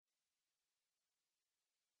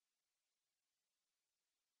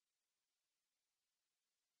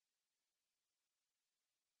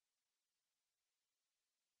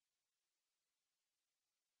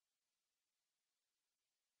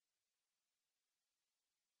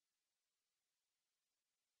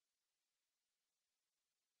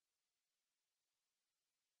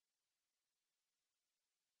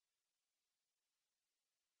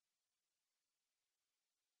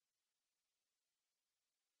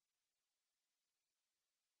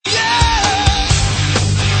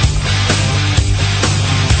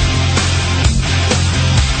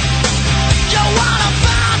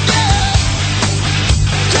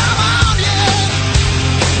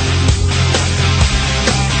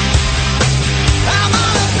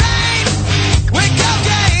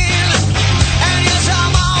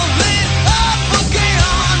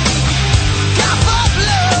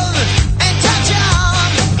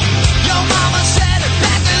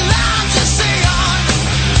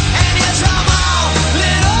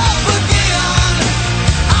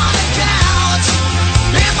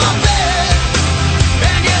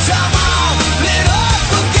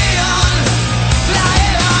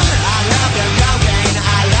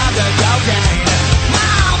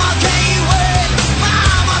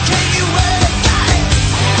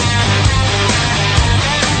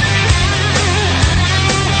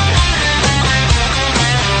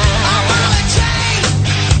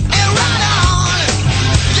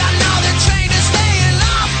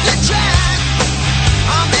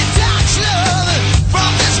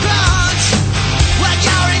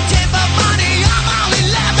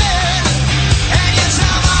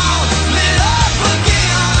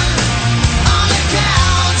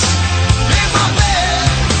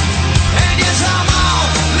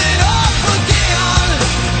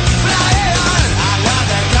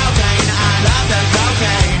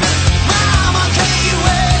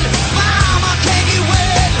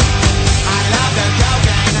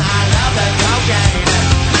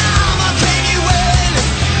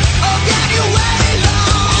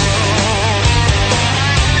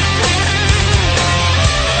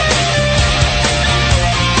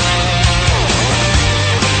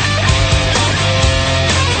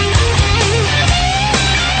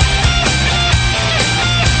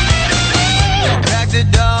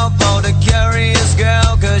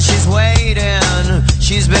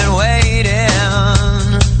she's been waiting.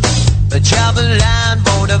 The travel line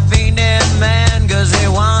for the fiending man, 'cause he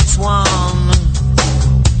wants one.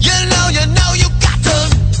 You know you got to.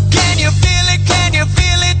 Can you feel it? Can you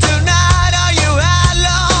feel it tonight? Are you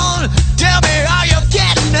alone? Tell me, are you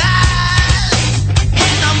getting high?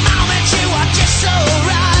 In the moment you are just so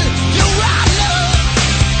right. You right love,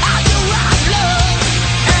 are you right love?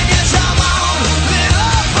 And you come on, lit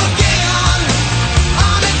up again.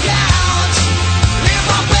 On the couch, in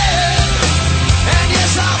my bed. And you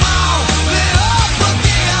come on, lit up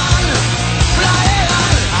again. Flying,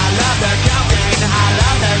 I love the cocaine, I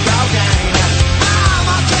love the cocaine.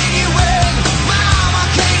 Mama, can you wait? Mama,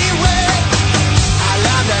 can you wait? I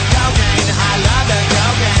love the cocaine, I love the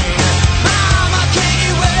cocaine. Mama, can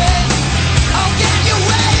you wait? Oh, can you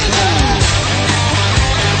wait?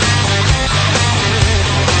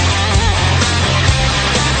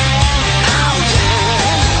 Oh, yeah.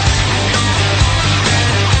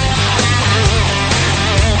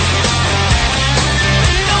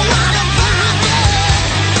 Don't wanna find it.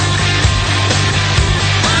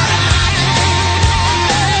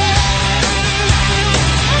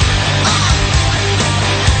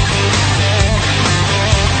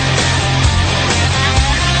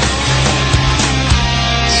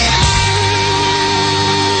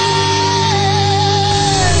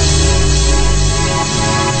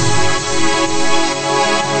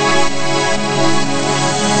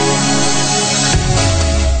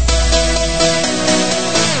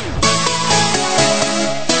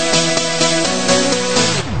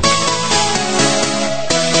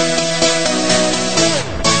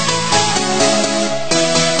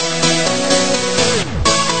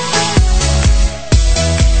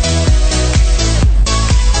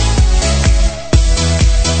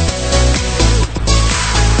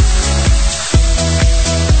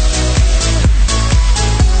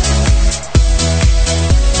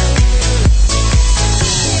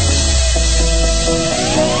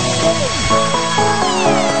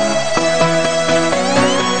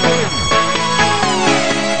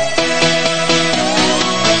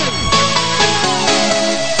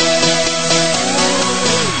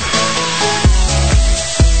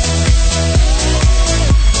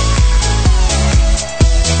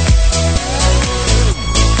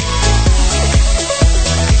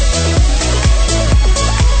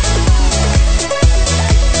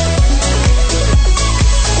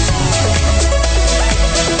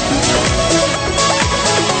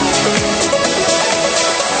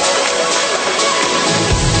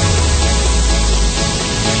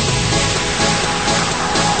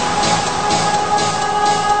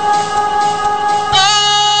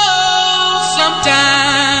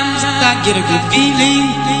 Sometimes I get a good feeling,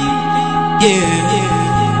 yeah.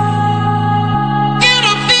 Get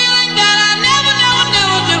a feeling that I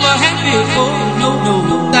never had before. No,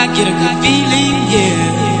 I get a good feeling, yeah.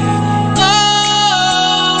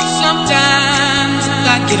 Oh, sometimes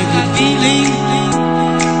I get a good feeling,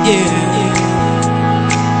 yeah.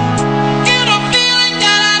 Get a feeling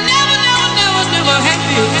that I never had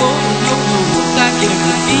before. No, I get a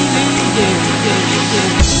good feeling, yeah.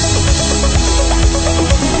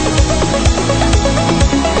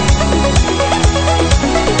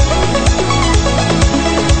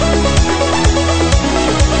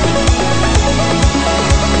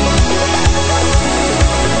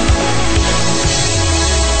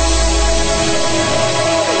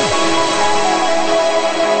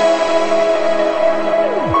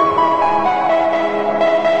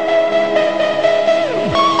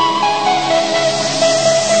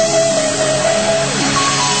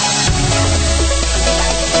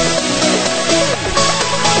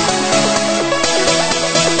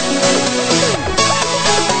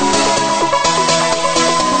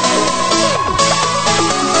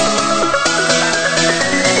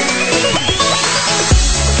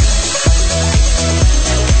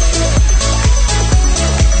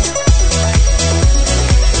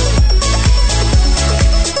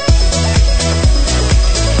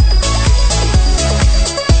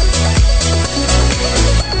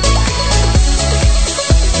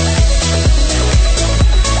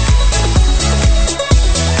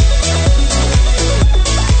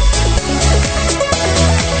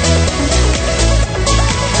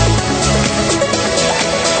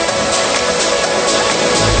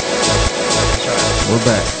 We're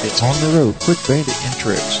back. It's On the Road, Quick Bandit and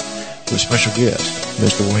Tricks, with special guest,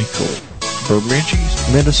 Mr. Wayne Coy. Bourbonchies,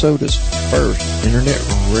 Minnesota's first internet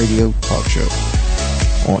radio talk show.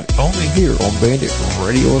 Only here on Bandit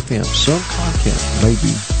Radio FM. Some content may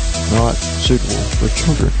be not suitable for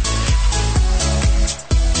children.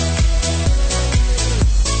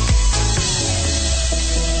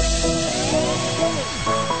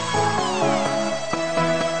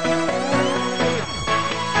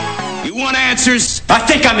 answers? I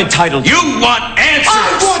think I'm entitled. You want answers!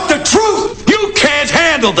 I want the truth! You can't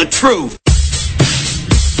handle the truth!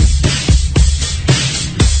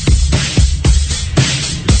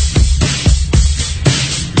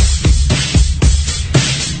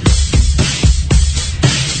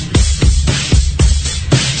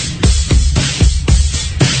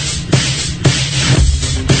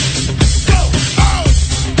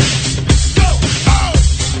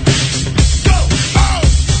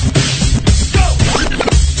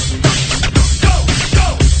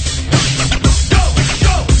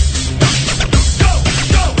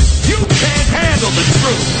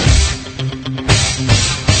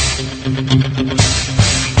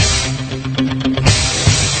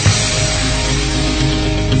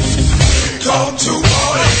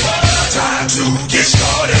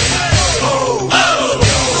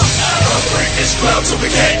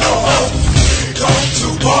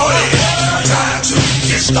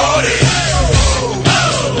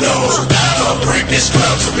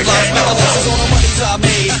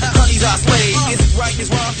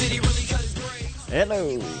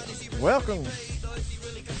 Hello, welcome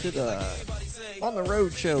to the On the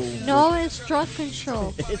Road Show. No, it's Drunken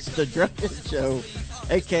Show. It's the Drunken Show,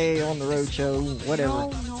 aka On the Road Show, whatever.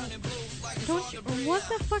 No. Don't you, what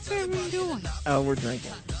the fuck are we doing? Oh, we're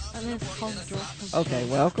drinking. And it's called Drunken Show. Okay,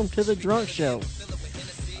 welcome to the Drunk Show.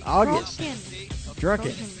 August.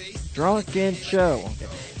 Drunken Show.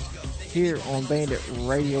 Here on Bandit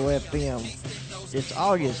Radio FM. It's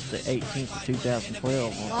August the 18th of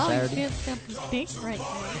 2012 on Saturday. Wow, big right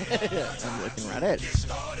there. I'm looking right at it.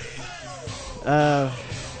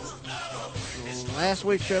 Last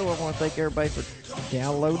week's show, I want to thank everybody for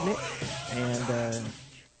downloading it and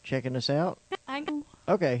checking us out.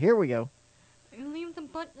 Okay, here we go. Leave the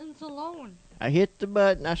buttons alone. I hit the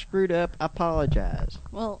button. I screwed up. I apologize.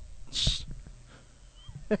 Well,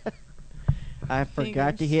 I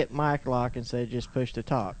forgot to hit mic lock instead of just push to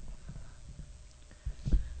talk.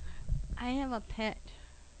 I have a pet.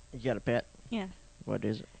 You got a pet? Yeah. What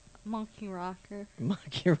is it? Monkey rocker.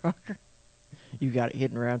 Monkey rocker? You got it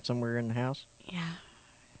hidden around somewhere in the house? Yeah.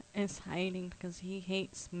 It's hiding because he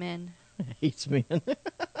hates men. Hates men.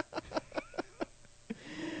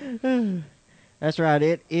 That's right.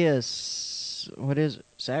 It is, what is it,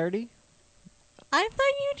 Saturday? I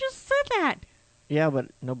thought you just said that. Yeah, but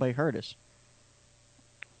nobody heard us.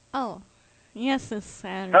 Oh. Yes, it's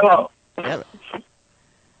Saturday. Hello. Yeah.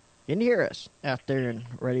 Can you hear us out there in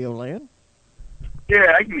Radio Land?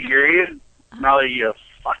 Yeah, I can hear you. Now that you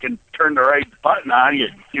fucking turned the right button on, you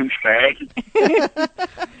douchebag.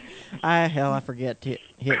 I forget to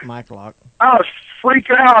hit mic lock. I was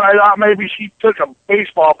freaking out. I thought maybe she took a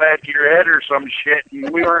baseball bat to your head or some shit, and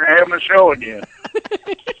we weren't having a show again.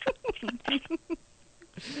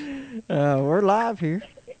 We're live here.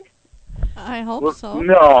 I hope so.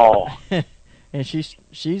 No. And she's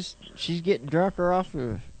getting drunker off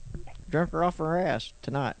her ass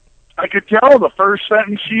tonight. I could tell the first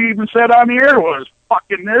sentence she even said on the air was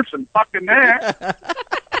fucking this and fucking that.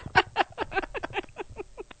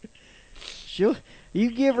 You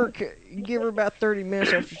give her about 30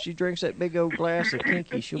 minutes after she drinks that big old glass of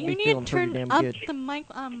Kinky, she'll be feeling pretty damn good. You need to turn up the mic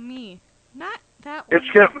on me, not that one.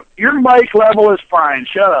 Your mic level is fine.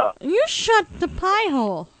 Shut up. You shut the pie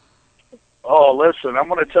hole. Oh, listen, I'm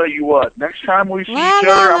going to tell you what. Next time we see each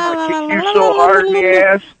other, I'm going to kick you so hard in the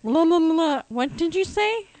ass. What did you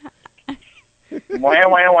say? Wah,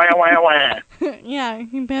 wah, wah, wah, wah. Yeah,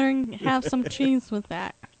 you better have some cheese with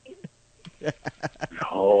that.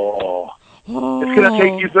 Oh. It's going to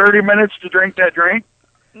take you 30 minutes to drink that drink?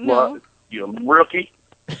 No. What, you rookie?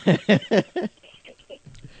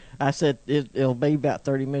 I said it'll be about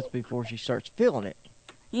 30 minutes before she starts feeling it.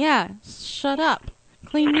 Yeah, shut up.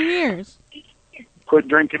 Clean your ears. Quit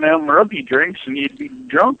drinking them rookie drinks and you'd be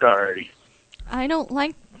drunk already. I don't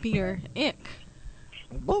like beer. Ick.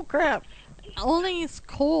 Bull crap. Only it's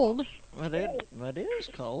cold. But it is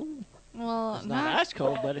cold. Well, It's not ice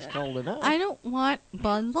cold, but it's cold enough. I don't want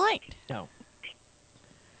Bud Light. No.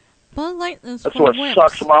 Bud Light is That's for what wimps.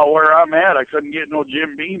 sucks about where I'm at. I couldn't get no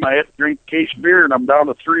Jim Beam. I had to drink a case of beer, and I'm down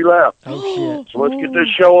to 3 left. Oh, shit. So let's get this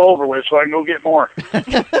show over with so I can go get more.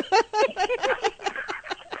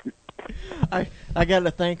 I got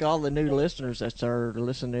to thank all the new listeners that are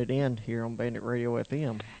listening in here on Bandit Radio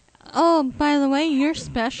FM. Oh, by the way, you're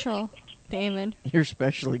special, David. You're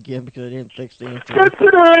special again because I didn't fix the intro.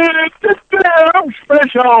 I'm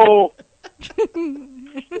special.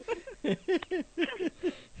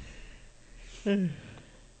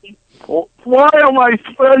 Well, why am I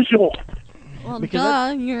special? Well,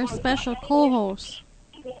 Because you're a special co-host.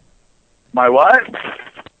 My what?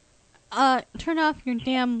 Turn off your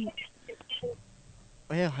damn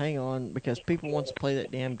Well, hang on, because people wants to play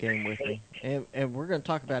that damn game with me, and we're going to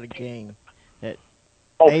talk about a game that.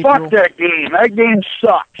 Oh, April. fuck that game. That game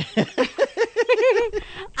sucks.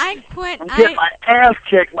 I quit. I'm getting my ass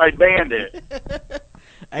kicked by Bandit.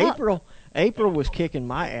 April was kicking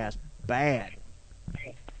my ass bad.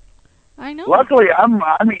 I know. Luckily, I'm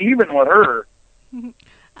even with her.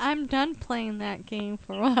 I'm done playing that game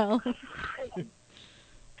for a while.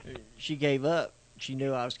 She gave up. She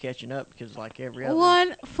knew I was catching up because, like every other.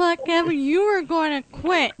 What fuck ever? You were going to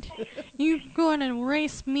quit. You were going to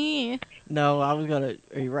erase me. No, I was gonna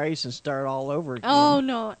erase and start all over again. Oh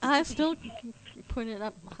no, I still put it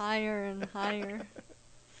up higher and higher.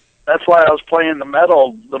 That's why I was playing the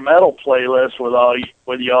metal playlist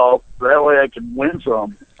with y'all. That way I could win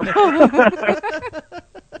some.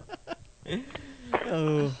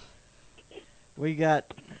 Oh, we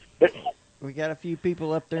got a few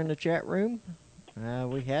people up there in the chat room.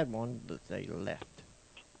 We had one, but they left.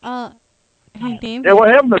 Hey Dave. Yeah, what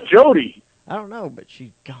happened to Jody? I don't know, but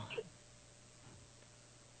she's gone.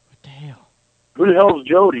 What the hell? Who the hell is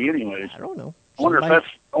Jody, anyways? I don't know. I wonder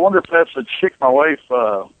if that's the chick my wife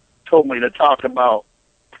told me to talk about.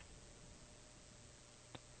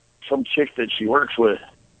 Some chick that she works with.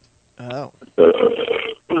 Oh.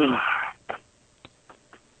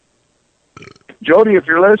 Jody, if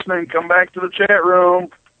you're listening, come back to the chat room.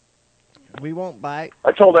 We won't bite.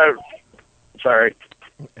 I told her. Sorry.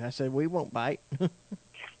 I said we won't bite.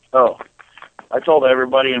 Oh. I told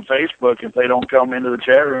everybody in Facebook if they don't come into the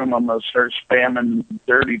chat room, I'm going to start spamming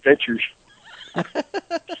dirty pictures.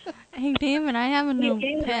 Hey David, I have a new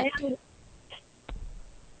pet.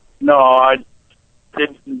 No,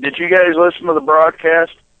 did you guys listen to the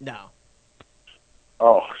broadcast? No.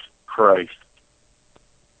 Oh, Christ.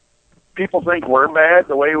 People think we're bad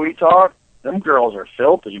the way we talk. Them girls are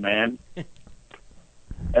filthy, man.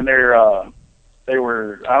 And they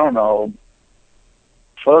were, I don't know,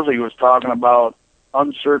 Fuzzy was talking about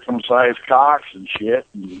uncircumcised cocks and shit,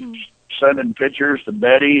 and sending pictures to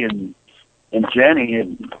Betty and Jenny,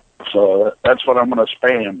 and so that's what I'm going to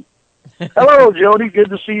spam. Hello, Jody. Good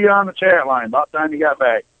to see you on the chat line. About time you got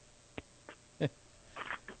back.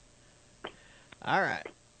 All right.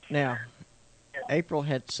 Now, April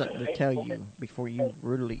had something to tell you before you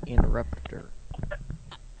rudely interrupted her.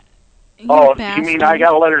 You You bastard. mean I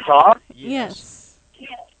got to let her talk? Yes.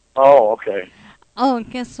 Oh, okay. Oh,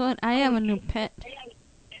 guess what? I have a new pet.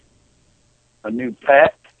 A new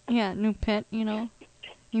pet? Yeah, new pet, you know.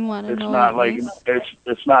 You want to It's know not what like it is?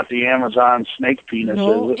 it's not the Amazon snake penis,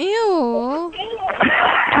 No. is it? Ew.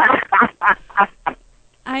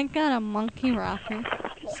 I got a monkey rocker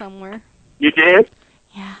somewhere. You did?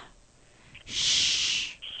 Yeah.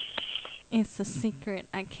 Shh. It's a secret.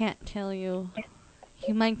 I can't tell you.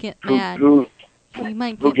 You might get mad. Who You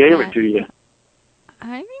might who get gave mad. it to you?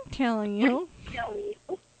 I ain't telling you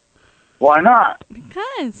Why not?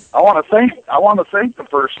 because I want to thank the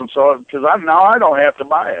person, so because I don't have to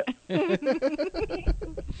buy it.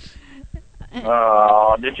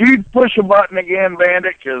 Did you push a button again,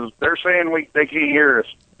 Bandit? Because they're saying they can't hear us.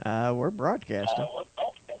 We're broadcasting.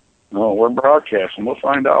 No, we're broadcasting. We'll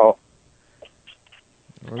find out.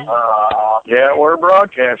 Yeah, we're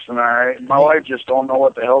broadcasting. All right. My wife just don't know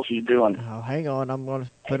what the hell she's doing. Oh, hang on. I'm going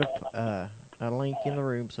to put a link in the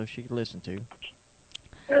room so she can listen to.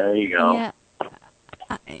 There you go.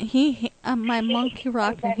 yeah, my monkey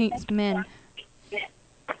rocker hates men.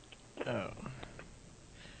 Oh.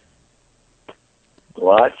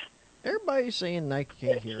 What? Everybody's saying they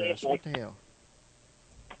can't hear us. What the hell?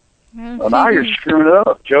 Well, now you're screwing it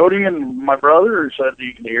up. Jody and my brother said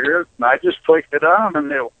you could hear it, and I just clicked it on, and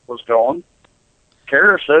it was going.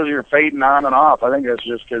 Kara says you're fading on and off. I think that's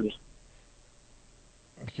just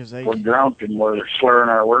Because we're drunk and we're slurring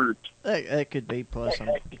our words. that could be. Plus, I'm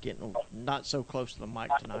getting not so close to the mic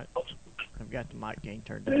tonight. I've got the mic gain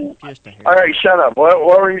turned down just a hair. All right, shut up. What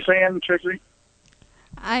were you saying, Trixie?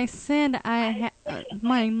 I said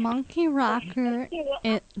my monkey rocker,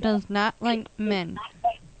 it does not like men.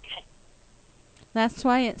 That's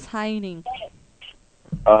why it's hiding.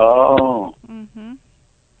 Oh. Mhm.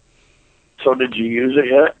 So did you use it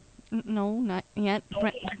yet? No, not yet.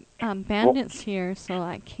 Bandit's here, so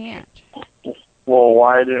I can't. Well,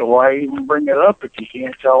 why even bring it up if you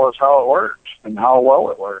can't tell us how it works and how well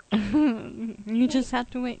it works? You just have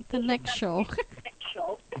to wait the next show.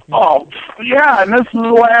 Oh, yeah, and this is the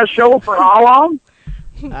last show for how long?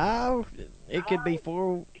 Oh, it could be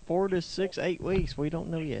 4 to 6, 8 weeks. We don't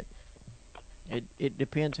know yet. It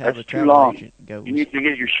depends how That's the too travel long. agent goes. You need to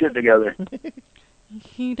get your shit together.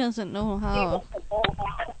 He doesn't know how.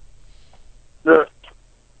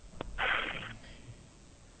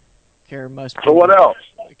 Carrie must. So what else?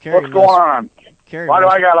 Carrie What's going on? Carrie Why do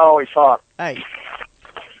must, I gotta always talk? Hey,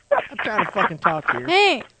 I'm trying to fucking talk here.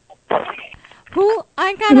 Hey, who?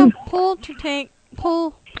 I got a poll to take.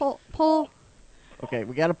 Poll. Okay,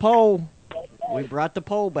 we got a poll. We brought the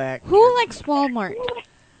poll back. Who likes Walmart?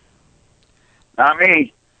 Not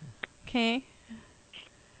me. Okay.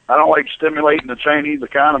 I don't like stimulating the Chinese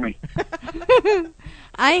economy.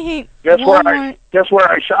 I hate Guess Walmart.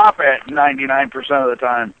 where I shop at 99% of the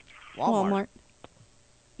time. Walmart.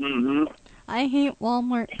 Mm-hmm. I hate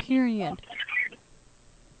Walmart, period.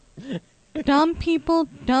 Dumb people,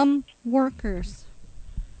 dumb workers.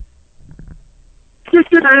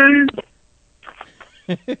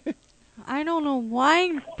 I don't know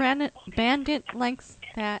why Bandit likes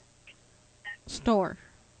that store.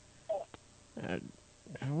 What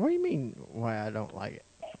do you mean why I don't like it?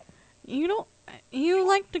 You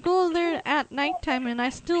like to go there at nighttime, and I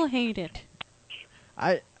still hate it.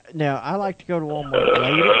 I like to go to Walmart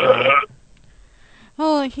late at night.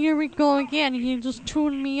 Oh, here we go again. You just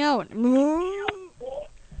tuned me out. And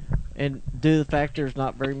due to the fact there's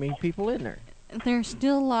not very many people in there. There's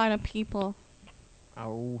still a lot of people.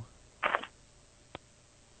 Oh.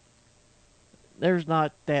 There's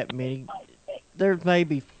not that many. There's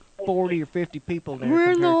maybe 40 or 50 people there.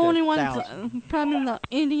 We're the compared to only ones, thousands. probably the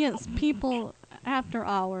idiots people after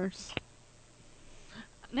hours.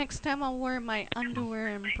 Next time I'll wear my underwear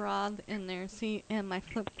and bra in there, and my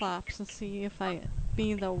flip-flops to see if I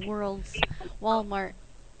be the world's Walmart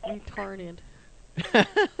retarded.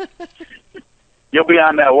 You'll be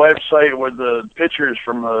on that website with the pictures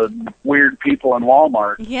from the weird people in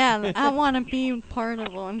Walmart. Yeah, I want to be part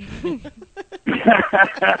of one.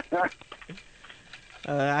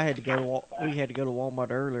 I had to go. We had to go to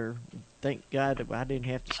Walmart earlier. Thank God that I didn't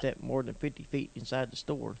have to step more than 50 feet inside the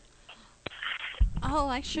store. Oh,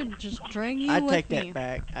 I should just drag you I with take me. that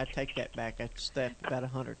back. I take that back. I stepped about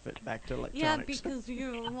 100 foot back to electronics. Yeah, because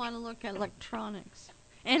you want to look at electronics.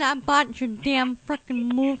 And I bought your damn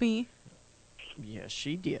frickin' movie. Yes,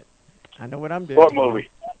 she did. I know what I'm doing. What movie?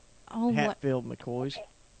 Oh, what? Hatfield McCoys.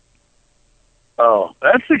 Oh,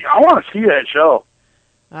 I want to see that show.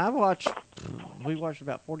 We watched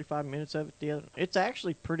about 45 minutes of it the other. It's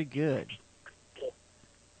actually pretty good.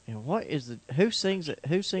 And what is who sings it?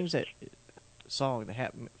 Who sings that song, the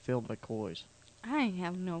Hatfield McCoys? I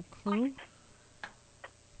have no clue.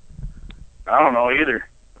 I don't know either.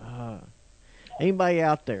 Anybody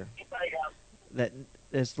out there that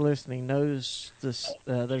is listening knows this?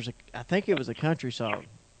 I think it was a country song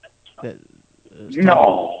that.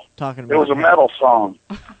 Talking about it was a metal song.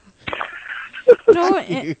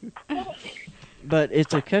 No, but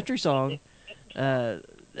it's a country song. It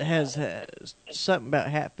has something about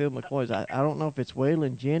Hatfield McCoys. I don't know if it's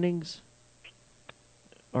Waylon Jennings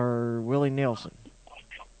or Willie Nelson.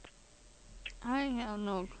 I have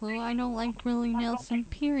no clue. I don't like Willie Nelson,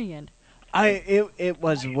 period. It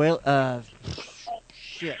was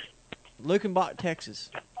Lukenbach, Texas.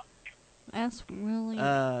 That's really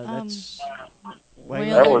that's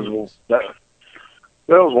Waylon. That was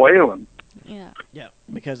Waylon. Yeah. Yeah,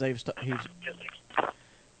 because he was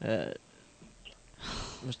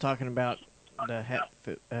talking about the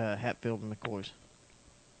Hatfield McCoys.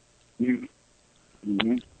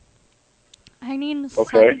 Mm-hmm. I need to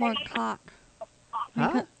Okay. suck more cock.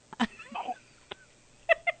 Huh?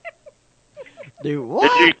 Dude,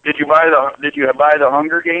 what? Did you buy the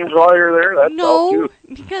Hunger Games while you're there? That's all No, too.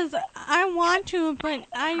 because I want to, but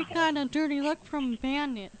I got a dirty look from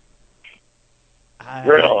Bandit.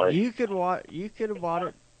 Really? You could have bought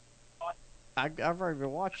it. I've already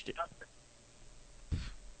watched it.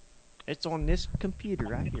 It's on this computer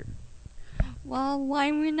right here. Well, why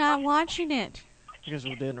are we not watching it? Because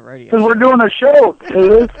we're doing the radio. Because we're doing a show.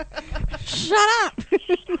 Shut up!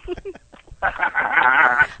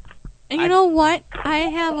 And you know what? I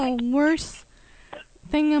have a worse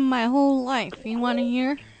thing in my whole life. You want to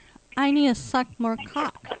hear? I need to suck more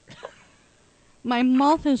cock. My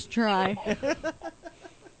mouth is dry.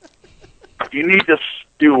 You need to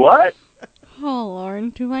do what? Oh,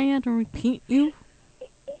 Lord. Do I have to repeat you?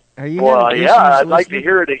 Are you Well, having yeah, issues I'd like to listening?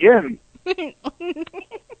 hear it again.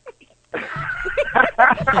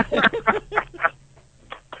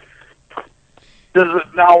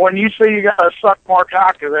 Now, when you say you got to suck more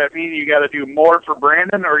cock, does that mean you got to do more for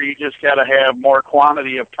Brandon, or you just got to have more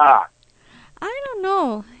quantity of cock? I don't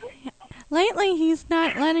know. Lately, he's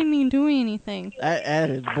not letting me do anything. That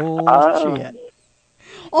is bullshit.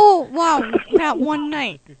 Oh, wow. That one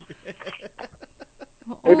night.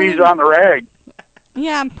 Maybe he's on the rag.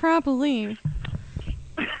 Yeah, probably.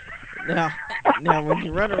 Now, when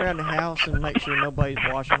you run around the house and make sure nobody's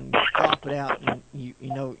watching, you flop it out, and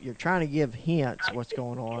you're trying to give hints what's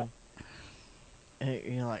going on. And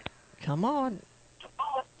you're like, "Come on,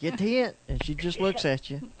 get the hint," and she just looks at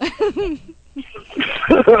you.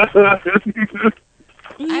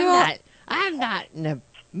 I'm not in the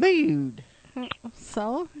mood.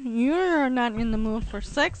 So, you're not in the mood for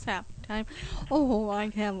sex half the time. Oh, I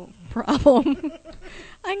have a problem.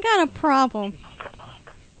 I got a problem.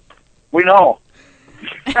 We know.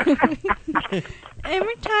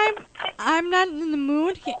 Every time I'm not in the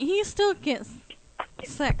mood, he still gets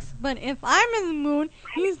sex. But if I'm in the mood,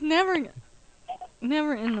 he's never in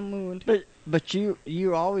the mood. But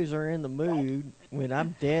you always are in the mood when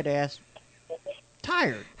I'm dead ass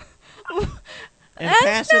tired and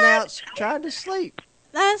passing out trying to sleep.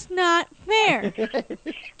 That's not fair.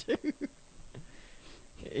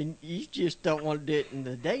 And you just don't want to do it in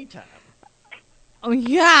the daytime. Oh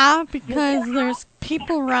yeah, because there's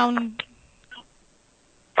people around.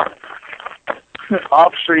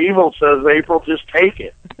 Officer Evil says, April, just take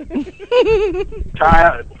it.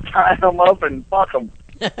 tie them up and fuck them.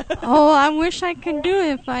 Oh, I wish I could do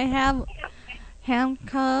it if I have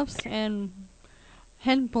handcuffs and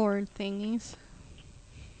headboard thingies.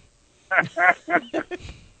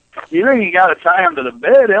 You think you got to tie him to the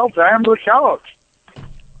bed? Hell, tie him to the couch.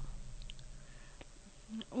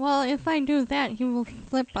 Well, if I do that, he will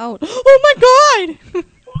flip out. Oh my God!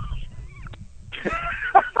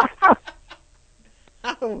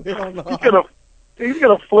 I will not. He's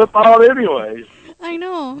gonna flip out anyways. I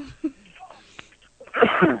know.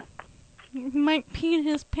 He might pee in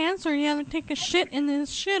his pants, or he have to take a shit in his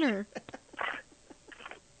shitter.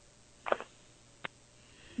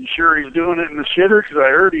 You sure he's doing it in the shitter? Because I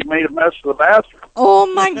heard he made a mess of the bathroom. Oh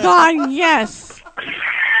my God! Yes.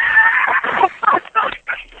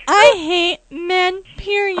 I hate men,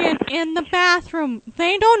 period, in the bathroom.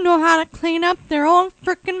 They don't know how to clean up their own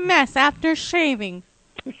frickin' mess after shaving.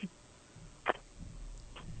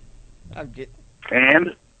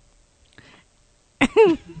 And?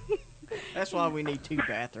 That's why we need 2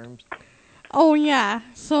 bathrooms. Oh, yeah.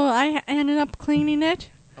 So I ended up cleaning it.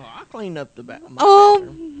 Oh, I cleaned up the bathroom.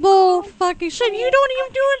 Oh, bull fucking shit. You don't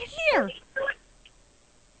even do it here.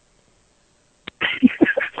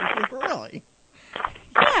 Really?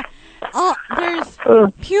 Yeah. There's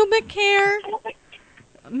pubic hair,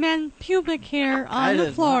 men's pubic hair on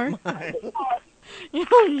the floor.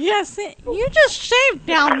 Yes, you just shaved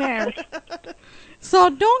down there. So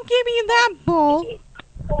don't give me that bull.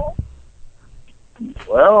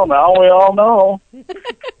 Well, now we all know.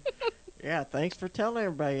 Yeah, thanks for telling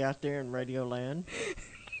everybody out there in Radio Land.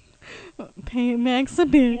 Pay Max a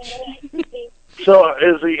bitch. So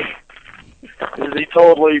is he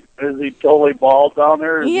totally bald down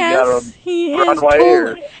there? Yes, he is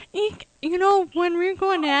totally. You know, when we're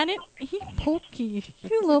going at it, he's pokey.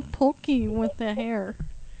 He's a little pokey with the hair.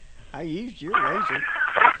 I used your razor.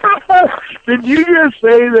 Did you just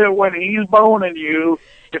say that when he's boning you,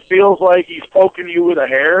 it feels like he's poking you with a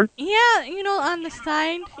hair? Yeah, you know, on the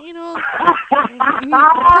side, you know.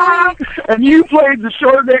 And you played the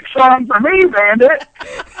short dick song for me, Bandit.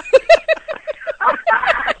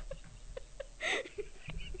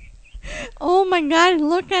 Oh my God,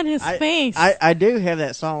 look at his face. I do have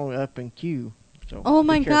that song up in queue. So oh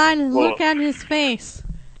my God, look at his face.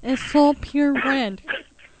 It's so pure red.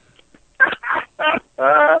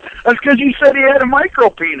 That's because you said he had a micro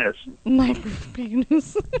penis. Micro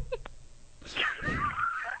penis.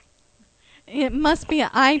 It must be an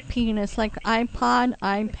eye penis, like iPod,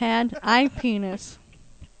 iPad, eye penis.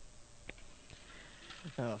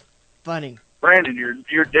 Oh, funny. Brandon,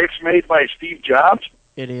 your dick's made by Steve Jobs?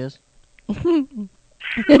 It is.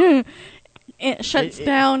 It shuts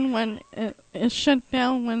down when it's shut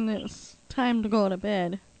down when it's time to go to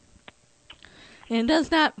bed. It does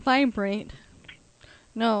not vibrate.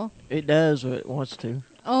 No. It does what it wants to.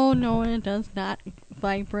 Oh no, it does not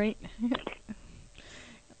vibrate.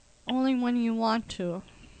 Only when you want to.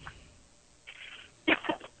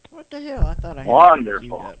 What the hell? I thought I had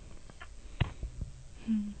wonderful.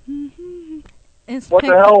 It's what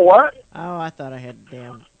the hell? What? Oh, I thought I had the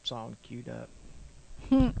damn song queued up.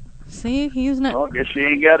 See, he's not. Well, I guess you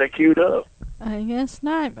ain't got it queued up. I guess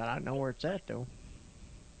not. But I know where it's at, though.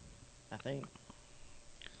 I think.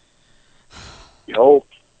 You hope.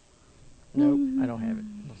 Nope, I don't have it.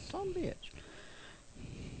 Son of a bitch.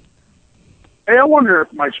 Hey, I wonder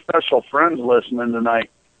if my special friend's listening tonight.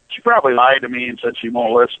 She probably lied to me and said she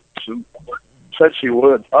won't listen. She said she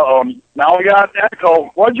would. Uh-oh, now we got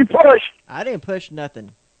echo. What'd you push? I didn't push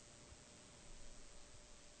nothing.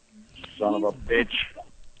 Son of a bitch.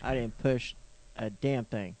 I didn't push a damn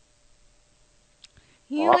thing.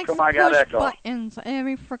 He How likes come to I got push echo? buttons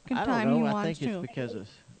every frickin' I time don't he know. I wants think to. it's because of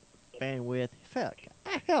bandwidth. Fuck.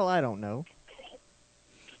 Hell, I don't know.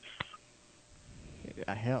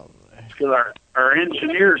 Hell. Because our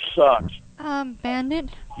engineer sucks. Bandit,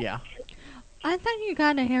 Yeah, I thought you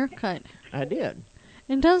got a haircut. I did.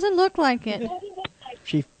 It doesn't look like it.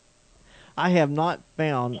 I have not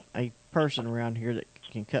found a person around here that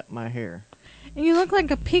can cut my hair. You look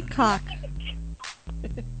like a peacock.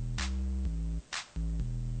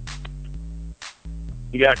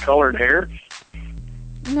 You got colored hair?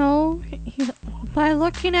 No, by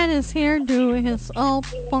looking at his hairdo, it's all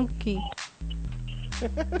funky.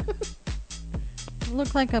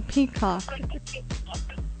 Look like a peacock.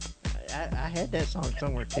 I had that song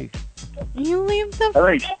somewhere too. You leave the.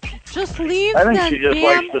 I think Just leave I think the she just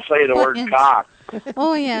damn likes to say the word buttons. cock.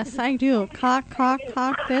 Oh yes, I do. Cock, cock,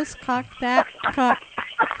 cock this, cock that, cock,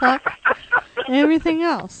 cock, everything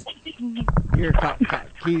else. You're a cock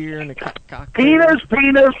here and a cock there. Penis,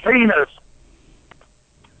 penis, penis.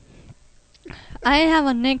 I have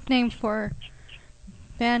a nickname for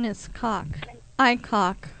Van's cock. I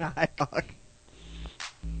cock. I cock.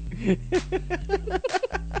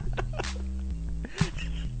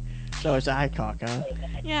 So it's eye cock, huh?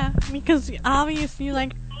 Yeah, because obviously you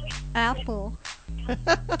like apple.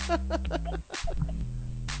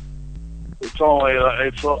 It's only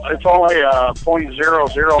it's only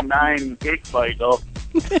 0.009 gigabyte though.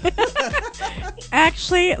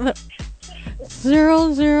 Actually,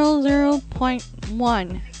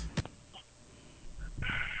 0.1.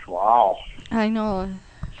 Wow. I know.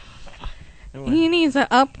 He needs to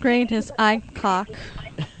upgrade his eye cock.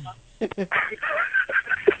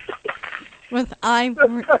 With eye.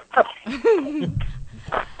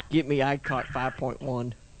 Get me eye cock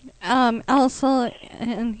 5.1. Also,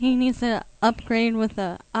 and he needs to upgrade with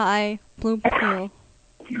a eye blue pill.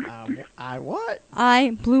 I what?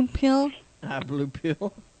 Eye blue pill. Eye blue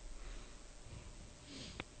pill.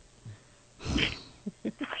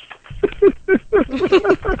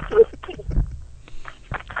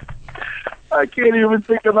 I can't even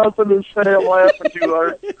think of nothing to say. I'm laughing too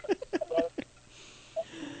hard.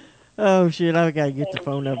 Oh shit! I gotta get the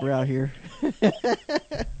phone number out here.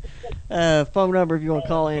 Phone number if you want to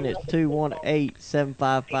call in is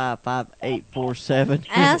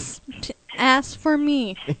 218-755-5847. Ask for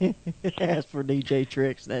me. Ask for DJ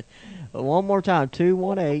Tricks. That one more time.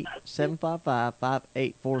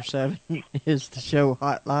 218-755-5847 is the show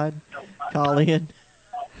hotline. Call in.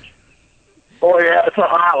 Oh yeah, it's a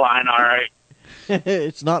hotline, all right.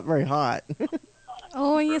 It's not very hot.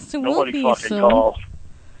 Oh yes, it will Nobody be fucking soon. calls.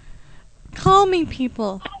 Call me,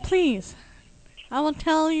 people, please. I will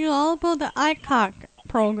tell you all about the iCock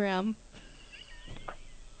program.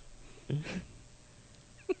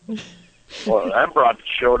 Well, that brought the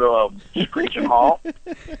show to a screeching halt.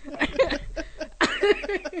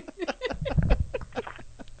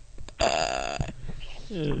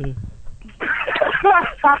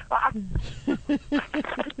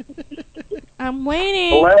 I'm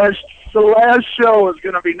waiting. The last show is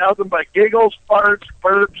going to be nothing but giggles, farts,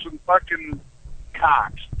 burps, and fucking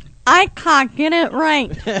cocks. iCock, get it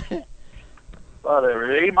right.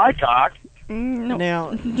 Whatever. It ain't my cock. No.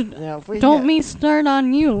 Now if we Don't me start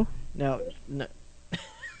on you. Now,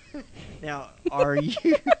 now, are you?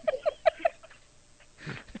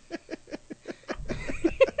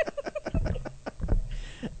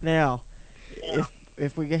 Now,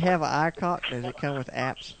 if we could have an iCock, does it come with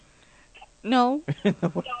apps? No.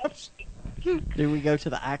 Do we go to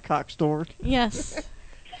the iCock store? Yes.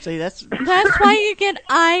 See, that's why you get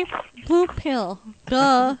eye blue pill.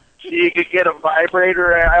 Duh. You could get a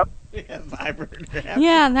vibrator app. vibrator app.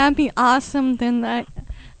 Yeah, that'd be awesome. Then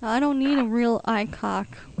I don't need a real iCock.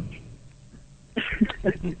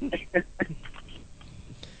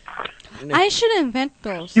 I should invent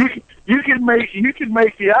those. You can make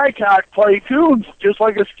the iCock play tunes just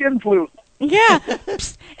like a skin flute. Yeah,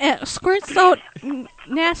 psst, it squirts out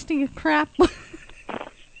nasty crap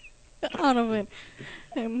out of it.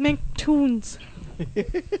 And make tunes. You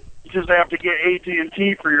just have to get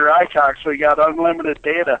AT&T for your iCock so you got unlimited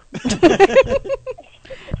data.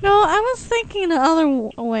 No, I was thinking the other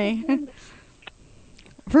way.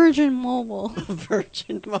 Virgin Mobile.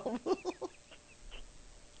 Virgin Mobile.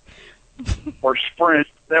 Or Sprint.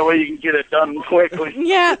 That way you can get it done quickly.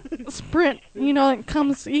 Yeah, Sprint. You know, it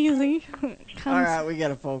comes easy. All right, we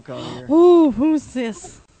got a phone call here. Ooh, who's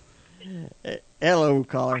this? Hello,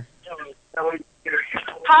 caller.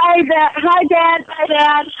 Hi, Dad. Hi, Dad.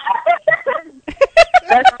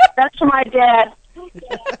 That's my dad.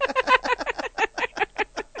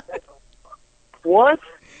 What?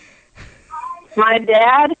 My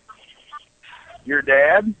dad. Your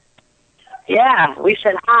dad? Yeah, we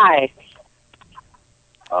said hi.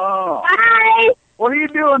 Oh. Hi. What are you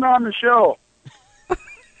doing on the show?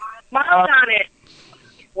 Mom's on it.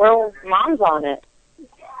 Well, Mom's on it.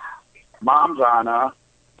 Mom's on, huh?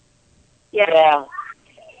 Yeah.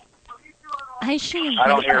 I should I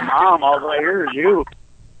don't hear Mom. All I hear is you.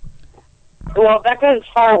 Well, Becca's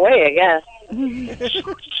far away, I guess.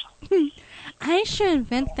 I should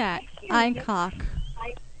invent that. Icock.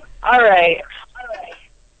 All right.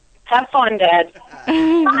 Have fun, Dad.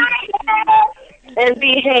 And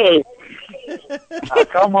behave.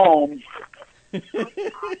 Come home.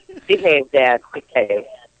 Behave, Dad. Behave.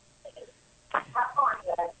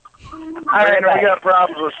 All right, we got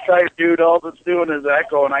problems with Skype, dude. All it's doing is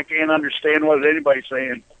echo, and I can't understand what anybody's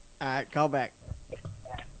saying. All right, call back.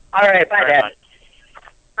 All right, bye, Dad.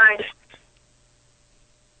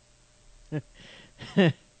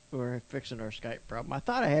 Bye. We're fixing our Skype problem. I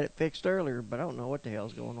thought I had it fixed earlier, but I don't know what the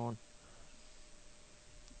hell's going on.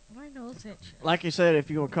 My nose itches. Like you said, if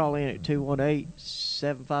you want to call in at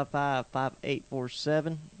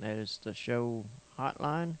 218-755-5847, that is the show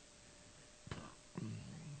hotline.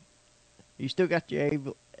 You still got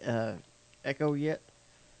your echo yet?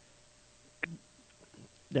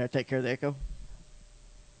 Did I take care of the echo?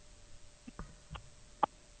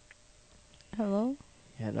 Hello?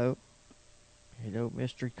 Hello? Hello,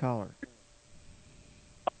 mystery caller.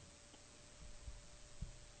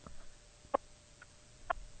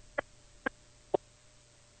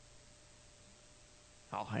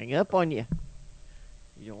 I'll hang up on you.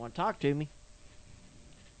 You don't want to talk to me.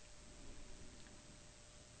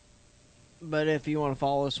 But if you want to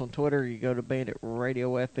follow us on Twitter, you go to Bandit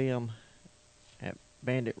Radio FM at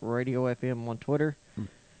Bandit Radio FM on Twitter.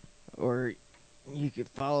 Or you could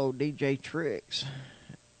follow DJ Tricks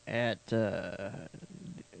at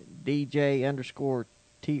DJ underscore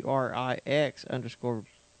TRIX underscore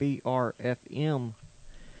BRFM.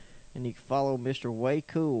 And you can follow Mr. Way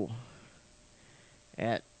Cool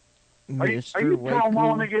at Mr. Are you Way promoting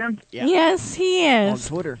Cool. again? Yeah. Yes, he On is.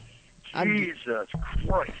 Twitter. Jesus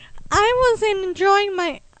Christ. I was enjoying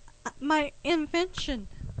my invention.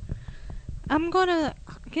 I'm gonna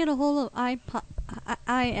get a hold of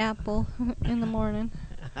Apple in the morning.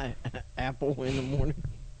 Apple in the morning.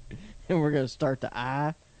 And we're going to start the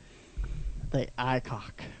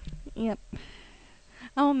iCock. Yep.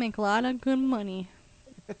 I will make a lot of good money.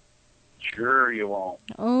 Sure you won't.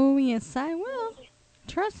 Oh, yes, I will.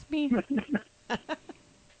 Trust me. I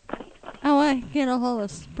will get a hold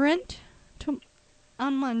of Sprint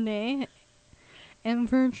on Monday and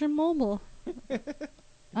Virgin Mobile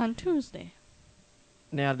on Tuesday.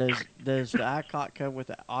 Now, does the iCock come with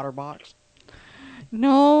the OtterBox?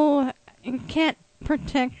 No, you can't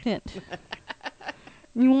protect it.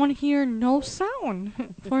 You won't hear no sound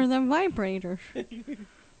for the vibrators.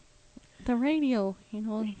 The radio,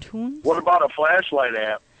 tunes. What about a flashlight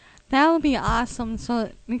app? That would be awesome.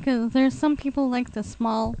 So because there's some people like the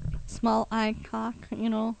small eye cock, they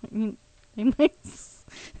might.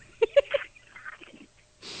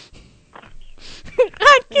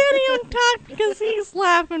 I can't even talk because he's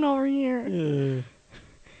laughing over here.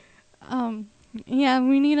 Yeah,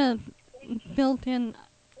 we need a built-in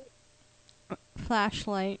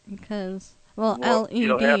flashlight because, LED.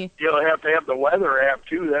 You'll have to have the weather app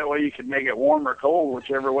too. That way you can make it warm or cold,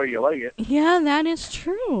 whichever way you like it. Yeah, that is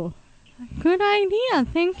true. Good idea.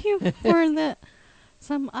 Thank you for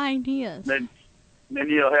some ideas. Then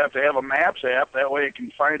you'll have to have a maps app. That way it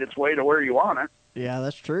can find its way to where you want it. Yeah,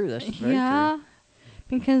 that's true. That's very Yeah, true.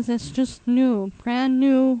 because it's just new, brand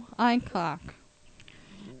new iCock.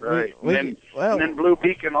 Right. We- and well- then Blue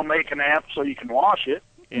Beacon will make an app so you can wash it.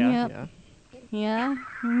 Yeah, Yep. Yeah,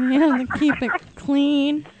 to keep it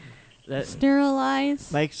clean, That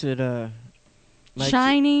sterilized, makes it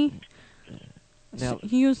shiny. Now-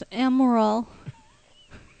 Use emerald.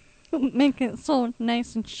 Make it so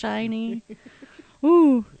nice and shiny.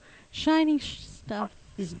 Ooh, shiny stuff.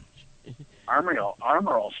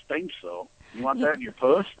 Armorall stinks though. You want that in your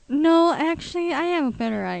puss? No, actually, I have a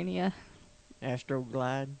better idea.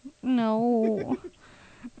 Astroglide. No.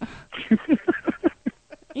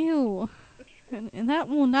 Ew. And that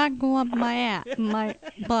will not go up my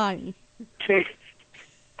body. KY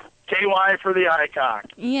for the iCock.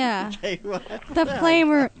 Yeah. The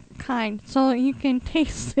flavor kind, so you can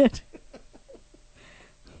taste it.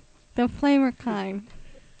 The flavor kind.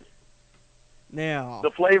 Now,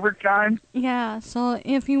 The flavored kind? Yeah, so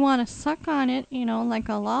if you want to suck on it, like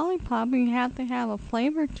a lollipop, you have to have a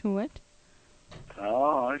flavor to it.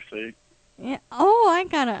 Oh, I see. Yeah. Oh, I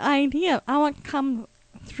got an idea. I want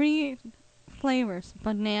 3 flavors: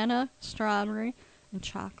 banana, strawberry, and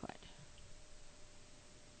chocolate.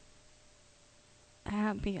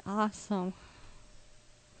 That'd be awesome.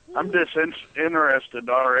 I'm disinterested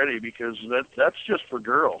already because that's just for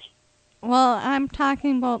girls. Well, I'm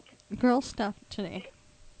talking about girl stuff today.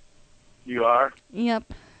 You are?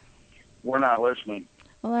 Yep. We're not listening.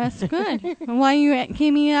 Well, that's good. Why you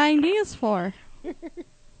gave me ideas for?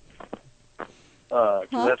 'Cause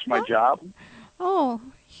that's my job. Oh,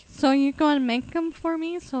 so you're going to make them for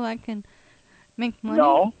me so I can make money?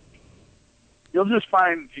 No. You'll just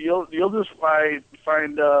find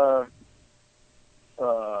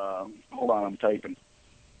hold on, I'm typing.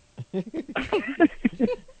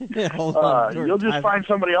 Hold on, you'll just find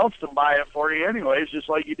somebody else to buy it for you anyways, just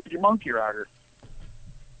like you did your monkey rocker.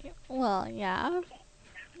 Well, yeah.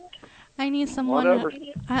 I need someone. Whatever.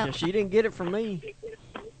 Yeah, she didn't get it from me.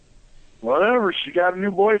 Whatever. She got a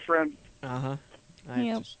new boyfriend. I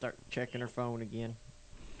have to start checking her phone again.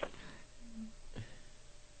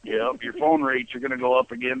 Yep, your phone rates are going to go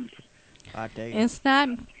up again. I tell you. It's not.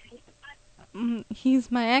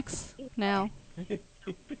 He's my ex now.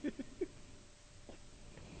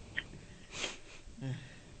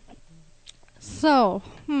 So,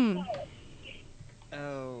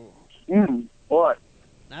 Oh. What?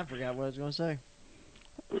 I forgot what I was going to say.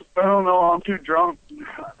 I don't know. I'm too drunk.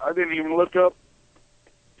 I didn't even look up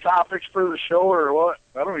topics for the show or what.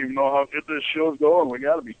 I don't even know how good this show's going. We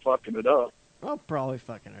got to be fucking it up. I'm probably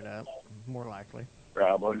fucking it up. More likely.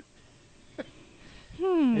 Probably.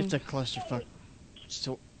 It's a clusterfuck.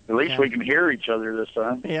 So, At least we can hear each other this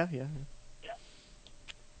time. Yeah.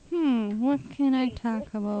 What can I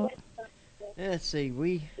talk about? Let's see.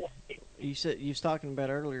 You was talking about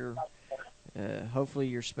earlier. Hopefully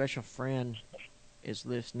your special friend is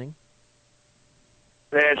listening.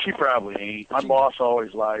 Yeah, she probably ain't. My boss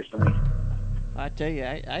always lies to me. I tell you,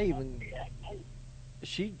 I even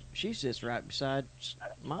she sits right beside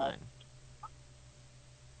mine.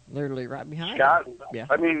 Literally right behind Scott? her. Yeah.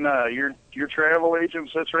 I mean, your travel agent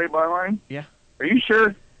sits right by mine? Yeah. Are you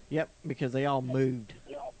sure? Yep, because they all moved.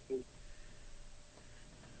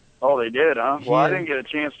 Oh, they did, huh? Well, I Yeah. didn't get a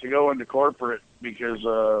chance to go into corporate because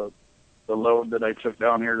the load that I took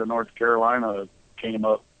down here to North Carolina came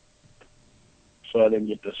up. So I didn't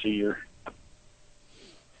get to see her.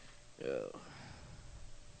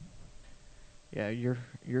 Yeah,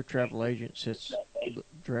 your travel agent sits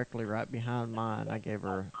directly right behind mine. I gave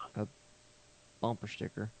her a bumper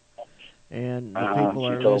sticker. And the people she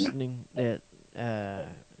are told me. listening that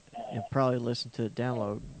and probably listen to the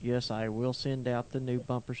download. Yes, I will send out the new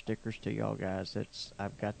bumper stickers to y'all guys.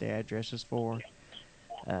 I've got the addresses for.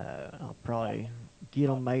 I'll probably get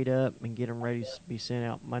them made up and get them ready to be sent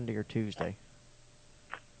out Monday or Tuesday.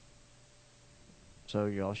 So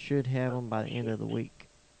y'all should have them by the end of the week.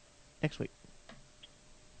 Next week.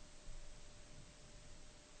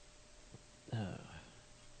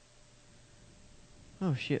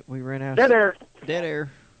 Oh shit, we ran out. Dead air. Dead air.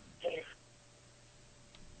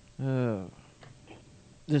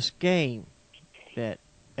 This game that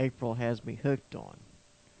April has me hooked on.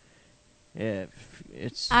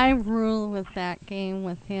 I rule with that game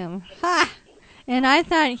with him. Ha! And I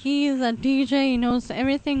thought he's a DJ, he knows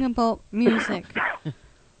everything about music.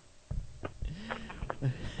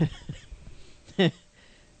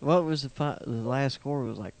 What was the last score?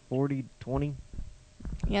 Was like 40-20?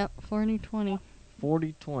 Yep, 40-20.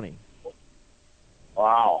 40-20.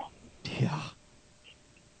 Wow. Yeah.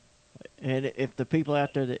 And if the people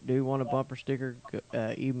out there that do want a bumper sticker,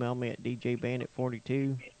 email me at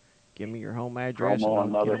djbandit42. Give me your home address. Promo,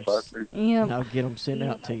 and I'll get 'em motherfucker. Yep. I'll get them sent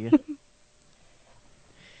out to you.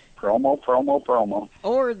 Promo.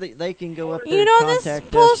 Or they can go up there You and know, this is contact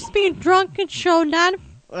supposed us. to be a drunken show, not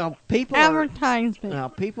Well, people advertisement. Now,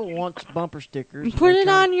 people want bumper stickers. Put it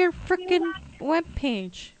on your frickin'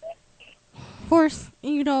 webpage.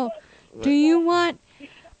 Do you want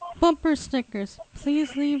bumper stickers?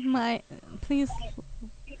 Please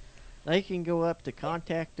They can go up to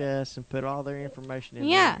contact us and put all their information in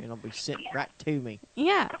Yeah. there, and it'll be sent right to me.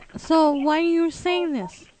 Yeah, so why are you saying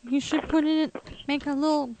this? You should make a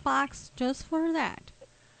little box just for that.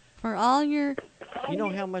 For all your... You know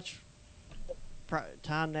how much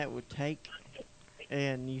time that would take?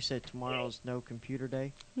 And you said tomorrow's no computer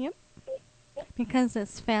day? Yep. Because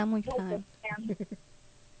it's family time.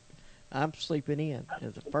 I'm sleeping in.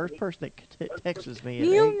 As the first person that texts me at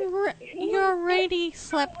 8. You already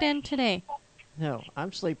slept in today. No,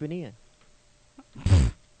 I'm sleeping in.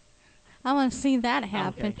 I want to see that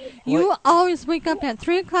happen. Okay. You What- always wake up at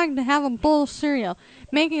 3 o'clock to have a bowl of cereal,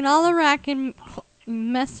 making all the racket and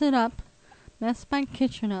mess my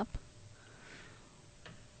kitchen up.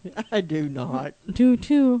 I do not. Do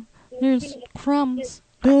too. There's crumbs.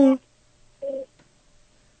 Duh.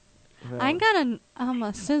 Well, I I got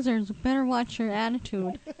a scissors. Better watch your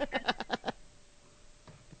attitude.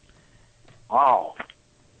 Wow.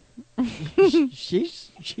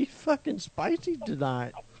 she's fucking spicy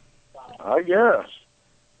tonight. I guess.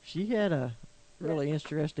 She had a really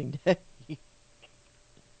interesting day.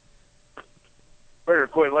 Better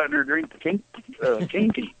quit letting her drink the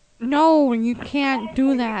kinky. No, you can't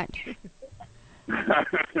do that.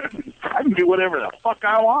 I can do whatever the fuck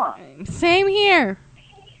I want. Same here.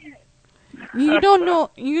 You don't know.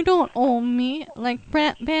 You don't owe me like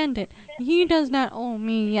Brett Bandit. He does not owe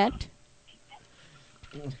me yet.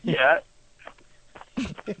 Yeah.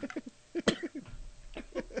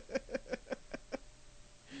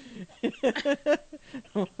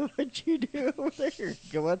 What'd you do over there?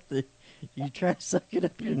 Go up the. You try to suck it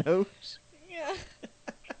up your nose? Yeah.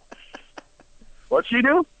 What'd she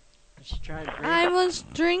do? She tried to drink. I was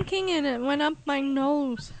drinking and it went up my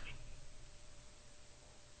nose.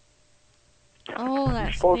 Oh, You're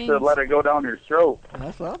that's supposed to let it go down your throat.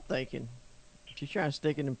 That's what I'm thinking. She's trying to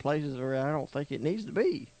stick it in places where I don't think it needs to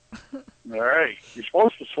be. All right. You're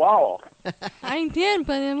supposed to swallow. I did,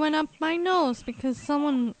 but it went up my nose because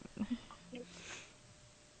someone.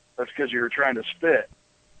 That's because you were trying to spit.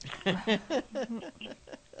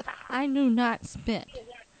 I do not spit.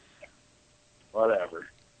 Whatever.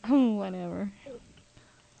 Whatever.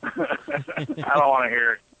 I don't want to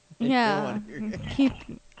hear it. Yeah. Keep.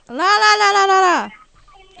 La la la la la la.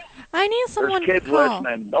 I need someone There's kids to call.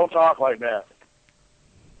 listening. Don't talk like that.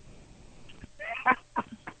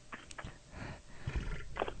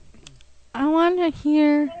 I want to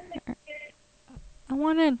hear. I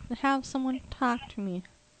want to have someone talk to me.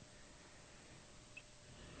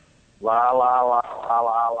 La la la la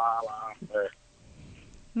la la la. There.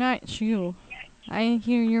 Not you. I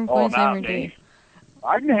hear your Oh, voice not every day. me.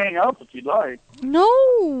 I can hang up if you'd like.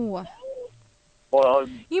 No. Well,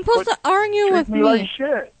 You're supposed to argue treat with me me. like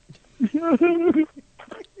shit.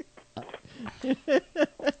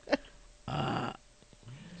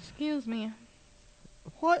 Excuse me.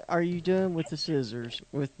 What are you doing with the scissors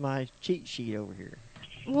with my cheat sheet over here?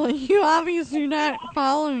 Well, you obviously not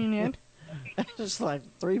following it. It's like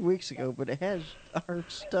 3 weeks ago, but it has our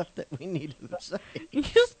stuff that we needed to say. You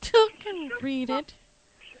still can read it.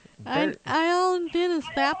 I all did is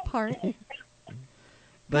that part.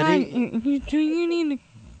 But God, do you need a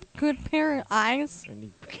good pair of eyes? I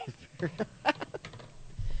need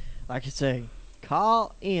like I say,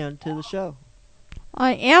 call in to the show.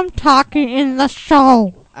 I am talking in the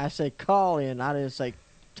show. I say call in, I didn't say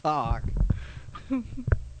talk.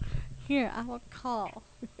 Here, I will call.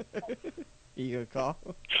 You gonna call?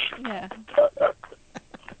 Yeah.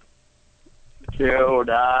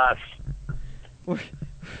 Judas.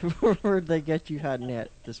 Where'd they get you hiding at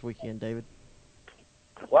this weekend, David?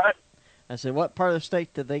 What? I said, what part of the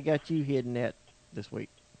state did they got you hidden at this week?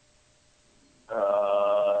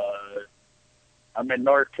 I'm in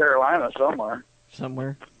North Carolina somewhere.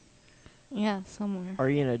 Somewhere? Yeah, somewhere. Are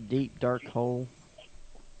you in a deep, dark hole?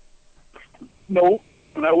 Nope.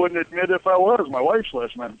 And I wouldn't admit if I was. My wife's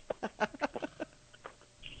listening.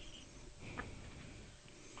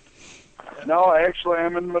 No, actually,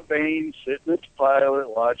 I'm in my vein, sitting at the pilot,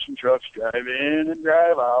 watching trucks drive in and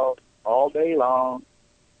drive out all day long.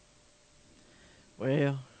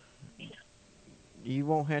 Well, you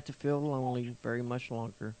won't have to feel lonely very much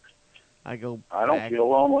longer. I don't feel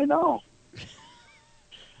lonely now.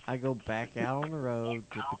 I go back out on the road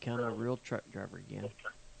to become a real truck driver again.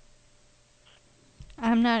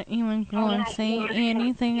 I'm not even going to say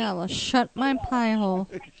anything. I will shut my pie hole.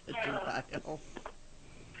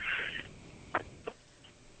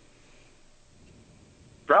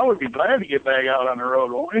 Probably be glad to get back out on the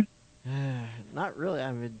road, won't you? Not really.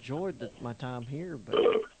 I've enjoyed my time here, but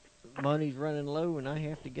money's running low and I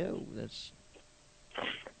have to go. That's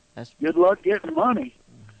good luck getting money.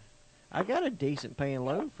 I got a decent paying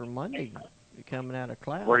load for Monday coming out of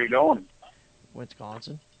Cloud. Where are you going?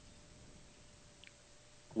 Wisconsin.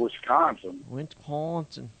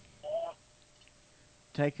 Wisconsin.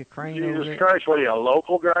 Take a crane over Jesus there. Christ, what are you, a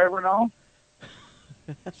local driver now?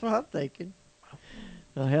 That's what I'm thinking.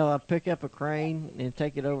 Well, hell, I pick up a crane and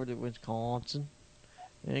take it over to Wisconsin.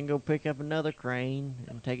 And then go pick up another crane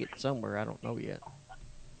and take it somewhere. I don't know yet.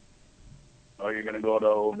 Oh, you're going to go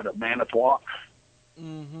to Manitowoc?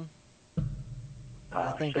 Mm-hmm.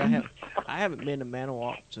 I think I haven't been to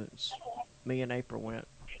Manitowoc since me and April went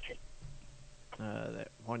that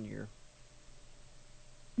one year.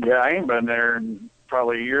 Yeah, I ain't been there in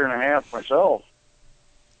probably a year and a half myself.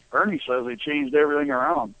 Ernie says they changed everything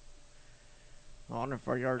around. I wonder if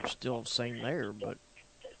our yard's still the same there, but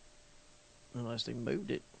unless they moved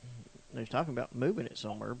it. They was talking about moving it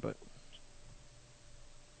somewhere, but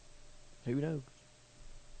Who knows?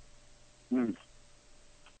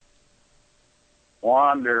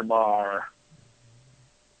 Wanderbar.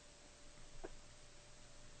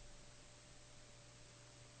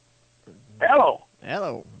 Hello.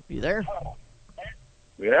 Hello. You there?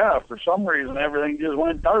 Yeah, for some reason everything just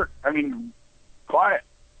went dark. I mean, quiet.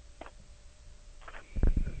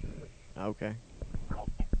 Okay.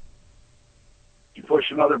 You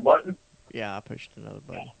push another button? Yeah, I pushed another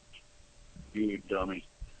button. You dummy.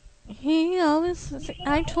 He always.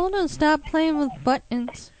 I told him stop playing with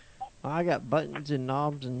buttons. I got buttons and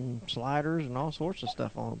knobs and sliders and all sorts of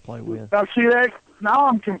stuff on to play with. Now see that? Now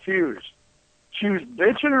I'm confused. She was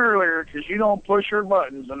bitching earlier because you don't push her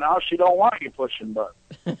buttons, and now she don't want you pushing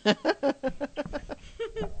buttons.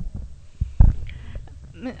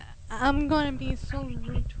 I'm gonna be so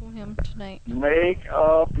rude to him tonight. Make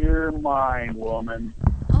up your mind, woman.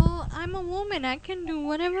 Oh, I'm a woman. I can do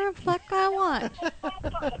whatever the fuck I want.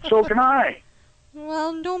 So can I.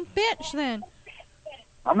 Well, don't bitch then.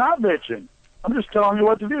 I'm not bitching. I'm just telling you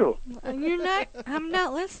what to do. You're not. I'm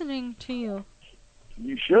not listening to you.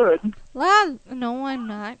 You should. Well, no, I'm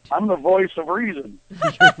not. I'm the voice of reason.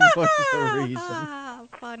 Your voice of reason.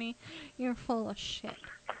 Funny. You're full of shit.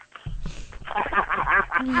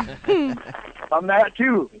 I'm that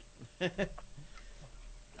too.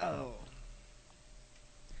 Oh.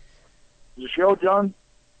 Is the show done?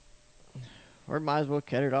 We might as well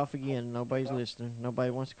cut it off again. Nobody's listening.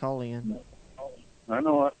 Nobody wants to call in. I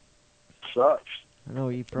know it. Sucks. I know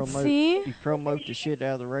you promote. See? You promote the shit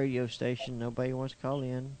out of the radio station. Nobody wants to call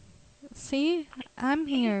in. See, I'm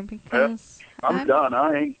here because I'm done.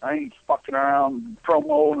 I ain't fucking around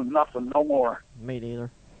promoting nothing no more. Me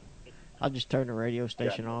neither. I'll just turn the radio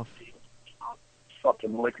station off.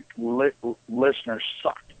 Fucking listeners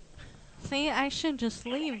suck. See, I should just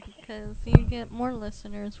leave because you get more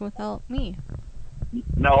listeners without me.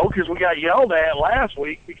 No, because we got yelled at last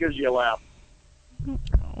week because you left.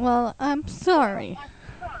 Well, I'm sorry.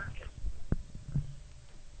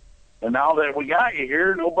 And now that we got you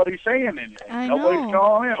here, nobody's saying anything. I Nobody's know.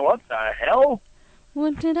 calling in. What the hell?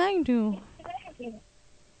 What did I do?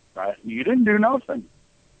 You didn't do nothing.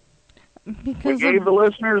 We Because gave the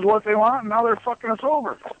listeners what they want, and now they're fucking us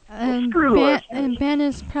over. Screw the listeners. and Ben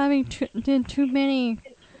is probably did too many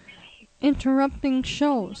interrupting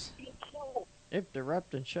shows.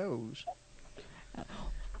 Interrupting shows.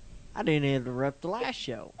 I didn't interrupt the last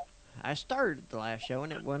show. I started the last show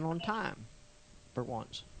and it went on time. For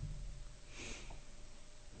once.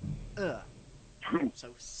 Ugh.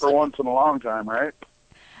 So For once in a long time, right?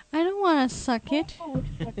 I don't want to suck it.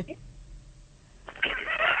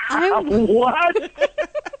 What? Did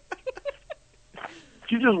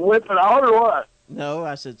you just whip it out or what? No,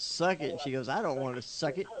 I said suck it. And she goes, I don't want to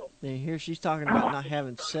suck it. And here she's talking about not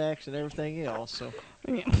having sex and everything else. So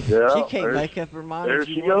Yeah, she can't make up her mind there if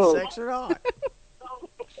she she wants goes. sex or not.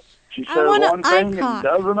 She I says want one an thing eye and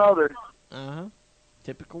does another. Uh-huh.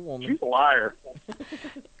 Typical woman. She's a liar.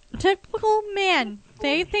 Typical man.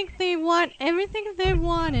 They think they want everything they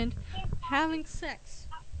wanted, having sex.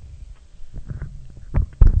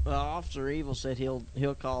 Well, Officer Evil said he'll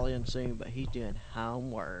call in soon, but he's doing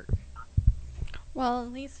homework. Well,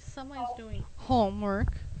 at least somebody's doing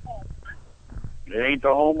homework. It ain't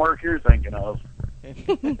the homework you're thinking of.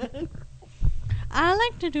 I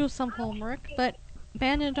like to do some homework, but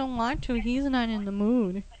Bandit don't want to. He's not in the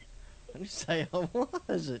mood. Let me say, how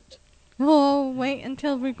was it? Oh, wait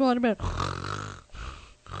until we go to bed.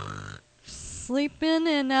 Sleeping,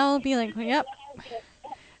 and I'll be like, yep.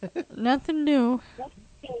 Nothing new.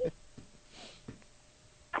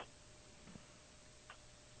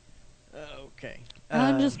 Okay.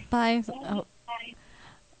 I'll just buy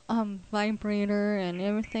a vibrator and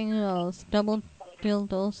everything else. Double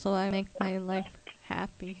dildo so I make my life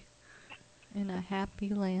happy. In a happy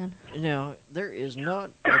land. Now, there is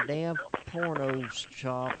not a damn porno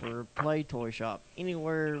shop or play toy shop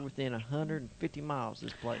anywhere within 150 miles of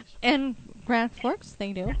this place. In Grand Forks,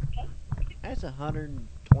 they do. That's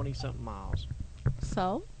 120-something miles.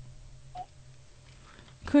 So?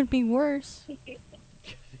 Could be worse.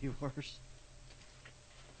 Could be worse.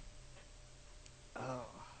 Oh.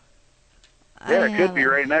 Yeah, it could be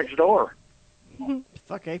right next door.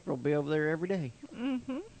 Fuck, April will be over there every day.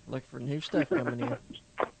 Mm-hmm. Look for new stuff coming in.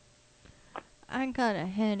 I got a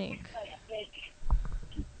headache.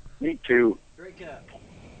 Me too. Drink up.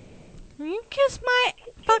 You kiss my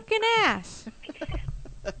fucking ass.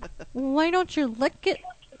 Why don't you lick it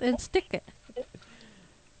and stick it?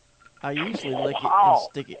 I usually lick it and Ow.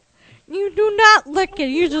 stick it. You do not lick it,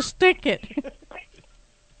 you just stick it.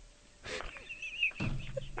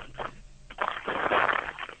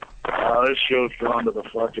 No, this show's gone to the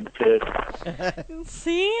fucking pit.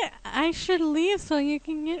 See? I should leave so you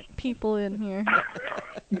can get people in here.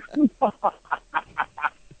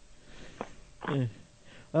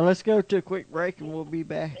 Well, let's go to a quick break and we'll be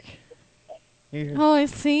back. Here. Oh, I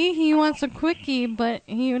see. He wants a quickie, but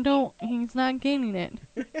he's not getting it.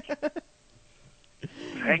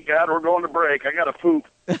 Thank God we're going to break. I got to poop.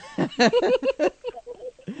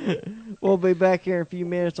 We'll be back here in a few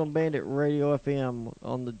minutes on Bandit Radio FM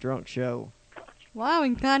on The Drunk Show. Wow, we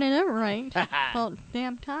got it up right. About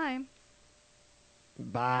damn time.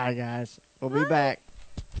 Bye, guys. We'll be back.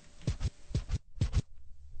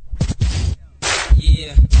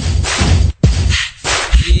 Yeah.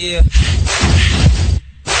 Yeah.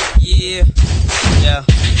 Yeah. Yeah.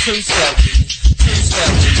 Two-step.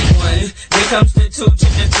 One. Then comes the 2 to the 3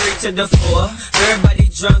 to the 4. Everybody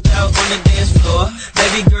drunk out on the dance floor.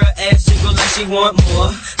 Baby girl ass jiggle like she want more.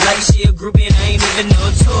 Like she a groupie and I ain't even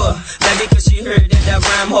no tour. Maybe cause she heard that I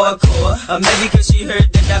rhyme hardcore. Or maybe cause she heard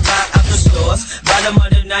that I buy out the stores. Bottom of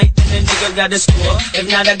the night, then the nigga gotta score. If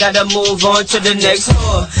not, I gotta move on to the next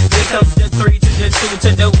whore. Then comes the 3 to the 2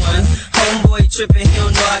 to the 1. Homeboy tripping, he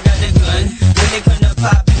don't know I got the gun. When they come to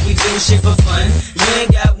pop and we do shit for fun. You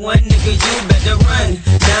ain't got one nigga, you better run.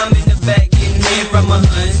 Now I'm in the back getting in from my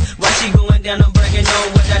huns. While she going down, I'm bragging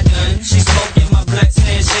on what I done. She smoking my blunt,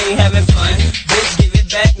 saying she ain't having fun. Bitch, give it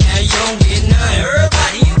back, now you don't get none.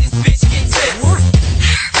 Everybody in this bitch get tips.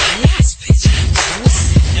 Yes, bitch.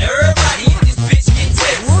 Everybody in this bitch get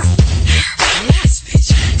tips. Yes, bitch.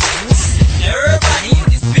 Everybody in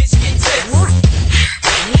this bitch get tips.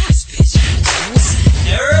 Yes, bitch.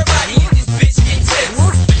 Everybody in this bitch get tips.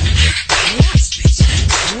 Yes, bitch.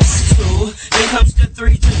 2, then comes the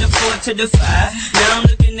 3 to the 4 to the 5. Now I'm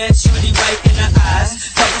looking at shorty right in the eyes.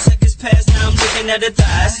 Couple seconds past, now I'm looking at her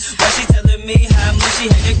thighs. Why she telling me how much she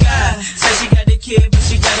hate a guy? Said she got a kid, but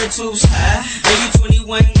she got her tubes high. And you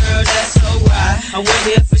 21, girl, that's so right. I'm way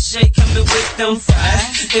here for shake, coming with them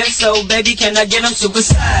fries. If so, baby, can I get them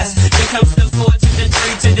supersized? Then comes the 4 to the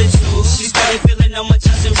 3 to the 2. She started feeling on my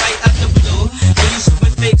chest and right out the blue. And you super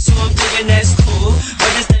thick, so I'm thinking that's cool.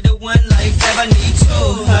 But instead of one life, I need 2.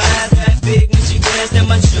 Her eyes got big when she glanced at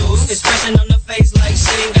my shoes. Expression on her face like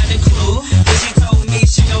she ain't got a clue. And she told me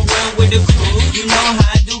she don't run with the crew. You know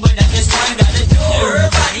how I do, but I just one gotta do.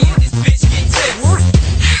 Everybody in this bitch get tips.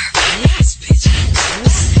 Yes, bitch.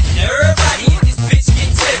 Everybody in this bitch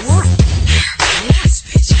get tips. Yes,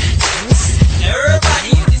 bitch.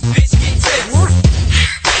 Everybody in this bitch get tips.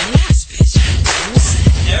 Yes, bitch.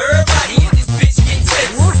 Everybody in this bitch get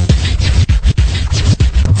tips.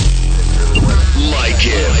 Like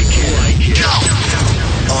it.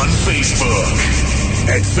 On Facebook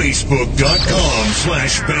at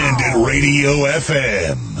facebook.com/Bandit Radio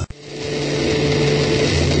FM.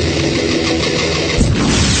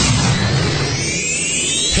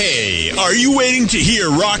 Hey, are you waiting to hear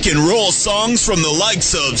rock and roll songs from the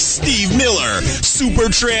likes of Steve Miller,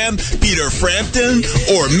 Supertramp, Peter Frampton,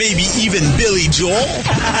 or maybe even Billy Joel?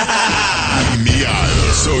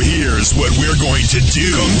 So here's what we're going to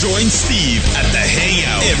do. Come join Steve at the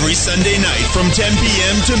Hangout every Sunday night from 10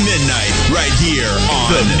 p.m. to midnight right here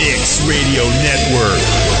on the Mix Radio Network,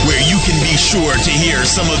 where you can be sure to hear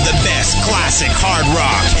some of the best classic hard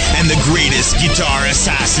rock and the greatest guitar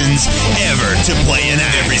assassins ever to play an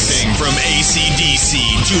axe. Everything from AC/DC,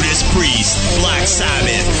 Judas Priest, Black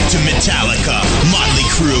Sabbath to Metallica, Motley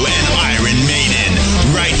Crue, and Iron Maiden.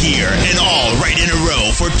 Right here and all right in a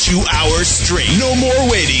row for 2 hours straight. No more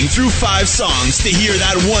waiting through 5 songs to hear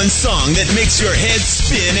that one song that makes your head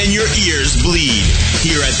spin and your ears bleed.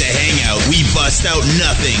 Here at the Hangout, we bust out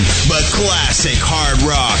nothing but classic hard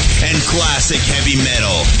rock and classic heavy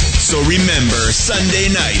metal. So remember, Sunday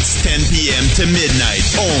nights, 10 p.m. to midnight,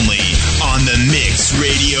 only on the Mix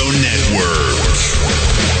Radio Network.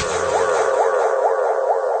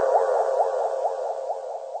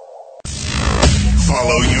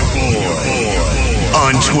 Follow your boy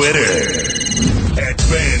on Twitter at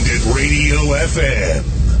Bandit Radio FM.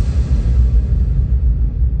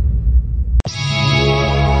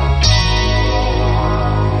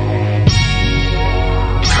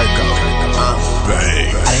 I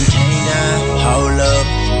done came down, hold up.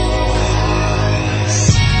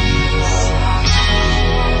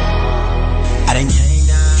 I done came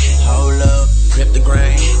down, hold up. Grip the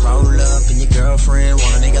grain, roll up. And your girlfriend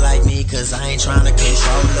want a nigga like me, cause I ain't tryna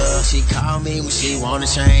control her. She call me when she wanna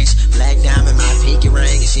change. Black diamond, my pinky ring.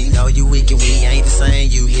 And she know you weak and we ain't the same.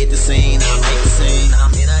 You hit the scene, I make the scene.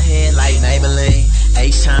 I'm in her head like Maybelline.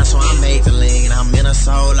 H time, so I make the lean. I'm in her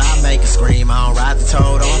soul, I make her scream. I don't ride the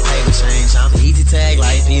toe, don't pay the change. I'm easy tag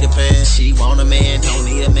like Peter Pan. She want a man, don't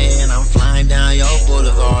need a man. I'm flying down your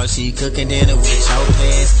boulevard. hard. She cooking dinner with your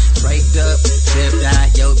pants draped up, flipped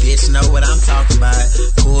out. Yo, bitch, know what I'm talking about.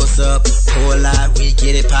 Pulls up, pull out, we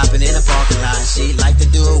get it popping in the parking lot. She like to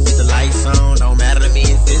do it with the lights on. Don't matter to me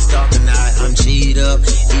if it's dark or not. I'm G'd up,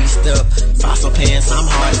 eased up, fossil pants, I'm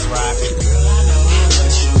hard as rock. Girl, I know how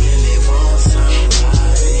much you really want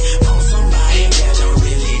somebody. Want somebody that don't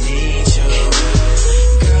really need you.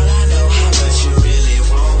 Girl, I know how much you really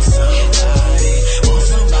want somebody. Want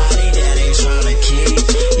somebody that ain't trying to keep.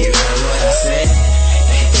 You heard what I said?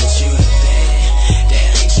 They put you to bed. That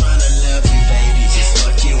ain't trying to love you, baby. Just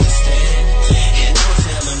fuck you instead. And don't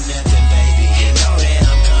tell them nothing, baby. You know that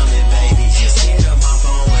I'm coming, baby. Just hit up my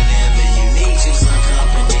phone whenever you need you some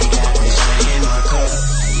company. Got me drink in my cup.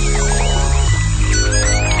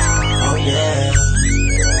 Oh yeah.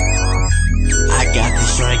 I got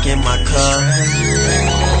this drink in my cup.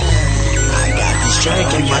 I got this drink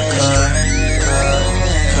in my cup.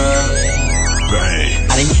 Bang.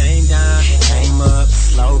 I done came down, came up,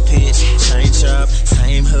 slow pitch, change up,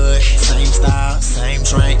 same hood, same style, same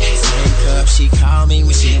drink, same cup. She call me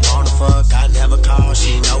when she wanna fuck, I never call,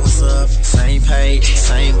 she know what's up. Same page,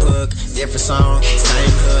 same book, different song,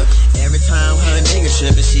 same hook. Every time her nigga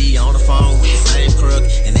trippin', she on the phone with the same crook.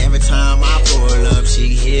 And every time I pull up,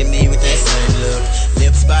 she hit me with that same look.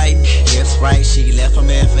 Lips biting, hips right, she left her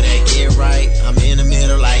man for that get right. I'm in the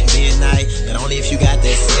middle like midnight, but only if you got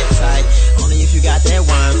that sip tight. Only if you got that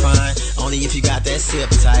wine fine. Only if you got that sip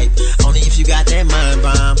tight. Only if you got that mind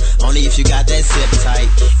bomb. Only if you got that sip tight.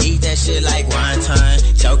 Eat that shit like wine time.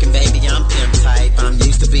 Choking, baby, I'm pimp type. I'm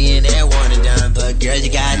used to being that one and done, but girl, you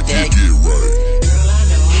got that get right. Girl, I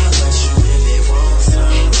know how much you really want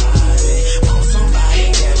somebody. Want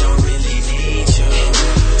somebody that don't really need you.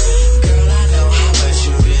 Girl, I know how much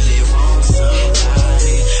you really want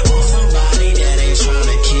somebody. Want somebody that ain't trying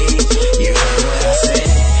to keep. You heard what I said?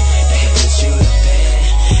 They put you to bed.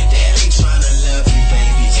 That ain't trying to love you,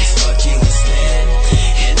 baby. Just fuck you instead.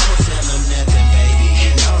 And don't tell them nothing, baby.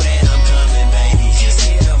 You know that I'm coming, baby. Just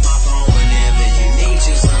hit up my phone whenever you need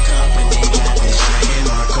you some company. Got this drink in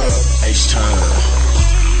my cup. H-time.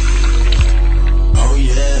 Oh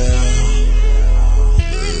yeah.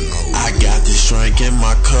 I got this drink in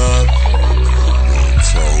my cup.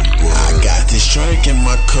 I got this drink in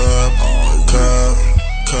my cup. Cup.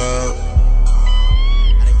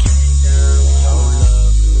 I done came down,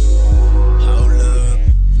 hold up.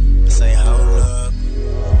 Say hold up.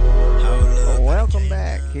 Well, welcome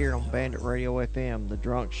back here on Bandit Radio FM, the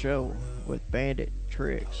Drunk Show with Bandit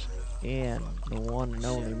Tricks and the one and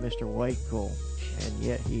only Mr. Wakecool. And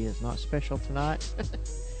yet he is not special tonight.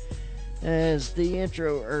 As the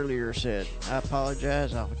intro earlier said, I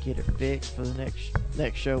apologize. I'll get it fixed for the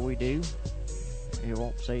next show we do. It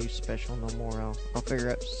won't say special no more. I'll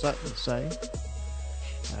figure out something to say.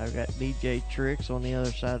 I've got DJ Tricks on the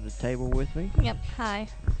other side of the table with me. Yep, hi.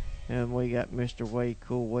 And we got Mr.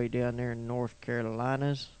 Wakecool way down there in North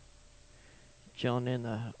Carolinas. Chilling in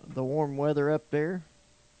the warm weather up there.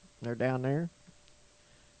 They're down there.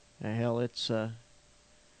 And hell, it's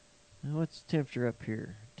what's the temperature up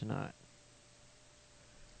here tonight?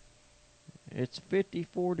 It's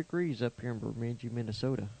 54 degrees up here in Bemidji,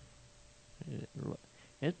 Minnesota.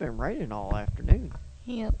 It's been raining all afternoon.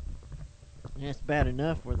 Yep. It's bad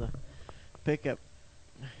enough where the pickup...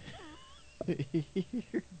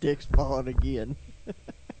 Your dick's falling again.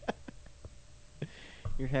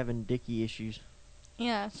 You're having dicky issues.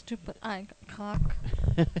 Yeah, stupid cock.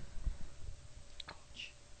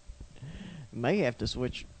 May have to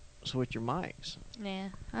switch your mics. Nah,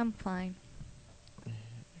 I'm fine.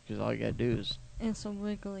 Because all you gotta do is... It's a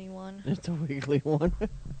wiggly one. It's a wiggly one.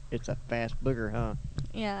 It's a fast booger, huh?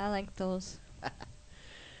 Yeah, I like those.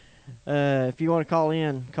 If you want to call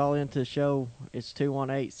in to the show. It's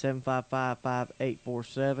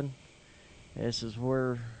 218-755-5847. This is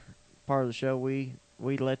where part of the show we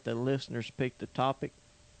let the listeners pick the topic,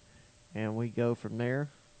 and we go from there.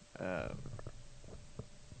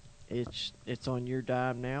 It's on your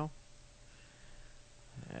dime now.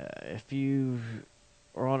 If you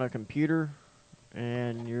are on a computer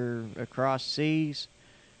and you're across seas,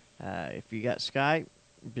 if you got Skype,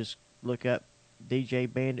 just look up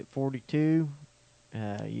DJ Bandit 42.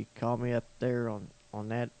 You call me up there on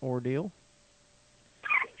that ordeal.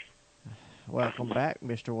 Welcome back,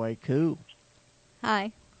 Mr. Wakecool.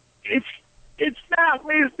 Hi. It's not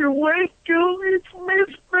Mr. Wakecool, it's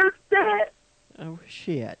Mr. Debt. Oh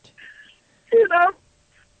shit. You got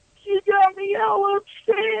me all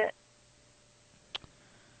upset.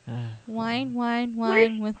 Wine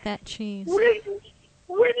with that cheese. When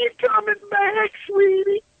you coming back,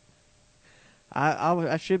 sweetie?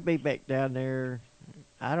 I should be back down there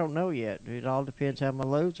I don't know yet. It all depends how my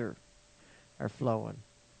loads are flowing.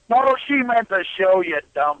 No, she meant the show, you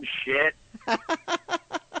dumb shit.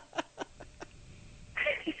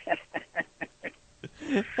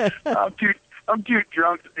 I'm too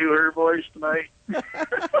drunk to do her voice tonight.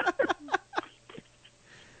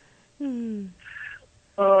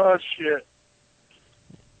 Oh shit!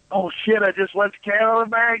 Oh shit! I just let the cat out of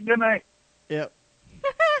the bag, didn't I? Yep.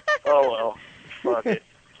 Oh well, fuck it.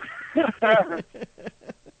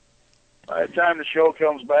 By the time the show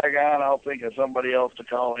comes back on, I'll think of somebody else to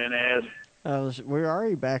call in as. We're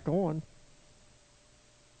already back on.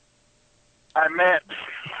 I meant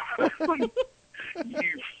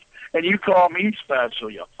you call me special,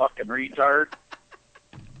 you fucking retard.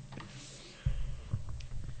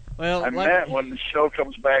 Well, I meant when the show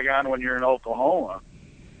comes back on when you're in Oklahoma.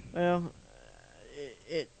 Well,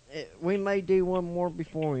 we may do one more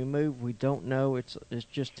before we move. We don't know. It's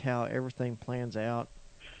just how everything plans out.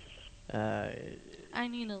 I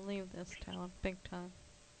need to leave this town big time.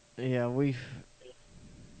 Yeah,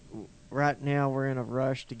 right now we're in a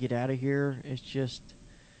rush to get out of here. It's just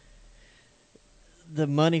the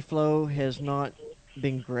money flow has not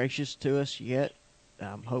been gracious to us yet.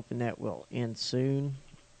 I'm hoping that will end soon,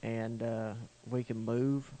 and we can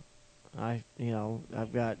move. I've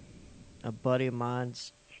got a buddy of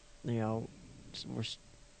mine's,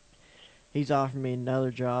 he's offered me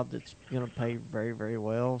another job that's going to pay very, very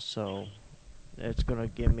well, so it's going to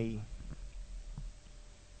give me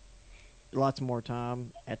lots more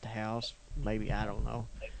time at the house. Maybe, I don't know.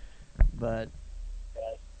 But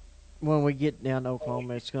when we get down to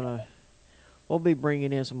Oklahoma, we'll be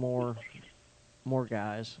bringing in some more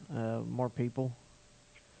guys, more people.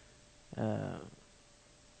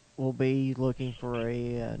 We'll be looking for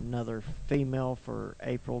another female for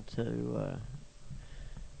April to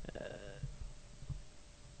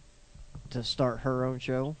start her own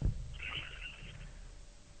show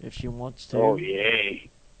if she wants to. Oh yay!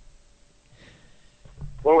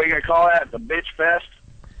 What are we gonna call that? The Bitch Fest?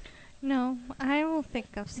 No, I will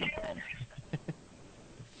think of something.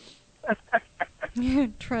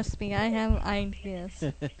 Trust me, I have ideas.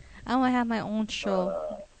 I will have my own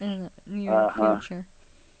show in the near future.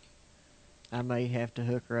 I may have to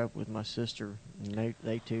hook her up with my sister, and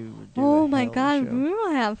they two would do Oh a my hell of a God, show. we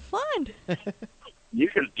will have fun. You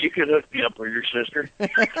could hook me up with your sister.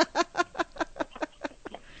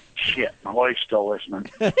 Shit, my wife's still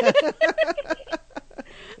listening.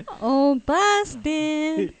 Oh,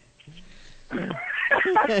 busted.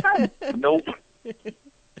 Nope.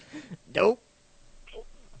 Nope.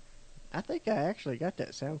 I think I actually got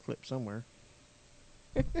that sound clip somewhere.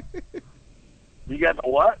 You got the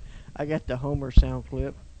what? I got the Homer sound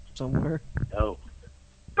clip somewhere. Oh.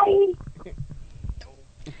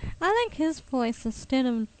 I like his voice instead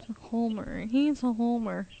of Homer. He's a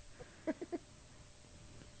Homer.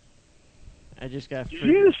 I just got. Did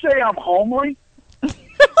you just say I'm homely?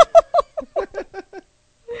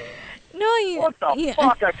 No, you. What the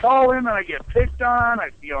fuck? I call in and I get picked on.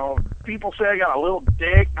 People say I got a little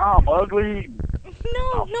dick. Now I'm ugly.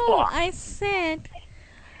 No, I said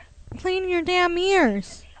clean your damn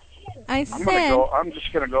ears. I'm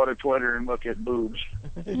just gonna go to Twitter and look at boobs.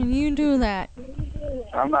 And you do that.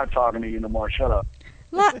 I'm not talking to you no more. Shut up.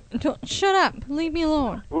 Shut up. Leave me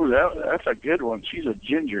alone. Ooh, that's a good one. She's a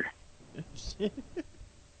ginger.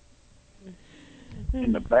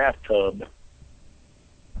 In the bathtub.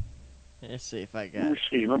 Let's see if I got. Let me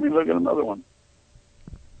see. Let me look at another one.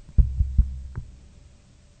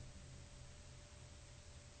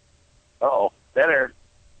 Uh-oh. There.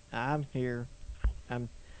 I'm here.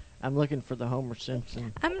 I'm looking for the Homer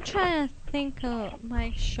Simpson. I'm trying to think of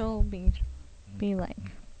my show be like.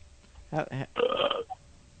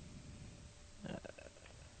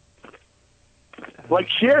 Like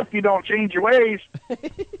shit if you don't change your ways.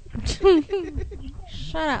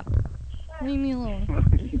 Shut up. Leave me alone.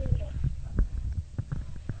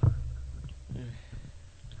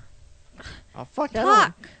 Oh fuck!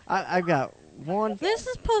 Talk. I got one. This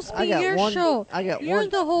is supposed to be your show. You're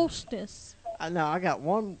the hostess. No, I got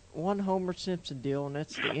one Homer Simpson deal, and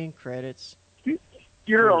that's the end credits.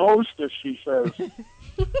 You're a hostess, she says.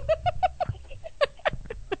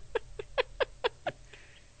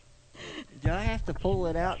 Do I have to pull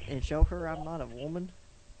it out and show her I'm not a woman?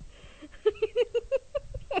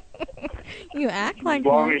 You act like as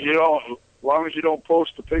long as you don't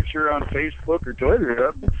post a picture on Facebook or Twitter,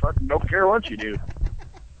 I fucking don't care what you do.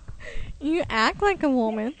 You act like a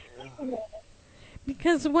woman.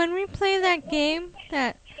 Because when we play that game,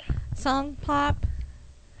 that song pop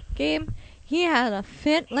game, he had a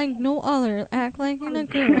fit like no other, act like a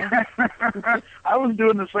girl. I was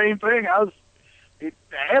doing the same thing. I was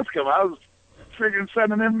ask him. I was freaking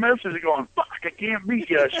sending him messages going, fuck, I can't beat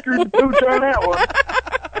you. I screwed the pooch on that one.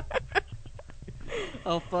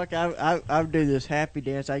 Oh, fuck, I do this happy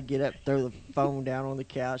dance. I get up, throw the phone down on the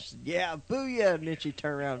couch. Yeah, booyah. And then she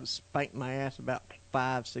turn around and spank my ass about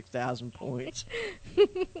 5,000-6,000 points.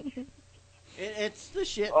 It's the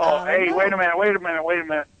shit. Oh, hey, wait a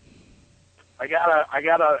minute. I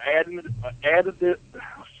gotta add this.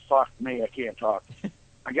 Fuck me, I can't talk.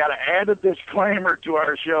 I gotta add a disclaimer to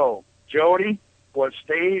our show. Jody, what's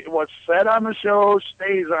said on the show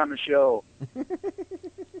stays on the show.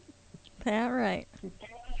 That right.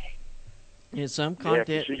 Yeah, some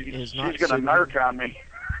content is not. She's gonna narc on me.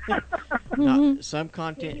 Some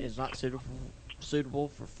content is not suitable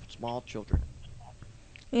for small children.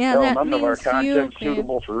 Yeah, well, that none of our means content's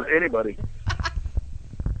suitable for anybody.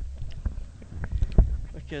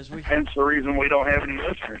 Hence the reason we don't have any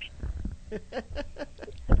listeners.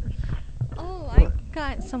 Oh, I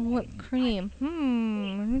got some whipped cream.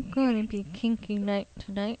 It's going to be kinky night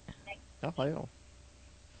tonight. Oh, hell.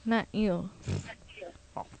 Not you.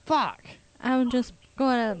 Oh, fuck. I'm just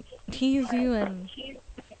going to tease you and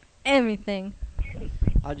everything.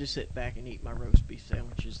 I'll just sit back and eat my roast beef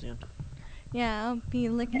sandwiches then. Yeah, I'll be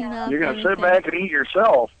licking up. You're going to sit back and eat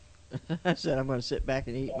yourself. I said I'm going to sit back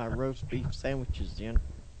and eat my roast beef sandwiches then.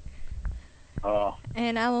 Oh.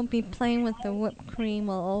 And I will be playing with the whipped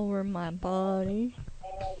cream all over my body.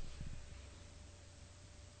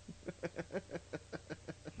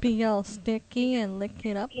 Be all sticky and lick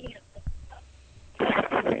it up.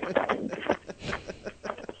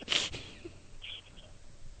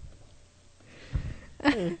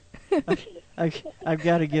 I've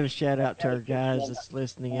got to give a shout out to our guys that's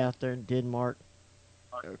listening out there in Denmark,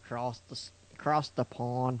 across the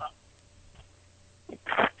pond.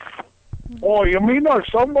 Oh, you mean there's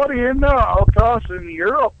somebody in across in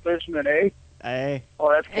Europe listening, eh? Hey. Oh,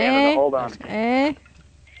 that's Canada. Hold on.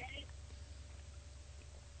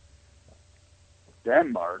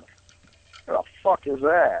 Denmark? What the fuck is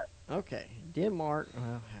that? Okay, Denmark.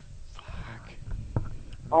 Well, fuck.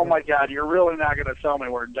 Oh my God, you're really not going to tell me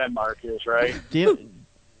where Denmark is, right?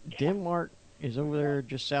 Denmark is over there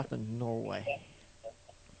just south of Norway.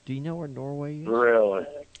 Do you know where Norway is? Really?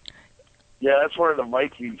 Yeah, that's where the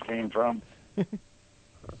Vikings came from.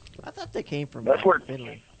 I thought they came from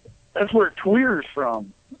Finland. That's where Tweer's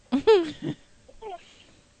from.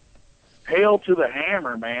 Hail to the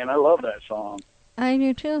Hammer, man. I love that song. I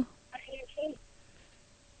do too.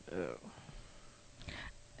 Oh.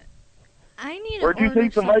 I need. Where do you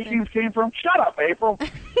think the Vikings came from? Shut up, April.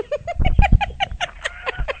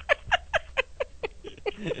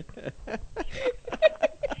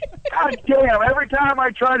 God damn! Every time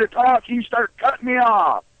I try to talk, you start cutting me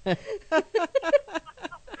off.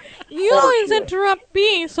 You always interrupt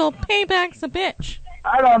me, so payback's a bitch.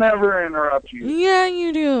 I don't ever interrupt you. Yeah,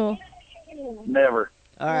 you do. Never.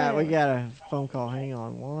 All right, we got a phone call. Hang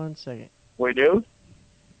on 1 second. We do?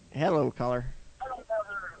 Hello, caller.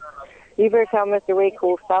 You better tell Mr. Way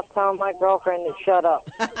Cool, stop telling my girlfriend to shut up.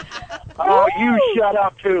 Oh, you shut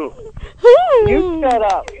up, too. You shut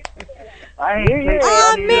up. I ain't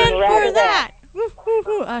man for that.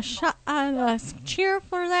 A cheer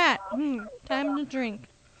for that. Time to drink.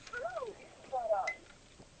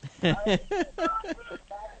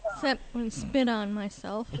 Except when spit on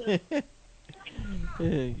myself.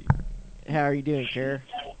 How are you doing, Kara?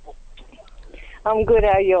 I'm good.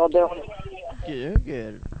 How y'all doing?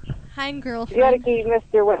 Good. Hi, girlfriend. You gotta keep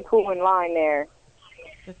Mr. Way Cool in line there.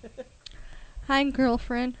 Hi,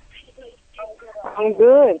 girlfriend. I'm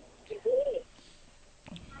good.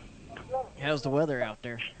 How's the weather out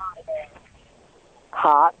there?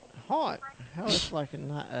 Hot. Hot? Hell, it's like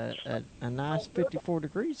a nice 54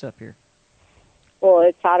 degrees up here. Well,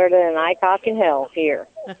 it's hotter than an ICOC in hell here.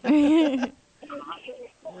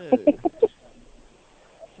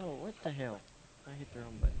 Oh, what the hell? I hit the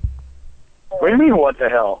wrong button. What do you mean, what the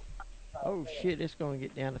hell? Oh, shit, it's going to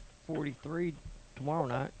get down to 43 tomorrow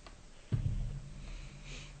night.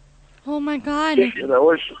 Oh, my God.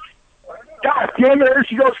 God damn it, there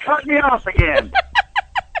she goes cutting me off again.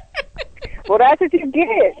 Well, that's what you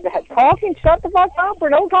get. Talking, shut the fuck up, or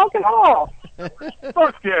don't talk at all.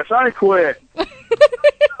 Fuck this, I quit.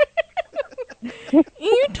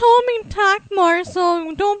 You told me to talk more,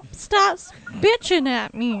 so don't stop bitching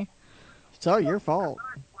at me. It's all your fault.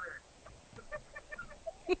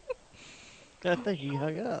 I think he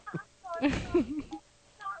hung up.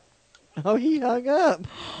 Oh, he hung up.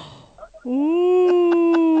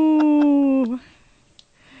 Ooh.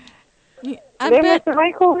 I Did bet Mr.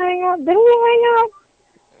 Michael hang up? Didn't he hang up?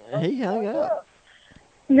 He hung up.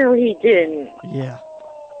 No, he didn't. Yeah.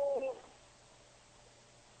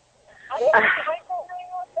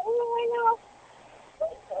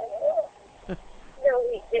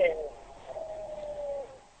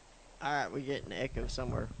 All right, we get an echo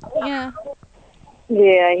somewhere. Yeah.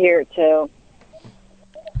 Yeah, I hear it too.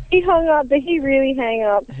 He hung up. Did he really hang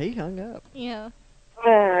up? He hung up. Yeah.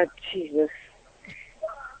 Ah, Jesus.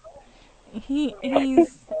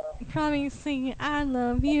 He's probably singing, I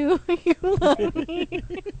love you, you love me.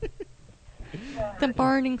 The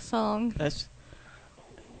burning song. That's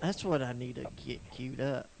what I need to get queued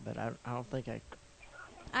up, but I don't think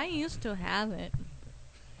I used to have it.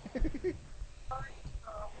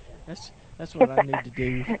 That's what I need to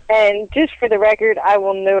do. And just for the record, I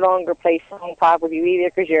will no longer play Song Pop with you either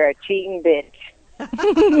because you're a cheating bitch.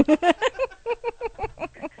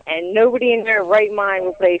 And nobody in their right mind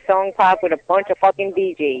will play Song Pop with a bunch of fucking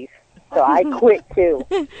DJs. So I quit too.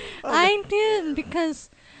 I did because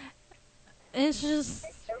it's just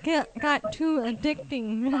got too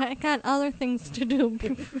addicting. I got other things to do.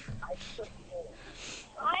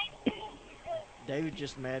 David's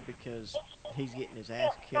just mad because he's getting his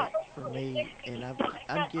ass kicked for me, and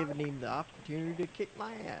I'm giving him the opportunity to kick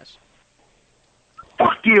my ass.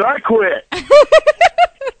 Fuck you, I quit.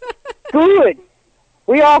 Good.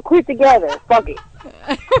 We all quit together. Fuck it.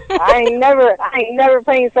 I ain't never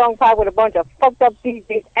playing Song Pop with a bunch of fucked up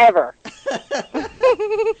DJs ever.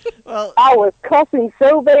 Well, I was cussing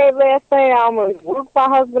so bad last night, I almost woke my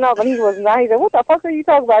husband up, and he was not. He said, "What the fuck are you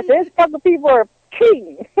talking about? This fucking people are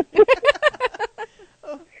cheating."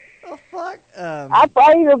 Oh fuck! I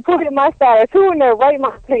probably even put it in my status. Who in their right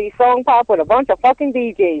mind plays Song Pop with a bunch of fucking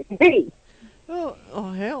DJs? Me.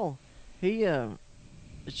 Oh hell,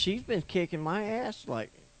 she's been kicking my ass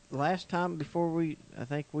like last time before I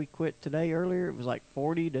think we quit today earlier. It was like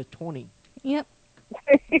 40-20. Yep.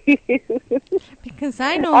 Because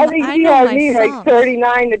I know I think she had me like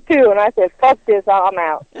 39-2, and I said, "Fuck this, I'm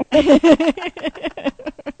out."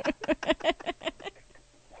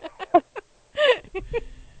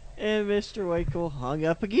 And Mr. Wakel hung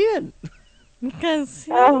up again. Because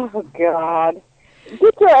oh God,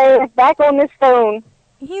 get your ass back on this phone.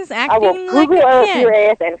 He's I will acting like Google a Earth kid. your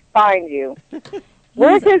ass and find you.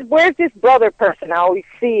 Where's this brother person I always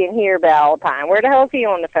see and hear about all the time? Where the hell is he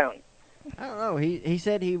on the phone? I don't know. He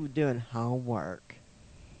said he was doing homework.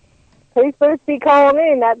 He's supposed to be calling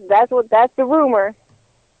in. That's the rumor.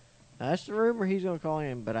 That's the rumor he's gonna call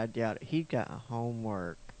in, but I doubt it. He got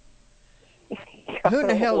homework. Who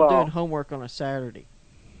the hell is doing homework on a Saturday?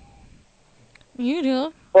 You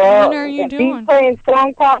do. Well, What are you if doing? he's playing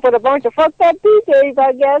Song Pop with a bunch of fucked up DJs,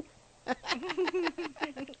 I guess.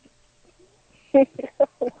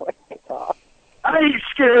 Oh my God. I ain't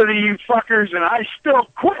scared of you fuckers, and I still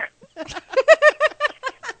quit.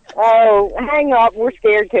 Oh, hang up. We're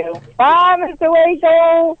scared too. Bye, Mr.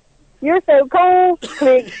 Waco. You're so cool.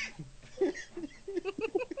 Click.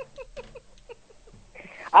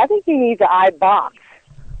 I think he needs an iBox.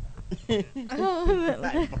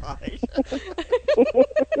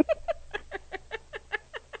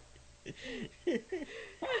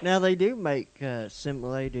 Now they do make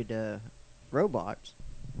simulated robots.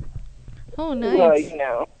 Oh, nice. Well, you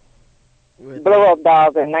know, With, blow up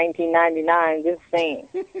dolls in 1999. Just saying.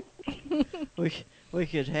 we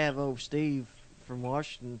could have old Steve from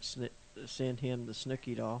Washington send him the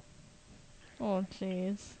Snooki doll. Oh,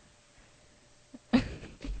 jeez.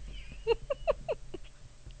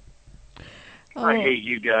 I hate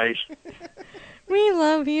you guys. We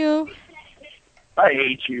love you. I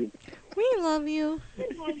hate you. We love you.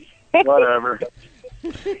 Whatever.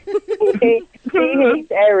 He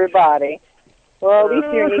hates everybody. Well, at least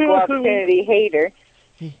you're an equal opportunity hater.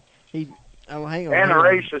 Oh, hang on. And a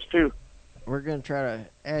racist, too. We're going to try to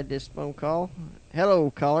add this phone call.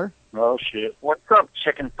 Hello, caller. Oh, shit. What's up,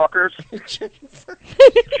 chicken fuckers? Chicken fuck.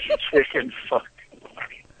 Chicken fuck.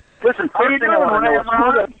 Listen, first thing I want to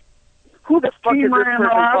know is who the fuck is this person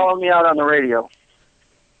calling me out on the radio?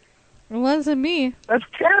 It wasn't me. That's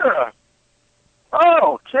Tara.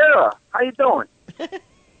 Oh, Tara. How you doing?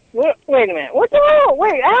 Wait a minute. What's wrong?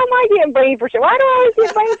 Wait, how am I getting blamed for shit? Why do I always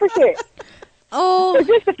get blamed for shit? Oh. Is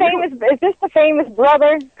this the famous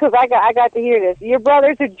brother? Because I got to hear this. Your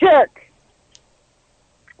brother's a jerk.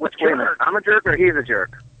 Which jerk? I'm a jerk or he's a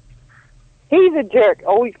jerk? He's a jerk.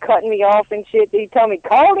 Always cutting me off and shit. He tell me,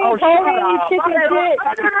 call him, you chicken shit.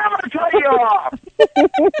 I didn't ever cut you off.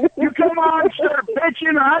 You come on, start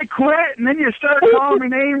bitching, I quit, and then you start calling me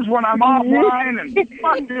names when I'm offline, and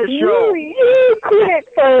fuck this show. You quit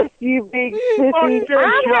first, you big sissy. Fuck this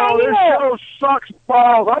show. This show sucks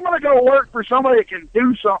balls. I'm going to go work for somebody that can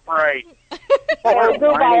do something right.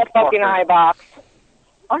 Go buy a fucking iBox.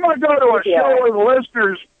 I'm going to go to a show where the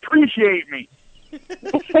listeners appreciate me.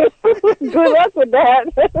 Good luck with that.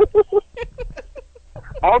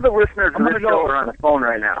 All the listeners of this show are on the phone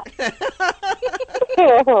right now.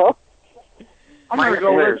 I'm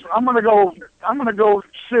gonna go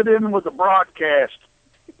sit in with the broadcast.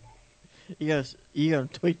 You gonna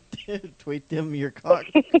tweet them your cock?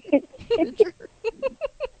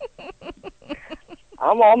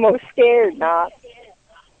 I'm almost scared, not.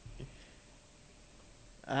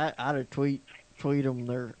 I'd tweet them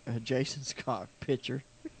their Jason's cock picture.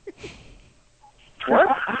 What?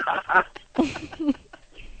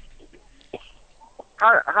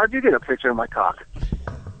 How'd you get a picture of my cock?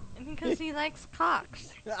 Because he likes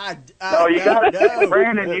cocks. No, you got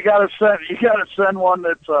Brandon. You got to send one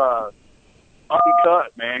that's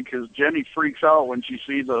uncut, man. Because Jenny freaks out when she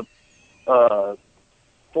sees a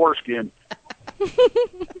foreskin.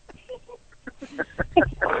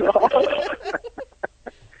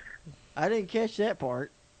 I didn't catch that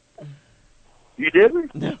part. You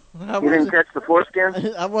didn't? No, you didn't catch the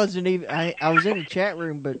foreskin. I wasn't even. I was in the chat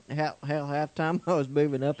room, but half time I was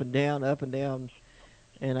moving up and down,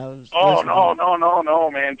 and I was. Oh no,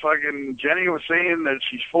 man! Fucking Jenny was saying that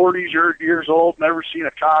she's 40 years old, never seen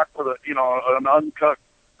a cock with an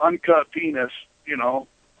uncut penis,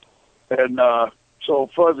 and so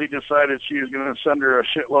Fuzzy decided she was going to send her a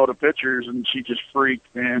shitload of pictures, and she just freaked,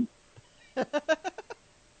 man.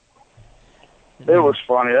 It was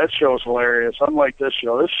funny. That show's hilarious. Unlike this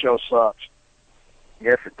show. This show sucks.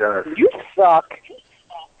 Yes, it does. You suck.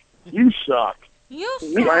 You suck. You suck.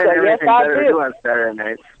 You find everything better to do on Saturday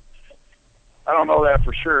nights. I don't know that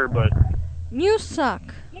for sure, but... You suck.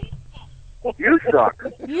 You suck.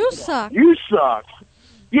 You suck. You suck.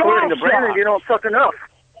 According to Brandon, you don't suck enough.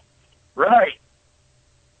 Right.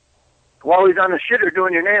 While he's on the shitter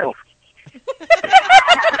doing your nails.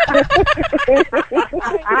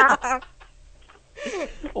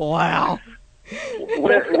 Wow.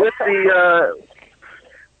 With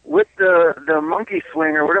the monkey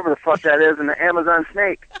swing or whatever the fuck that is and the Amazon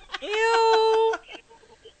snake. Ew.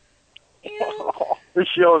 This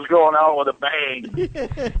show is going out with a bang.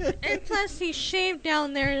 And plus he shaved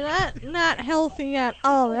down there. That not healthy at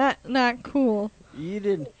all. That not cool. You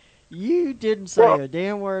didn't say a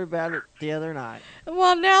damn word about it the other night.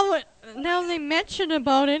 Well, now they mention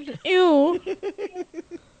about it. Ew.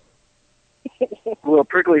 A little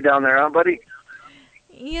prickly down there, huh, buddy?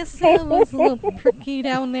 Yes, it was a little pricky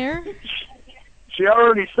down there. She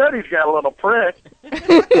already said he's got a little prick.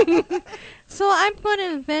 So I'm going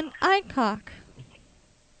to invent iCock.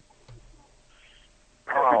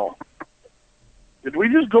 Oh. Did we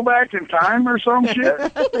just go back in time or some shit?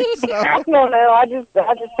 I don't know. I just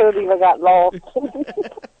totally got lost.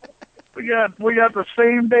 We got the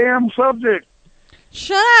same damn subject.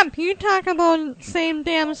 Shut up! You talk about same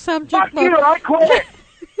damn subject. Fuck you! I quit.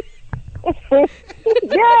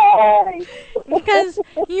 Yay! Because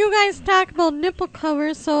you guys talk about nipple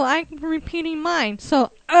covers, so I'm repeating mine. So,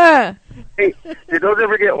 Hey, did those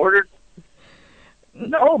ever get ordered?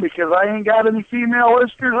 No, because I ain't got any female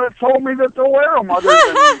listeners that told me that they'll wear them other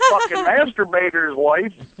than fucking masturbator's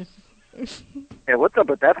wife. Hey, what's up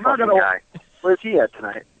with that fucking guy? Where's he at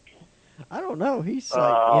tonight? I don't know. He's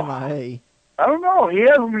like MIA. I don't know. He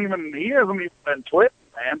hasn't even been twitting,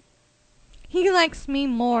 man. he likes me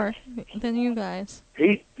more than you guys.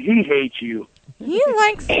 He hates you. He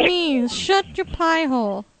likes me. Shut your pie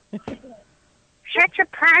hole. Shut your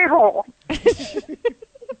pie hole.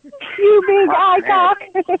 You big eye cock.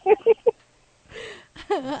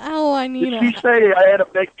 Oh, I need Did she say I had a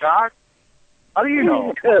big cock? How do you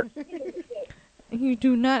know? You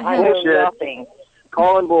do not I have... know nothing.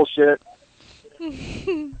 Calling bullshit.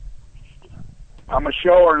 I'm a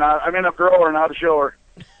shower, I'm in a grower, not a shower.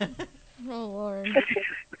 Oh, Lord.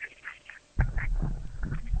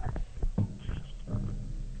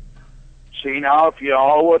 See, now, if you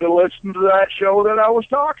all would have listened to that show that I was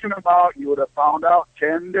talking about, you would have found out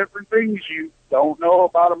 10 different things you don't know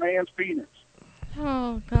about a man's penis.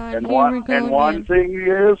 Oh, God. And Here we go one again. thing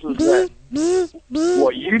is that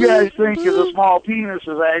what you guys think is a small penis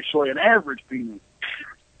is actually an average penis.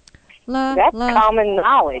 That's common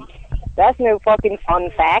knowledge. That's no fucking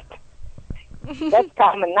fun fact. That's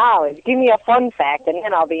common knowledge. Give me a fun fact, and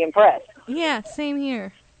then I'll be impressed. Yeah, same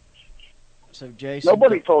here. So Jason.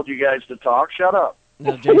 Nobody told you guys to talk. Shut up.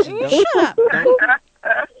 No, Jason. Shut up.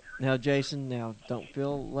 Now, Jason. Now, don't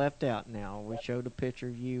feel left out. Now, we showed a picture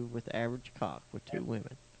of you with the average cock with 2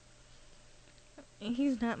 women.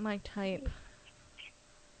 He's not my type.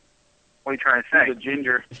 What are you trying to say? He's a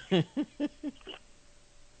ginger.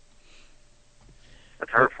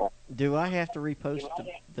 That's hurtful. Do I have to repost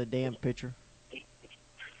the damn picture?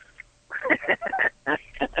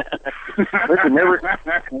 Listen, there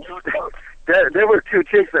were two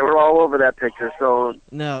chicks that were all over that picture, so,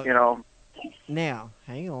 No. you know. Now,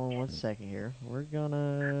 hang on 1 second here. We're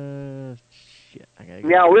gonna... Shit, I gotta go.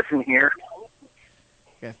 Now, listen here.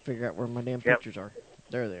 Gotta figure out where my damn pictures are.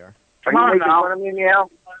 There they are. Are you making fun of me, Meow?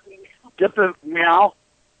 Get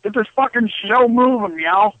this fucking show moving,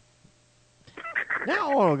 Meow.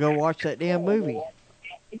 Now I want to go watch that damn movie.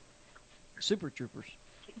 Super Troopers.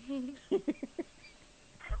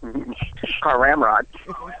 Car Ramrod.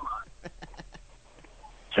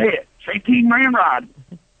 Say it. Say Team Ramrod.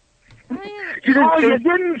 You didn't say you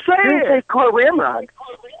didn't it. say Car Ramrod.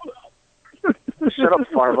 Shut up,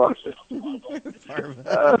 Farva.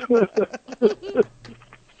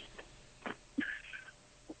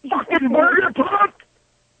 Fucking burger punk.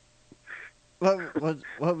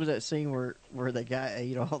 What was that scene where the guy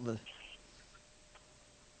ate all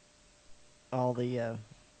the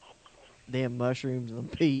damn mushrooms and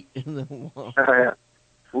the peat in the wall?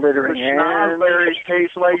 Littering Schnozberries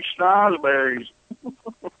taste like schnozberries.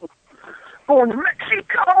 Going to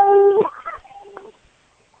Mexico.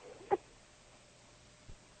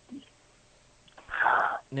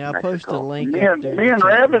 Now I posted a link Me up and, there. me and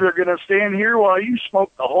Rabbit are going to stand here while you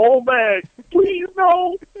smoke the whole bag. Please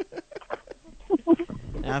no.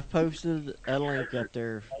 Now I've posted a link up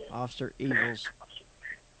there. Officer Evil's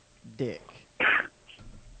dick.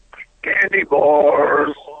 Candy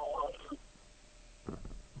bars.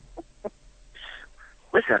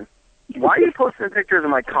 Listen, why are you posting pictures of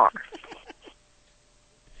my cock?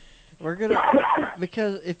 We're gonna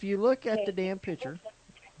because if you look at the damn picture,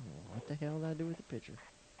 what the hell did I do with the picture?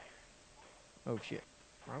 Oh shit,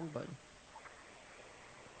 wrong button.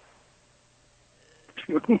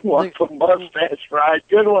 What's a mustache ride?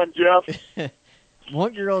 Good one, Jeff.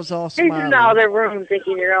 One girl's all He's in smiling. the other room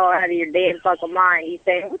thinking you're all out of your damn fucking mind. He's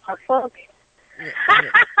saying, what the fuck?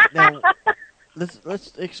 Now,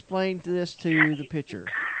 let's explain this to the picture.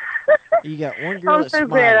 You got one girl I'm that's so smiling.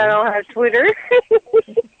 glad I don't have Twitter.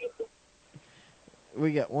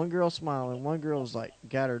 We got one girl smiling. One girl's like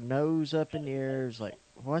got her nose up in the air. Is like,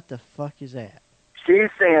 what the fuck is that? She's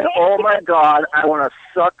saying, oh my God, I want to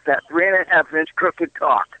suck that 3.5-inch crooked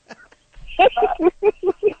cock.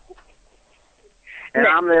 And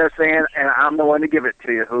I'm there saying, and I'm the one to give it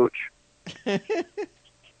to you, Hooch.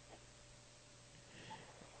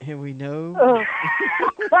 And we know.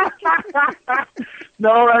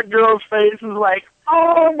 No, that girl's face is like,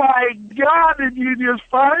 oh my God, did you just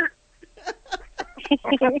fart?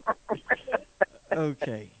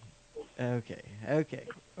 Okay.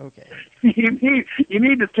 You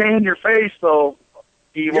need to tan your face, though,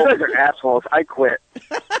 Evil. You guys are assholes. I quit.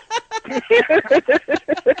 Fuck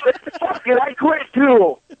it, I quit,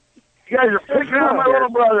 too. You guys are picking on my little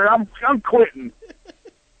brother. I'm quitting.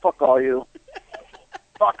 Fuck all you.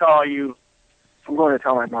 Fuck all you. I'm going to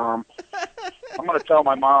tell my mom. I'm going to tell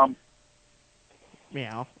my mom.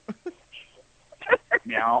 Meow.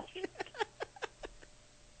 Meow.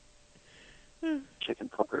 Chicken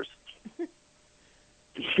fuckers.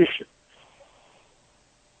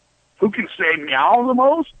 Who can say meow the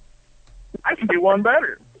most? I can do one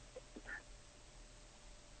better.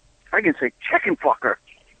 I can say chicken fucker.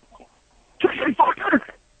 Chicken fucker!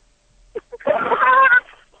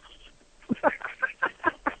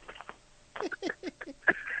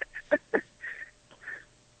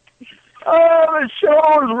 Oh, the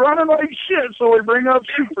show is running like shit, so we bring up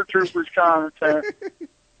Super Troopers content.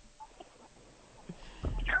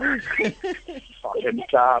 Fucking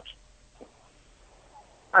cops.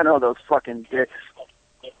 I know those fucking dicks.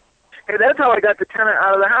 Hey, that's how I got the tenant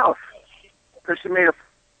out of the house. Because she made a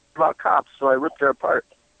about cops, so I ripped her apart.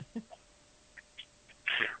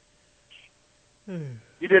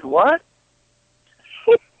 You did what?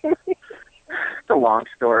 It's a long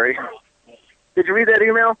story. Did you read that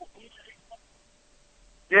email?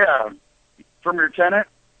 Yeah. From your tenant?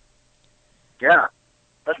 Yeah.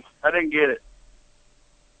 I didn't get it.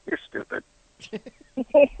 You're stupid.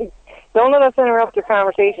 Don't let us interrupt your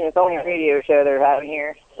conversation. It's only a radio show they're having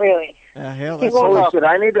here. Really. Hell, Keep that's going Holy up. shit,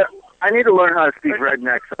 I need to learn how to speak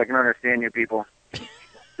redneck so I can understand you people.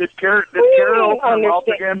 Did Carol open her mouth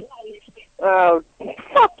again? Oh,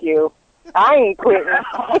 fuck you. I ain't quitting.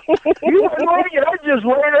 You wouldn't like it. I just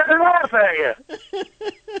laid there and laugh at you.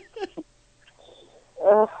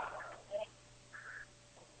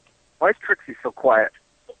 Why is Trixie so quiet?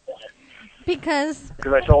 Because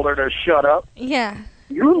I told her to shut up. yeah.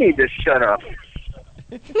 You need to shut up.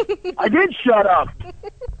 I did shut up.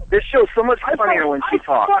 This show's so much funnier when she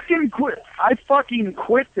talks. I fucking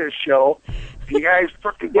quit this show. You guys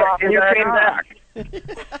fucking brought and me you back came on. back.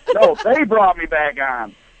 No, they brought me back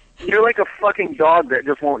on. You're like a fucking dog that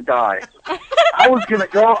just won't die. I was gonna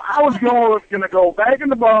go back in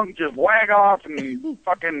the bunk, just wag off and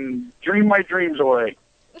fucking dream my dreams away.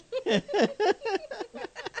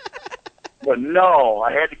 But no,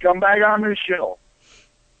 I had to come back on this show.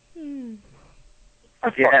 You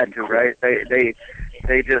had to, right? They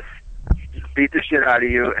just beat the shit out of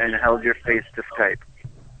you and held your face to Skype.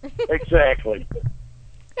 Exactly.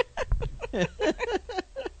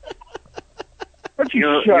 But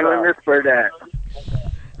You shut and up. Miss Burdette.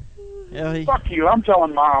 Yeah, Fuck you, I'm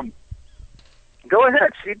telling Mom. Go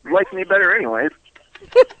ahead. She likes me better anyways.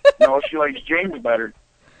 No, she likes James better.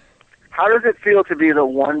 How does it feel to be the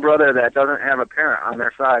one brother that doesn't have a parent on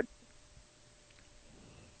their side?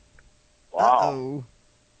 Wow.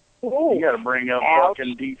 Ooh. You gotta bring up Ouch.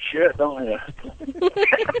 fucking deep shit, don't you?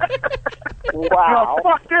 Wow. No,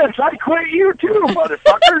 fuck this, I quit you too,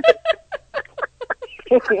 motherfucker.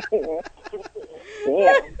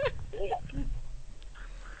 Yeah.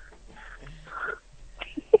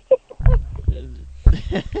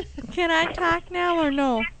 Can I talk now or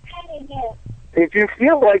no? If you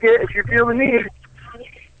feel like it, if you feel the need.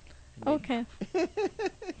 Okay.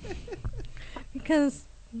 Because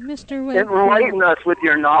Mr. Wade. Enlighten us with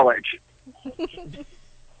your knowledge.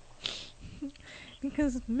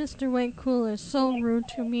 Because Mr. Wade Cool is so rude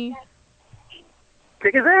to me.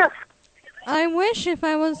 Kick his ass. I wish if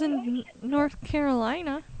I was in North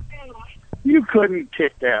Carolina. You couldn't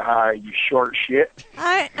kick that high, you short shit.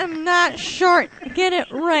 I am not short. Get it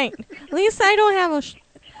right. At least I don't have a.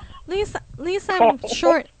 At least I'm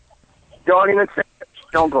short. Don't even say it.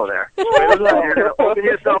 Don't go there. You're going to open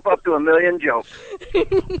yourself up to a million jokes.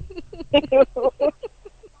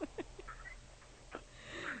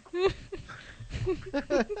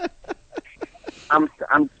 I'm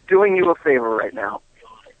doing you a favor right now.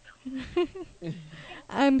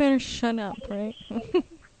 I better shut up, right?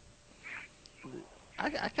 I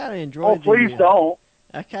kind of enjoyed. Oh, please don't.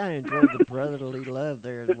 I kind of enjoyed the brotherly love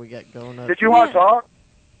there that we got going up. Did you want to talk?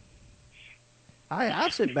 I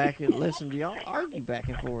sit back and listen to y'all argue back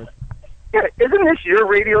and forth. Yeah, isn't this your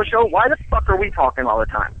radio show? Why the fuck are we talking all the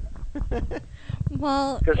time?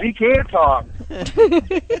 Well, because he can't talk. It's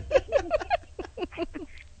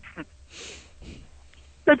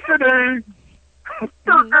today.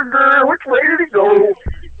 Which way did he go?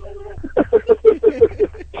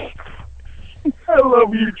 I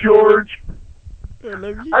love you, George. I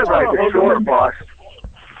love you. I ride the short bus.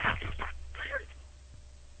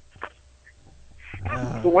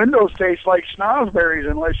 The windows taste like snozberries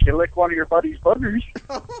unless you lick one of your buddy's buggers.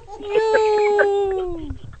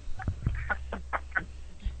 Ew.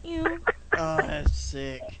 Ew. Oh, that's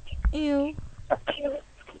sick. Ew.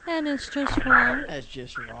 That is just wrong. That's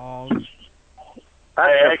just wrong.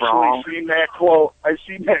 I actually seen that quote. I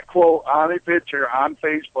seen that quote on a picture on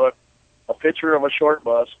Facebook, a picture of a short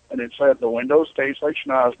bus, and it said the windows taste like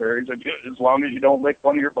schnozberries as long as you don't lick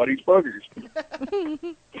one of your buddy's boogers.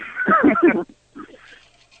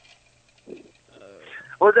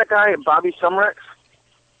 What was that guy, Bobby Sumrex?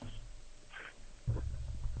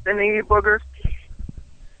 Didn't he eat boogers?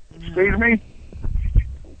 Excuse me?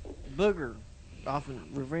 Booger. Often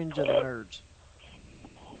Revenge of the Nerds.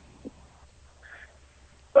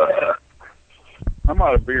 I'm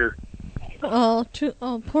out of beer. Oh,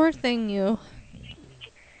 poor thing you.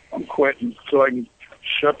 I'm quitting so I can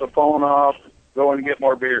shut the phone off, go and get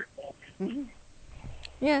more beer.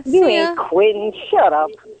 Yeah, You see ya. ain't quitting. Shut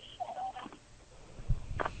up.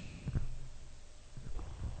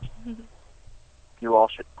 You all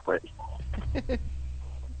should quit.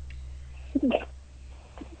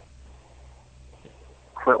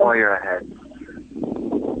 Quit while you're ahead.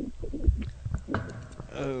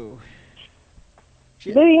 Oh.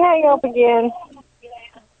 Did he hang up again?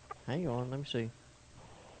 Hang on, let me see.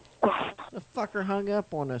 The fucker hung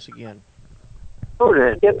up on us again. Who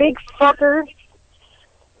did? You big fucker.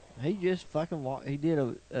 He just fucking he did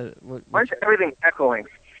Why is everything echoing?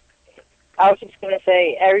 I was just going to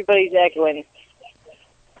say, everybody's echoing.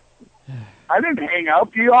 I didn't hang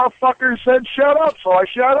up. You all fuckers said shut up, so I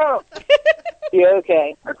shut up. You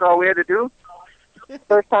okay? That's all we had to do?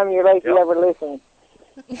 First time in your life you ever listened.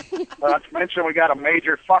 Not to mention we got a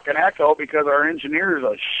major fucking echo because our engineer is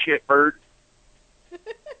a shitbird.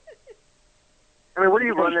 I mean, what do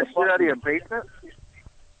you run this shit out of your basement?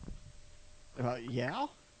 Yeah?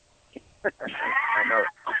 I know.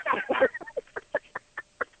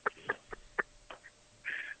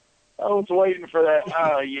 I was waiting for that.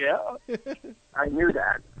 Yeah. I knew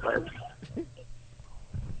that, but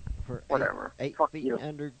For whatever. 8 Fuck feet you.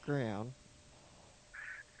 underground.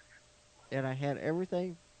 And I had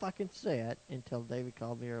everything fucking set until David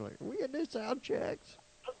called me earlier. We had new sound checks.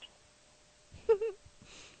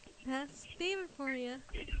 That's Steven for you.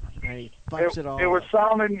 And he fucks it all It was up.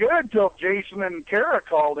 sounding good till Jason and Kara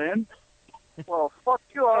called in. Well, fuck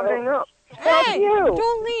you. I'll hang up. Hey, you.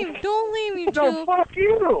 don't leave, you No, two. fuck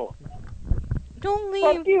you. Don't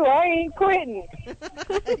Fuck leave. you. I ain't quitting.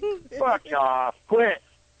 Fuck off. Quit.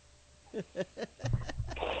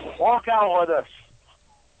 Walk out with us.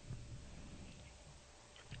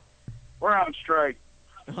 We're on strike.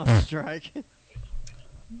 On strike.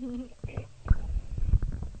 You're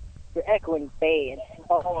echoing bad.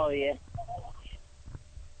 All of you.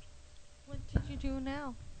 What did you do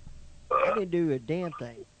now? I didn't do a damn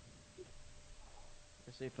thing.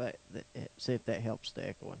 Let's see if that helps the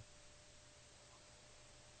echoing.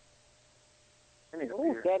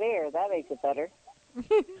 Ooh, dead air. That makes it better.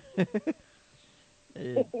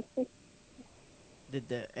 Did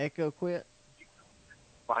the echo quit?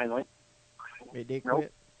 Finally. It did Nope.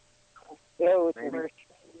 quit? No, it's Maybe. worse.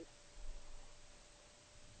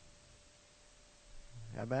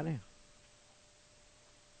 How about now?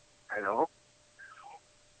 Hello?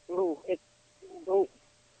 Ooh, it's worse.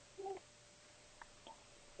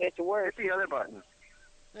 Hit the other button.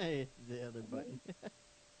 Hey, the other button.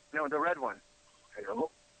 No, the red one. Hello?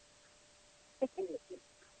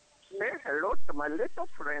 Say hello to my little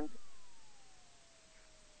friend.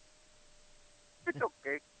 It's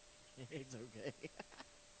okay. It's okay.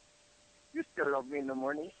 You still love me in the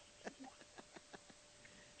morning.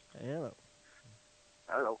 Hello.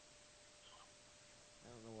 Hello. I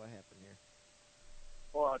don't know what happened here.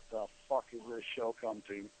 What the fuck is this show come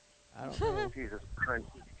to? I don't know. Jesus Christ.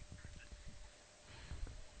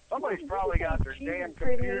 Somebody's probably got their damn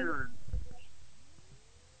pretty. computer.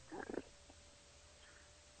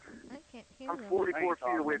 I can't hear I'm them. 44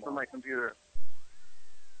 feet away from my computer.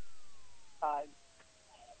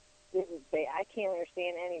 This is bad. I can't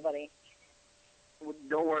understand anybody.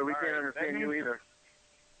 Don't worry, we All can't right, understand that you means- either.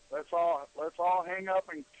 Let's all hang up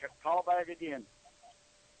and call back again.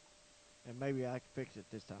 And maybe I can fix it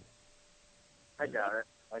this time. I doubt it.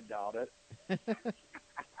 I doubt it.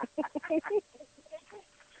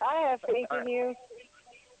 I have faith in you.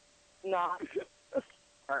 Not. All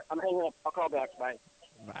right, I'm hanging up. I'll call back. Bye.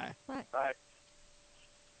 Bye. Bye.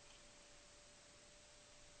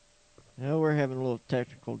 Well, we're having a little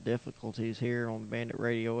technical difficulties here on Bandit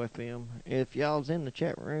Radio FM. If y'all's in the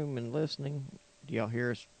chat room and listening, do y'all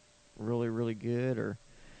hear us really, really good? Or,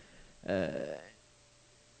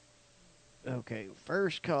 okay,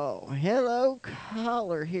 first call. Hello,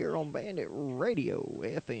 caller here on Bandit Radio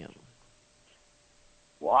FM.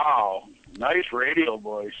 Wow, nice radio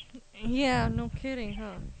voice. Yeah, no kidding,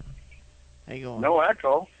 huh? Hang on. No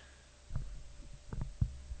echo.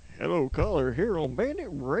 Hello, caller here on Bandit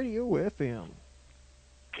Radio FM.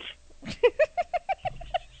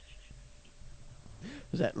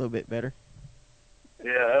 Is that a little bit better?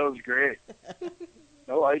 Yeah, that was great.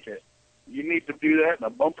 I like it. You need to do that in a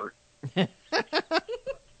bumper.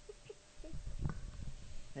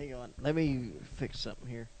 Hang on. Let me fix something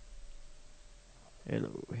here.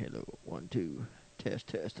 Hello, hello. 1, 2. Test,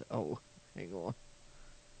 test. Oh, hang on.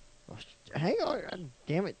 Oh, hang on. God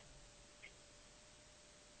damn it.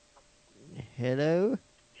 Hello?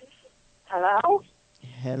 Hello?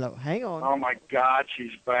 Hello. Hang on. Oh my God,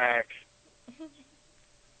 she's back.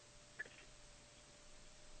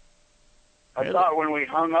 I Hello. thought when we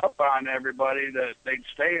hung up on everybody that they'd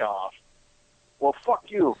stay off. Well, fuck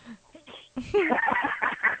you.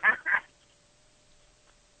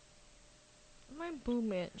 My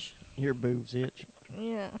boob itch. Your boobs itch.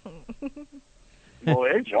 Yeah. Well,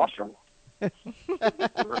 it's awesome.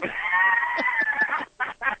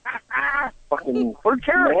 Fucking Where'd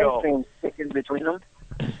Kara go? thing sticking between them.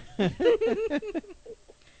 Hey,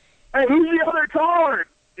 who's the other caller?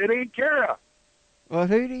 It ain't Kara. Well,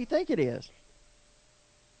 who do you think it is?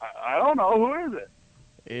 I don't know. Who is it?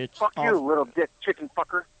 It's Fuck you, little dick chicken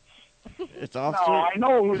fucker. It's No, Officer. I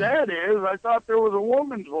know who that is. I thought there was a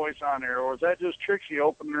woman's voice on there, or was that just Trixie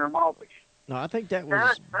opening her mouth? No, I think that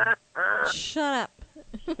was. Shut up.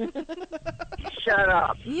 Shut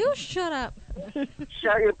up. You shut up.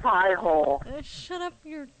 Shut your pie hole. Shut up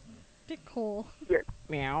your dick hole.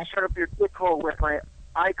 Meow. Shut up your dick hole with my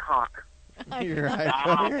eye cock. You're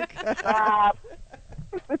right. Stop.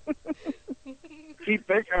 Keep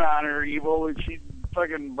picking on her, evil, and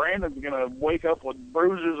fucking Brandon's gonna wake up with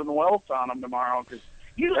bruises and welts on him tomorrow because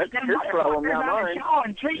you let That's them his problem, motherfuckers not on the mine. show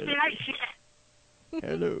and treat me like shit.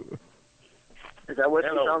 Hello. Is that what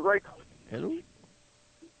Hello. she sounds like? Hello.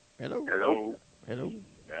 Hello. Hello. Hello.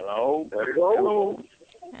 Hello. Hello.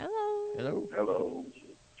 Hello. Hello. Hello.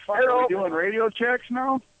 Are we doing radio checks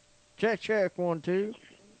now? Check, check. 1, 2.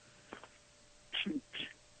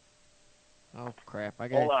 Oh crap! I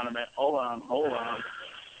got. Hold on a minute. Hold on.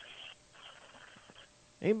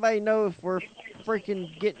 Anybody know if we're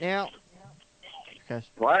freaking getting out?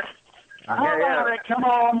 What? Come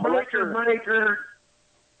on, breaker.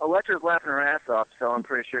 Electra's laughing her ass off, so I'm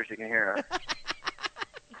pretty sure she can hear us.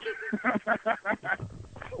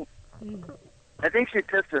 I think she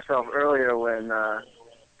pissed herself earlier when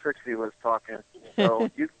Trixie was talking. So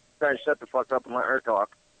you guys shut the fuck up and let her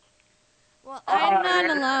talk. Well, I'm not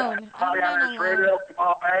alone. I'm not alone.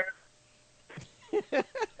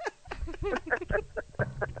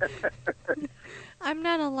 I'm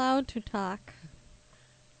not allowed to talk.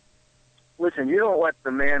 Listen, you don't let the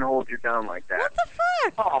man hold you down like that. What the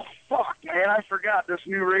fuck? Oh, fuck, man. I forgot this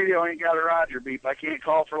new radio ain't got a Roger beep. I can't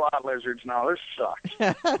call for lot lizards now. This sucks.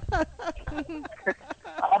 How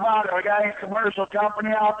about it? We got any commercial company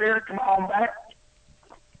out there? Come on back.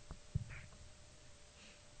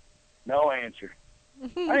 No answer. I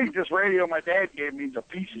think this radio my dad gave me is a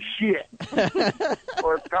piece of shit.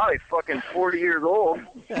 Or it's probably fucking 40 years old.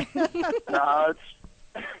 No,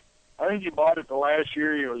 I think he bought it the last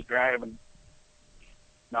year he was driving.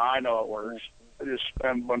 No, I know it works. I just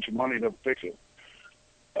spent a bunch of money to fix it.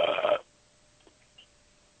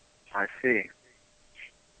 I see.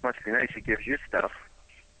 Must be nice he gives you stuff.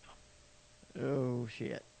 Oh,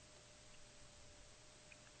 shit.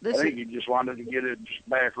 I think he just wanted to get his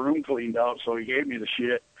back room cleaned out, so he gave me the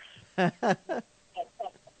shit.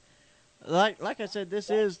 Like I said, this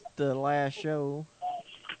is the last show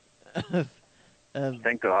of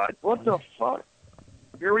Thank God. What the fuck?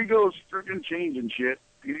 Here we go, freaking changing shit.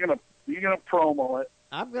 You're gonna promo it.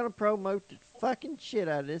 I'm gonna promote the fucking shit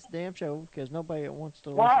out of this damn show because nobody wants to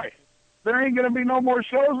listen. Why? There ain't gonna be no more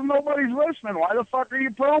shows and nobody's listening. Why the fuck are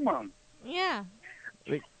you promoting? Yeah.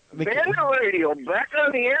 Bandit Radio back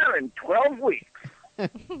on the air in 12 weeks.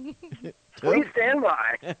 Please stand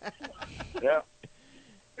by. Yeah.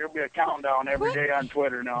 There'll be a countdown every day on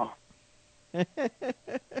Twitter now.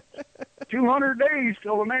 200 days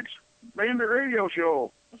till the next Bandit Radio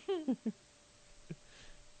show.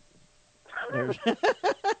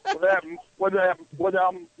 with that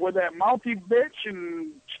multi bitch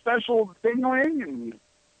and special dingling and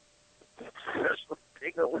special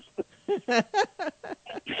dingling.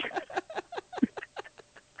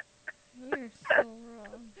 You're so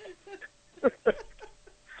wrong.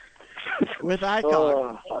 With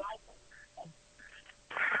icon.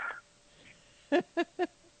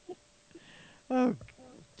 Oh,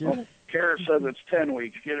 dude. Kara says it's 10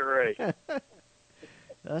 weeks. Get it right.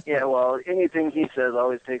 Yeah, well, anything he says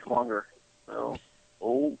always takes longer. So,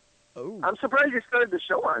 I'm surprised you started the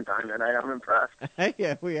show on time tonight. I'm impressed.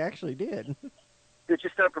 Yeah, we actually did. Did you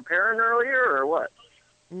start preparing earlier or what?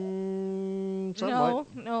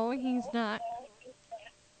 Somewhat. No, he's not.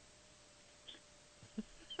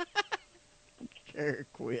 Kara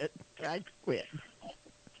quit. I quit.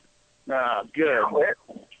 Nah, good. Quit.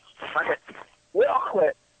 Fuck it. We all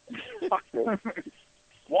quit. Fuck it.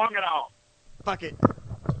 Walk it out. Fuck it.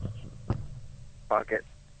 Fuck it.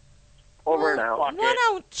 Over and out. What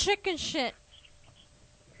out chicken shit?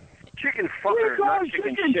 Chicken fuckers, not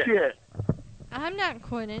chicken shit. I'm not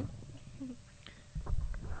quitting.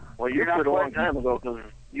 Well, you quit a long time ago because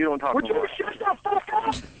you don't talk Would no more. you shut the fuck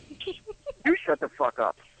up? You shut the fuck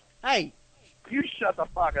up. Hey. You shut the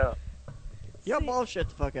fuck up. Y'all both shut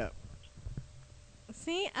the fuck up.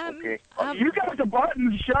 See, okay. You got the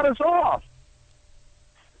button to shut us off.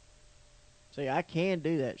 See, I can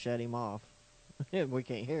do that, shut him off. We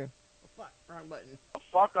can't hear him. Fuck, wrong button.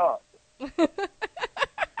 Fuck up.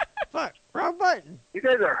 Fuck, wrong button. You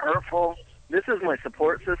guys are hurtful. This is my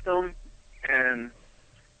support system, and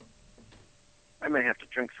I may have to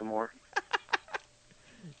drink some more.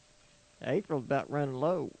 April's about running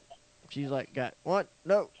low. She's like, got what?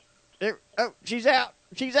 No. There. Oh, she's out.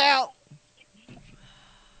 She's out.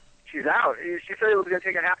 She's out. She said it was going to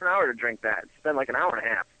take a half an hour to drink that. It's been like an hour and a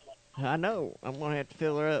half. I know. I'm going to have to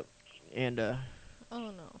fill her up. And, Oh,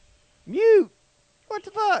 no. Mute! What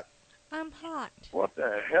the fuck? I'm hot. What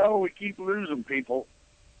the hell? We keep losing people.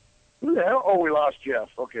 Who the hell? Oh, we lost Jeff.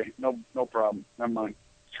 Okay, no problem. Never mind.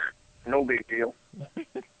 No big deal.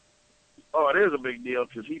 Oh, it is a big deal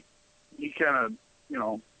because he kind of,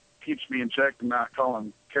 keeps me in check and not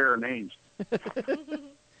calling Kara names. Is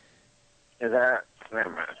that? Never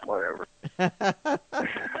mind. Whatever.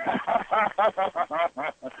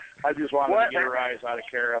 I just wanted to get a rise out of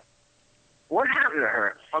Kara. What happened to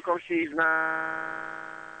her? How come she's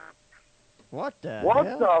not? What the hell?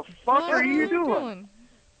 What the fuck are you doing?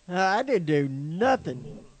 I didn't do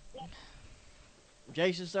nothing.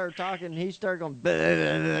 Jason started talking, and he started going,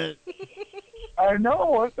 bleh. I know,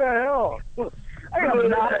 what the hell? I am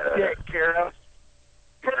not a dick, Kara.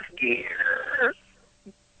 First gear.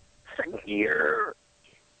 Second gear.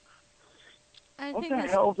 I What think the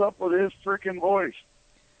it's, hell's up with his freaking voice?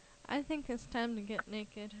 I think it's time to get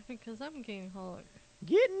naked because I'm getting hot.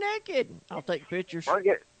 Get naked. I'll take pictures. I'll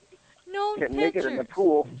get No naked in the pictures.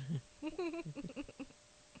 pool.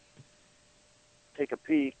 Take a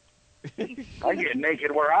pee. I get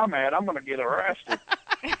naked where I'm at, I'm gonna get arrested.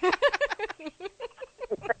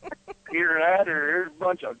 Either that or there's a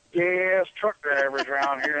bunch of gay-ass truck drivers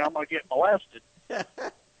around here and I'm gonna get molested.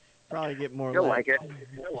 Probably get more. You'll like like it.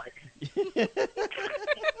 You'll like it.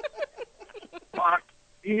 Fuck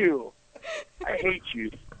you. I hate you.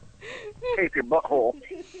 Tape your butthole.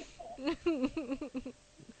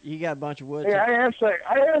 You got a bunch of wood. Hey, I asked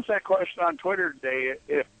that question on Twitter today.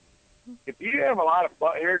 If you have a lot of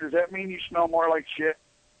butt hair, does that mean you smell more like shit?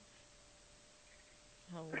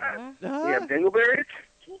 Oh, You have dingleberries?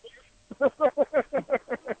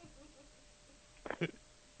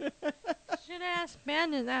 should ask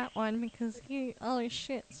Bandit that one because he always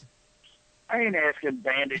shits. I ain't asking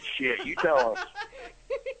bandit shit. You tell us.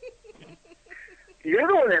 You're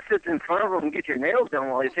the one that sits in front of him and gets your nails done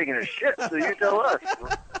while he's taking a shit, so you tell us.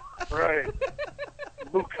 Right.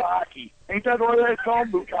 Bukkake. Ain't that what that's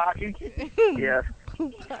called? Bukkake? Yes.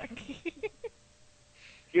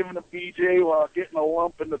 Giving a PJ while getting a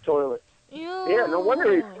lump in the toilet. Yeah, no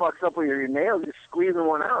wonder he fucks up with your nails. Just squeezing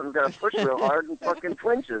one out and got to push real hard and fucking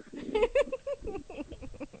flinches.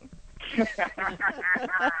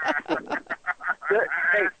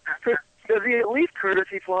 Hey, does he at least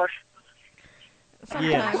courtesy flush?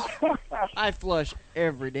 Yes. I flush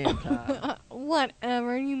every damn time.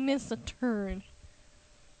 Whatever, you miss a turn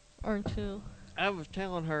or two. I was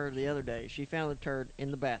telling her the other day, she found a turd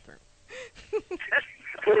in the bathroom. Wait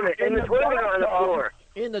a minute, in the toilet or on the floor?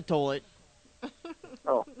 In the toilet.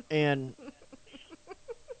 Oh. And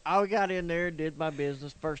I got in there and did my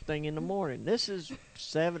business first thing in the morning. This is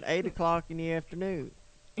 7, 8 o'clock in the afternoon.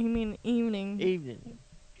 You mean evening? Evening.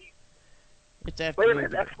 It's Wait a afternoon.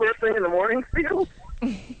 minute, that's first thing in the morning for you?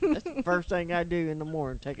 That's the first thing I do in the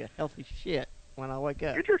morning, take a healthy shit when I wake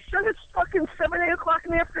up. You just said it's fucking 7, 8 o'clock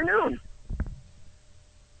in the afternoon.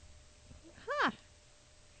 Huh.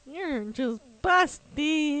 You're just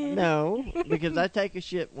busted. No, because I take a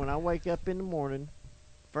shit when I wake up in the morning,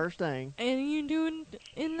 first thing. And you do it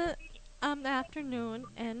in the afternoon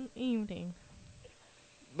and evening.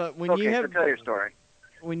 But when Okay, you so have tell your story.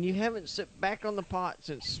 when you haven't sit back on the pot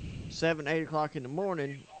since 7, 8 o'clock in the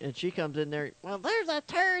morning, and she comes in there, well, there's a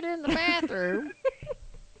turd in the bathroom,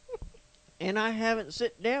 and I haven't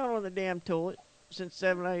sit down on the damn toilet since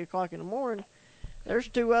 7, 8 o'clock in the morning. There's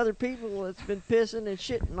 2 other people that's been pissing and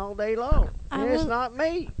shitting all day long, and it's not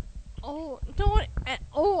me. Oh, don't.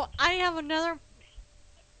 Oh, I have another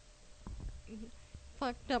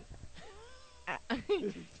fucked up.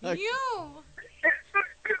 You.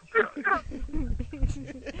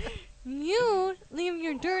 You leave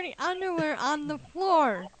your dirty underwear on the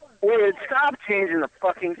floor. Wait, stop changing the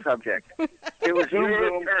fucking subject. It was your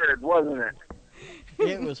turd, wasn't it?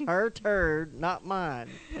 It was her turd, not mine,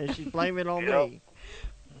 and she's blaming it on me.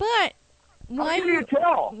 But why How do you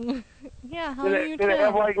tell? Yeah, how Did do it, you did it tell?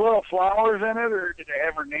 have like little flowers in it, or did it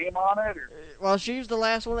have her name on it? Or? Well, she's the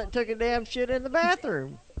last one that took a damn shit in the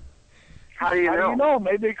bathroom. How do you know?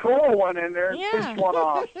 Maybe Cole went in there and Yeah. pissed one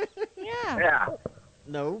off. Yeah. Yeah.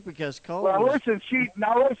 No, because Cole Well, was... listen,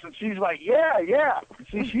 she's like, yeah.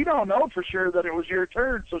 See, she don't know for sure that it was your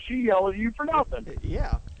turd, so she yelled at you for nothing.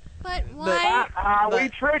 Yeah. But why? We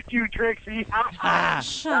tricked you, Trixie.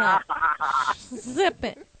 Shut up. Zip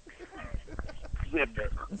it. Zip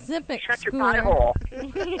it. Zip it, Shut your Scooter. pie hole.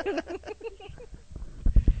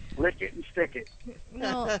 Lick it and stick it.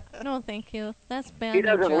 No, thank you. That's He Bandit's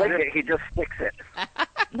doesn't job. lick it, he just sticks it.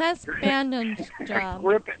 That's Bandit's job.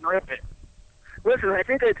 Rip it and rip it. Listen, I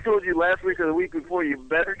think I told you last week or the week before, you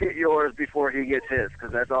better get yours before he gets his,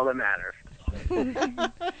 because that's all that matters.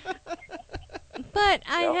 But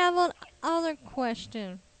I have another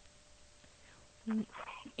question.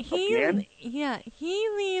 Again? He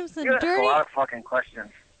leaves the You ask a dirty. lot of fucking questions.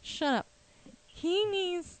 Shut up. He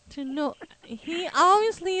needs to know. He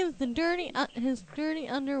always leaves the his dirty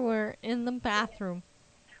underwear in the bathroom.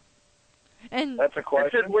 And That's a question.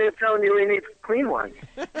 That's his way of telling you he needs clean ones.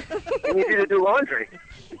 He needs you to do laundry.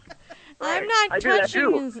 I'm not I do that touching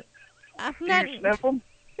too. his. I'm Do not. you sniff them?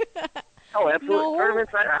 Oh, absolutely. No. Turn him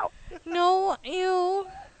inside out. No, ew.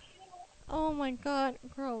 Oh my god,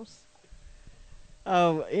 gross.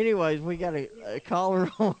 Oh, anyways, we got a caller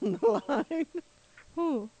on the line.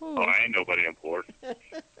 Who? Oh, I ain't nobody important.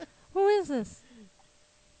 Who is this?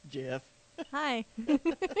 Jeff. Hi.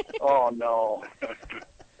 Oh, no.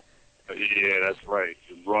 Yeah, that's right.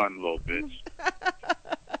 Run, little bitch.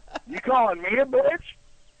 You calling me a bitch?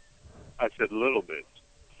 I said little bitch.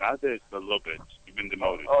 Not bitch, but little bitch. You've been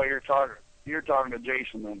demoted. Oh, you're talking to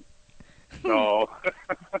Jason then. No.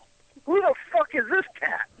 Who the fuck is this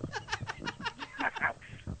cat?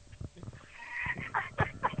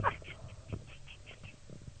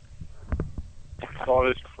 All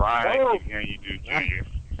this crying Oh. I keep hearing you do, Junior.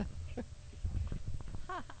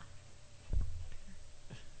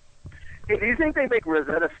 Hey, do you think they make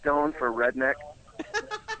Rosetta Stone for redneck?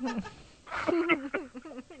 I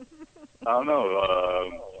don't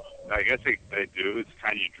know. I guess they do. It's the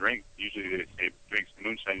kind you drink. Usually they say drink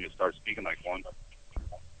moonshine, you start speaking like one.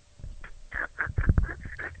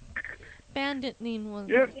 Bandit Lean was.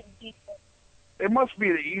 It must be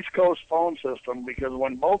the East Coast phone system because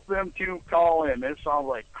when both them two call in, it sounds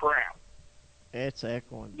like crap. It's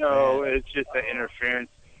echoing. No, it's just the interference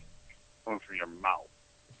coming from your mouth.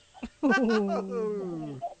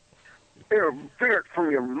 Fear it from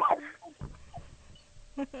your mouth.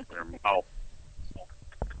 Your mouth.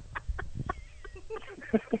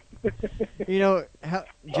 You know, how,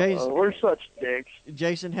 Jason, we're such dicks.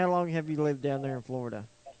 Jason, how long have you lived down there in Florida?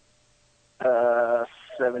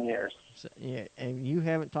 7 years. So, yeah, and you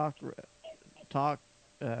haven't talked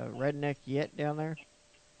redneck yet down there?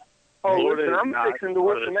 Oh, Florida listen, is I'm not fixing to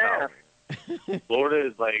part whip of some the ass. Florida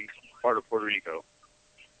is like part of Puerto Rico.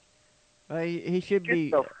 He should Get be.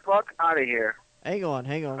 the fuck out of here. Hang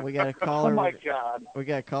on. We got a caller. Oh my God. We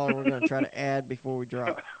got a caller. We're gonna try to add before we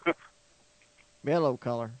drop. Hello,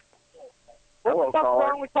 caller. Hello, What's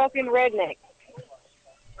wrong with talking redneck?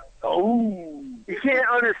 Oh, you can't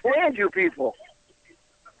understand you people.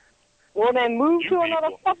 Well, then move to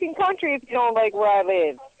another fucking country if you don't like where I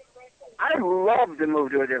live. I'd love to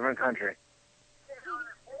move to a different country.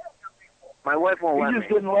 My wife won't let He me.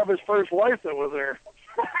 just didn't love his first wife that was there.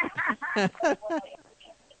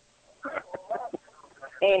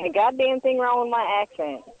 Ain't a goddamn thing wrong with my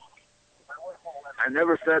accent. I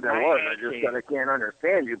never said there was. I just said I can't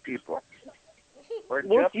understand you people. Where'd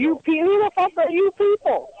What's Jeff you go? people? Who the fuck are you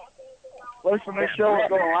people? Listen, this show was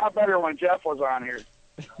going a lot better when Jeff was on here.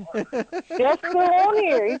 Jeff's still on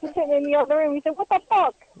here. He's just sitting in the other room. He said, what the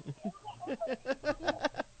fuck?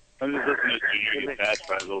 I'm just listening to Junior get bashed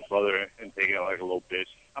by his little brother and taking it like a little bitch.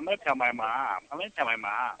 I'm gonna tell my mom. I'm gonna tell my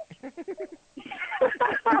mom.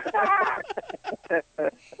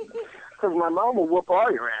 Because my mom will whoop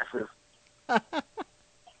all your asses.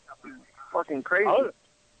 Fucking crazy.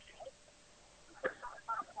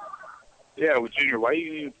 Yeah, well, Junior, why you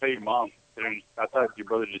didn't even tell your mom? I thought your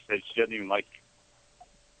brother just said she doesn't even like you.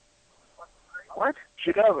 What?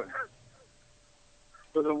 She doesn't.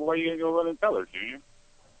 So then why are you gonna go run and tell her, Junior?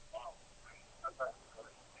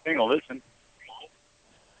 She ain't gonna listen.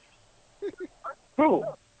 Who?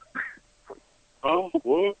 Huh?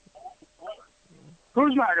 What?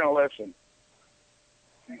 Who's not going to listen?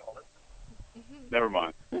 Never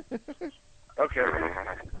mind. Okay.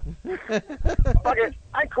 Fuck it.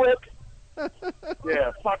 I quit.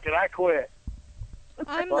 Yeah, fuck it. I quit.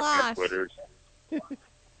 I'm Fuck lost. Quitters.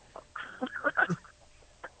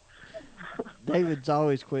 David's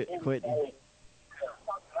always quitting.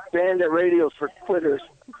 Bandit Radio's for quitters.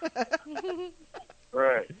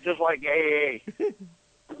 Right. Just like AA.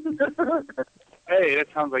 Hey, that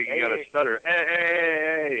sounds like you got a stutter.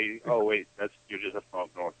 Hey. Oh wait, you're just up from up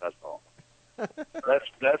north. That's all.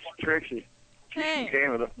 That's Trixie. Hey. She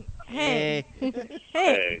came with it. Hey.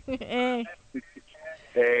 Hey. Hey.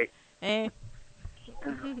 Hey. Hey.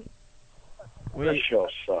 This show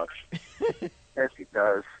sucks. Yes, it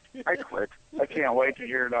does. I quit. I can't wait to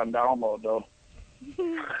hear it on download, though.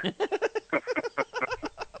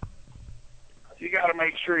 You got to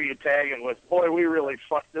make sure you tag it with, boy, we really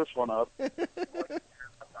fucked this one up.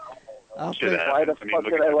 I'll Shit fix- Why the happens. I mean, fuck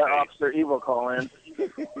look did at I your let face. Officer Evil call in?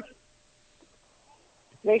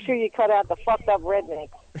 Make sure you cut out the fucked up redneck.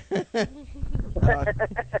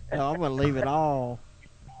 No, I'm gonna leave it all.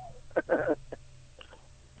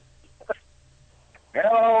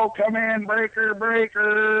 Hello, come in,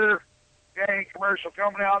 breaker. Any commercial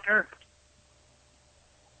company out there?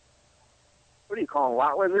 What are you calling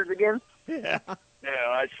lot lizards again? Yeah. Yeah,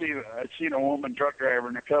 I seen a woman truck driver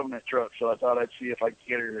in a Covenant truck, so I thought I'd see if I could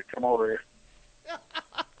get her to come over here.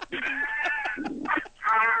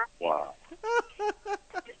 Wow.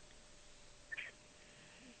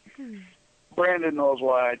 Brandon knows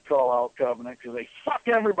why I'd call out Covenant, because they fuck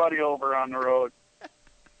everybody over on the road.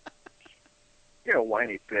 You're a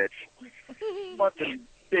whiny bitch. But the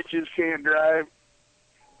bitches can't drive.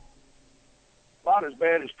 about as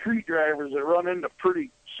bad as street drivers that run into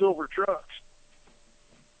pretty silver trucks.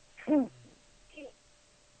 Are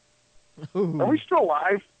we still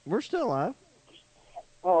live? We're still live.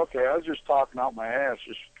 Oh, okay. I was just talking out my ass,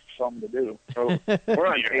 just something to do. So we're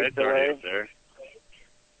on your head there.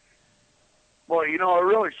 Well, you know, it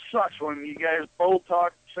really sucks when you guys both talk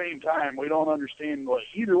at the same time. We don't understand what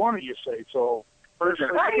either one of you say. So, first,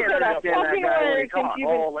 I said a fucking word since you've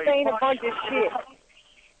been saying a bunch of shit.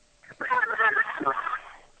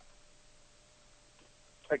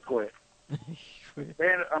 I quit.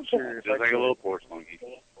 Man, I'm serious. Just like a little porch monkey.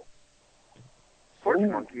 Porch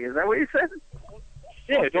monkey, is that what you said?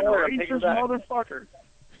 Yeah, don't worry, I'm taking racist it back. motherfucker.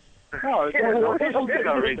 No, it's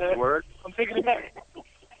not a racist word. I'm taking it back.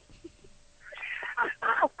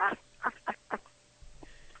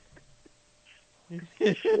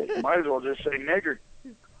 Might as well just say nigger.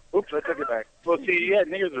 Oops, I took it back. Well, see, yeah,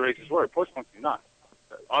 nigger's a racist word. Porch monkey's not.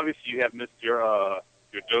 Obviously, you have missed your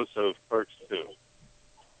dose of perks too.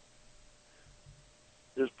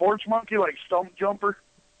 Is porch monkey like stump jumper,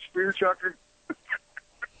 spear chucker?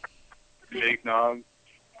 Big nog.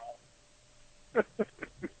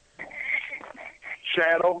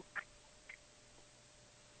 Shadow.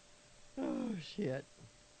 Oh, shit.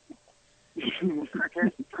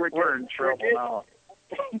 We're in trouble now.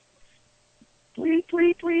 Tweet,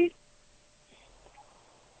 tweet, tweet.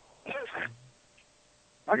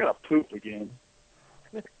 I gotta poop again.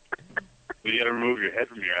 You gotta remove your head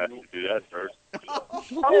from your ass to do that first.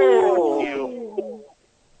 Oh!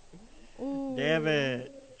 Damn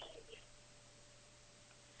it.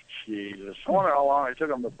 Jesus. I wonder how long it took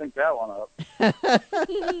them to think that one up.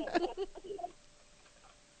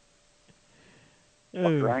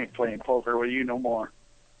 Fucker, I ain't playing poker with you no more.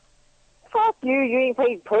 Fuck you. You ain't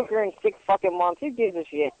played poker in 6 fucking months. Who gives a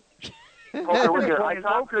shit? Poker with your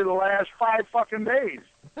poker the last 5 fucking days.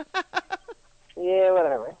 Yeah,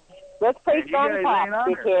 whatever. Let's play And you Fun guys Pop, ain't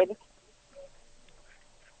on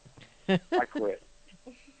dickhead. I quit.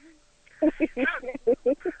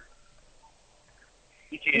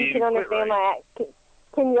 You can understand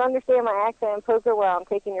can you understand my accent in poker while I'm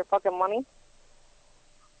taking your fucking money?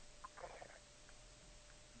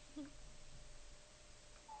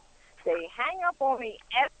 Say, hang up on me.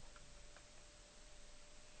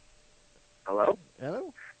 Hello?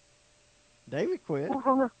 Hello? David quit. David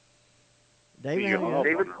hung up.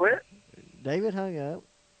 David quit? David hung up.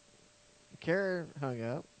 Kara hung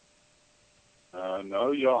up.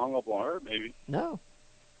 No, y'all hung up on her, maybe. No.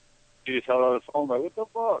 She just held out the phone like, what the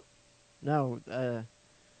fuck? No,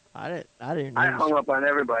 I didn't. I hung up on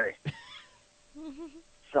everybody.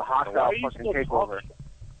 It's a hostile fucking takeover.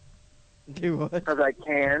 Do what? Because I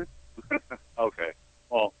can. Okay.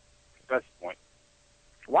 Well, that's the point.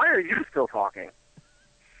 Why are you still talking?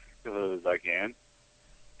 Because I can.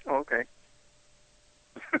 Oh, okay.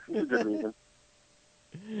 Good reason.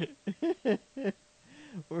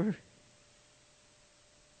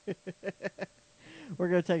 We're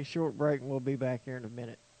going to take a short break, and we'll be back here in a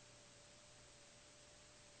minute.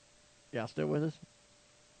 Y'all still with us?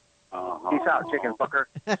 Peace out, chicken fucker.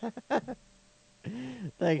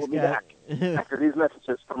 Thanks, We'll be guys. back after these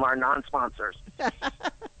messages from our non-sponsors.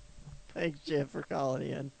 Thanks, Jeff, for calling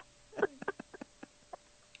in.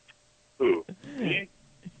 Who? Me?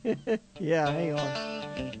 Yeah, hang on.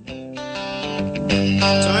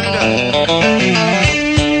 Turn it up.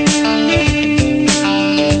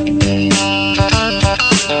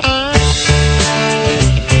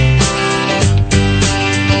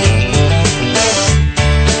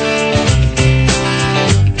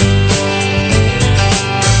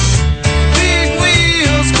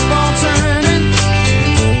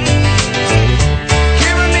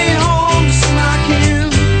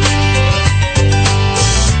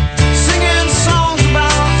 Singing songs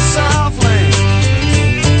about the Southland.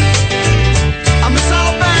 I miss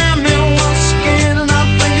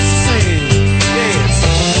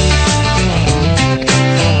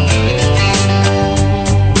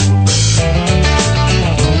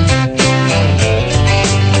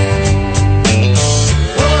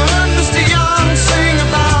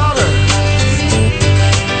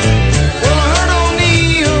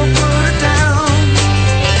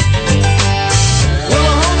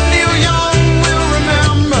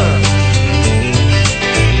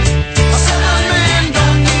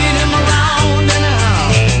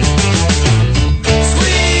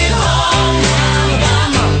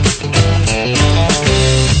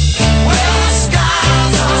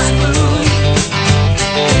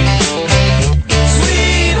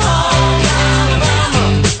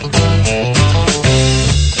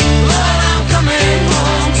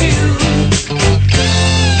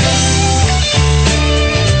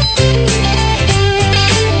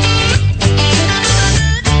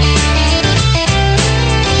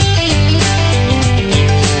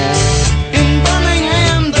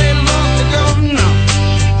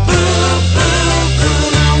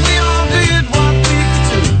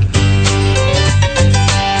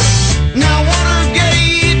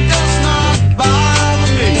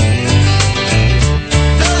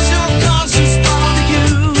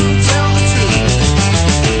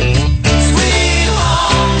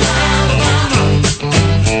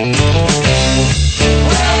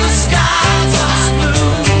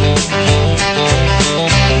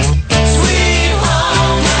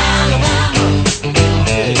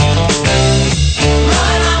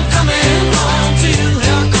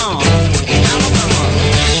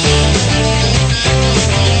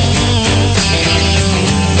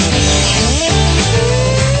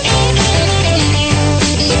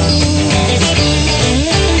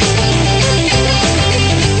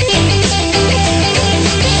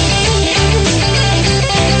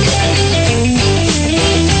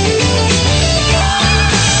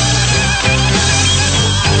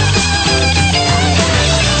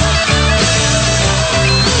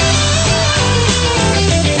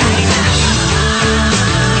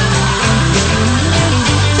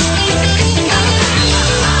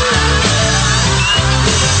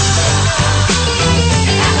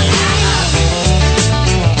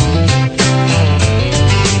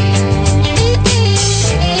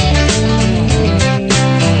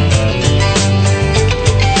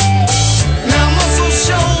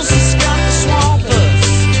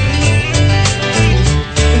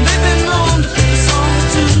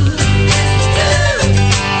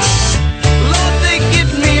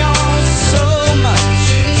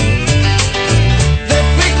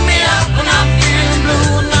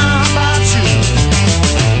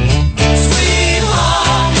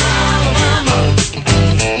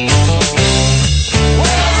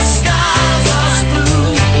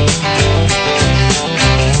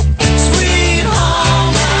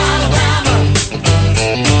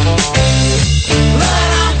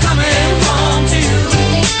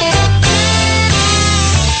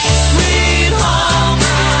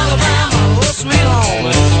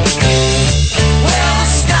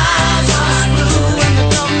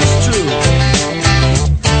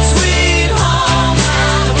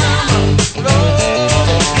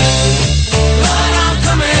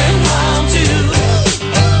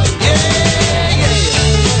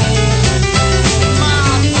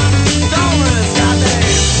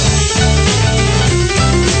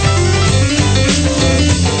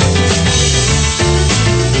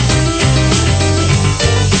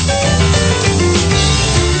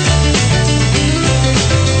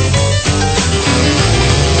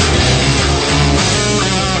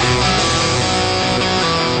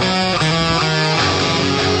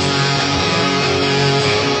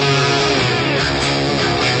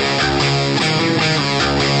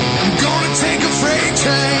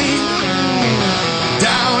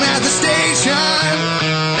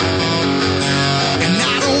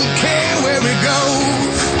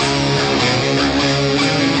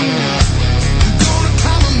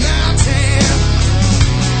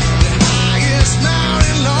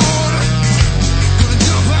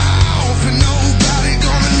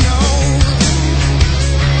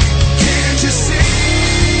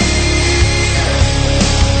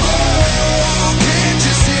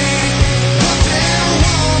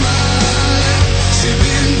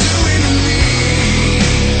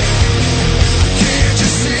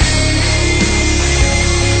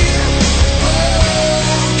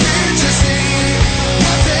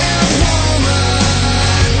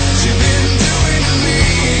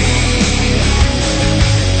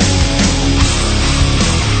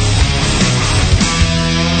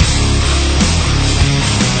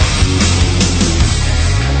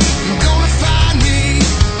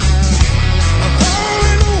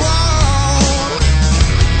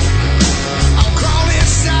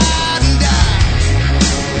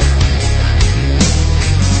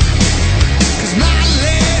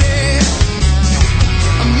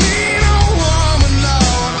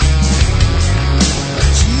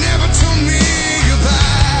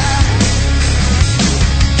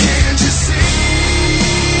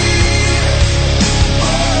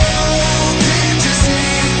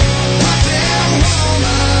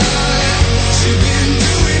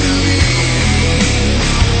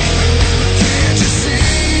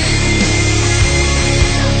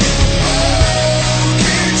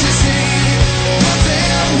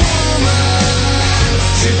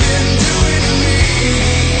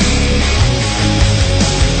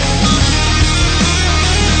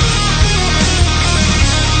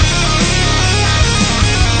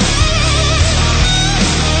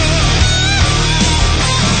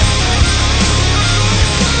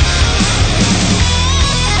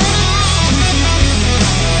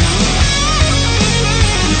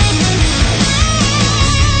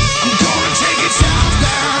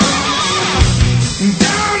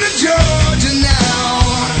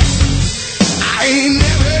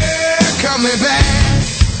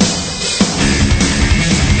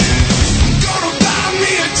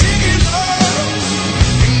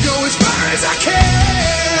as I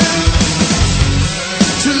can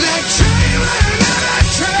to let train run another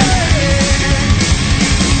train.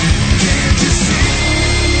 Can't you see?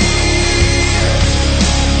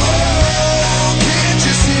 Oh, can't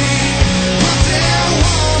you see what that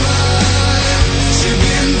woman she's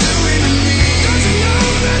been doing to me? Don't you know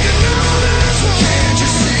that's what? Can't you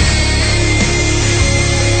see?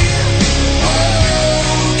 Oh,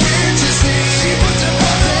 can't you see what that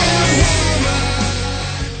woman?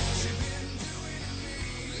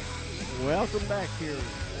 Welcome back here on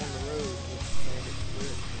the road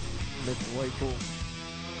with Mr. Way Cool.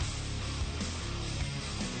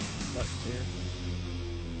 Buttons here.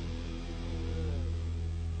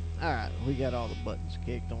 Alright, we got all the buttons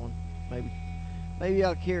kicked on. Maybe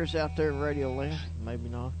y'all hear us out there in Radio Land. Maybe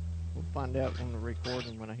not. We'll find out on the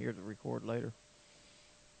recording when I hear the record later.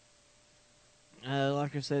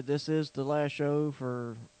 Like I said, this is the last show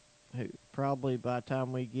for probably by the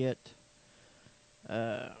time we get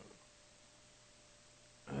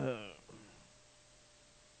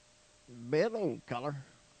bed old color.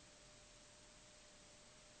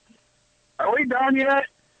 Are we done yet?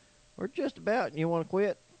 We're just about. You want to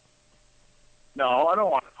quit? No, I don't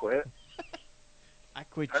want to quit. I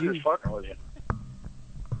quit I'm you. just fucking with you.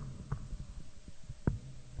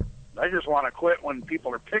 I just want to quit when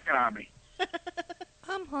people are picking on me.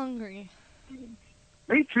 I'm hungry.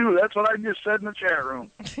 Me too. That's what I just said in the chat room.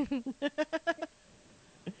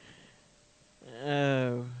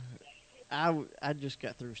 Oh, I just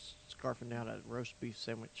got through scarfing out a roast beef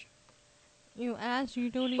sandwich. You asked, you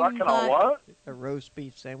don't Sucking even a buy. what? A roast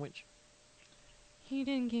beef sandwich. He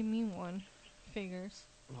didn't give me one. Figures.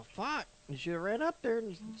 Well, fuck. You should have ran up there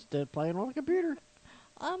instead of playing on the computer.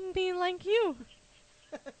 I'm being like you.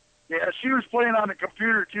 Yeah, she was playing on the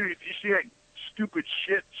computer too. Did you see that stupid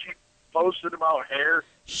shit she posted about hair?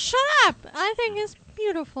 Shut up! I think it's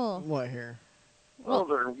beautiful. What hair? Those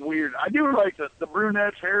are weird. I do like the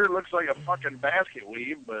brunette's hair. It looks like a fucking basket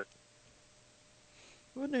weave, but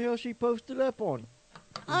What the hell she posted up on?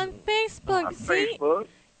 On Facebook. on See? Facebook.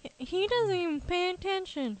 He doesn't even pay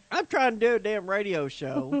attention. I'm trying to do a damn radio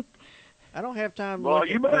show. I don't have time to Well, look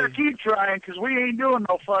you at better the- keep trying because we ain't doing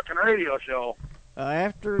no fucking radio show.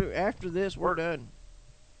 After this, we're done.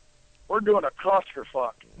 We're doing a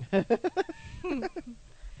clusterfuck.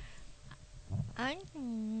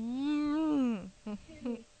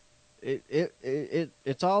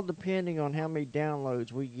 It's all depending on how many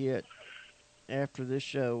downloads we get after this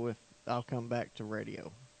show. If I'll come back to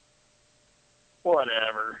radio.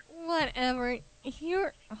 Whatever. Whatever.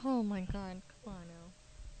 You're. Oh my god. Come on now.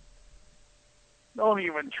 Don't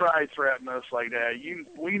even try threatening us like that.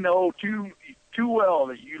 We know too well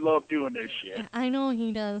that you love doing this shit. I know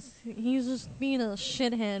he does. He's just being a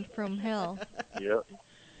shithead from hell. Yep.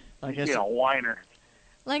 Like He's being a whiner.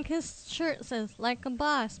 Like his shirt says, like a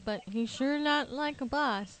boss, but he's sure not like a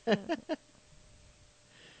boss.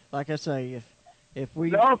 Like I say, if we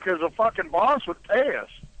No, because the fucking boss would pay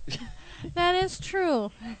us. That is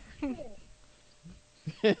true.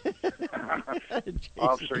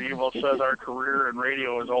 Officer Evil says our career in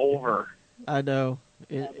radio is over. I know.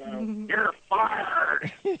 You're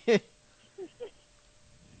fired.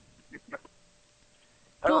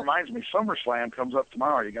 That reminds me, SummerSlam comes up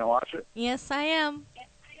tomorrow. Are you going to watch it? Yes, I am.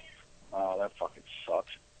 Oh, that fucking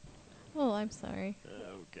sucks. Oh, I'm sorry.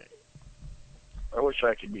 Okay. I wish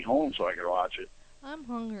I could be home so I could watch it. I'm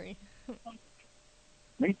hungry.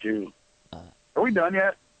 Me too. Are we done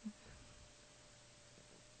yet?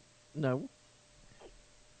 No.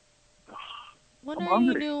 What I'm are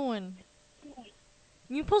hungry. you doing?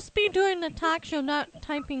 You're supposed to be doing the talk show, not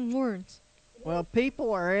typing words. Well,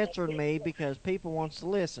 people are answering me because people wants to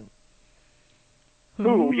listen.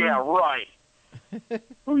 Who? Yeah, right.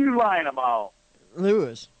 Who you lying about?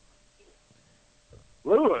 Lewis.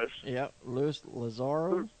 Lewis? Yep, Lewis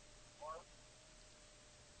Lazaro.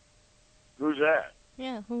 Who's that?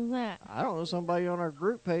 Yeah, who's that? I don't know, somebody on our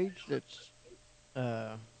group page that's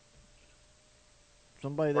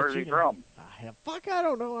somebody Where's that he you from? Fuck, I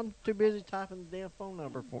don't know. I'm too busy typing the damn phone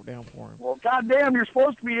number down for him. Well, goddamn, you're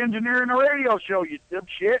supposed to be engineering a radio show, you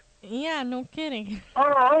dipshit. Yeah, no kidding. Oh,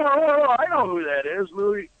 I know who that is.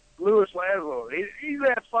 Louis Laszlo. He's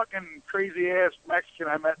that fucking crazy-ass Mexican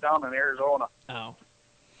I met down in Arizona. Oh.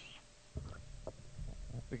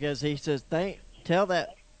 Because he says, tell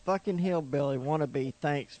that fucking hillbilly wannabe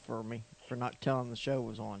thanks for me for not telling the show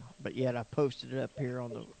was on. But yet I posted it up here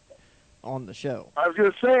on the show. I was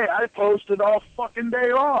going to say, I posted all fucking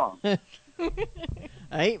day long.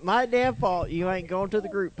 Ain't my damn fault you ain't going to the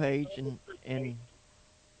group page and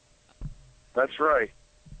That's right.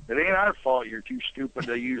 It ain't our fault you're too stupid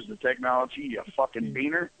to use the technology, you fucking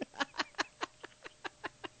beaner.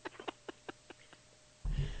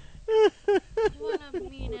 What a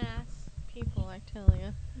mean ass people, I tell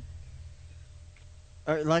you.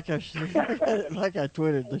 Like I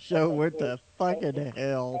tweeted, the show went to fucking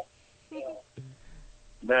hell.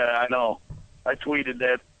 Yeah, I know. I tweeted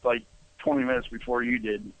that like 20 minutes before you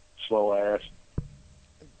did, slow ass.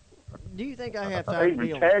 Do you think I have I time to even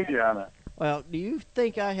be on? tagged you on it. Well, do you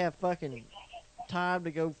think I have fucking time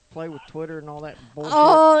to go play with Twitter and all that bullshit?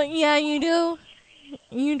 Oh, yeah, you do.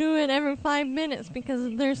 You do it every 5 minutes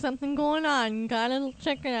because there's something going on. You gotta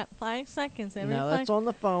check it at 5 seconds. Every No, that's on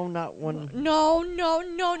the phone, not when. No.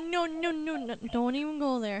 Don't even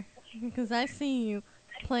go there. Because I see you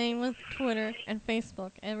playing with Twitter and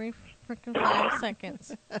Facebook every freaking 5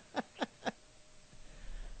 seconds.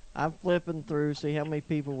 I'm flipping through, see how many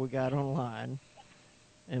people we got online,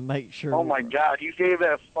 and make sure. Oh my God, you gave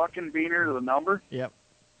that fucking beaner the number? Yep.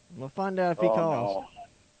 We'll find out if he calls. No.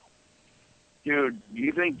 Dude,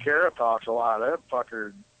 you think Kara talks a lot? That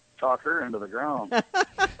fucker talk her into the ground.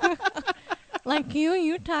 Like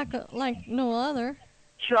you talk like no other.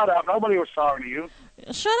 Shut up! Nobody was talking to you.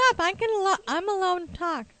 Shut up! I'm allowed to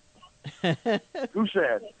talk. Who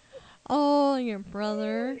said? Oh, your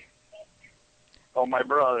brother. Oh, my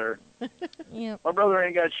brother. Yep. My brother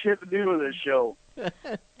ain't got shit to do with this show.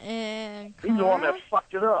 And He's the one that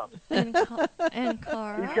fucked it up. And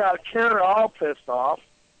Cara. He's got Kara all pissed off.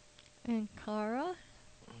 And Cara.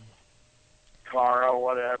 Cara,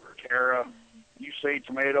 whatever. Kara. You say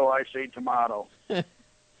tomato, I say tomato.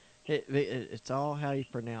 It's all how you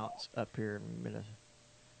pronounce up here in Minnesota.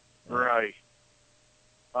 Right.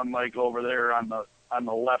 Unlike over there on the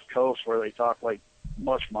left coast where they talk like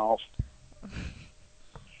mush mouth.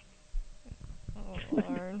 Oh,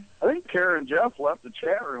 Lord. I think Kara and Jeff left the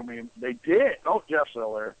chat room. They did. Oh, Jeff's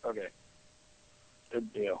still there. Okay.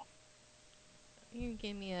 Good deal. You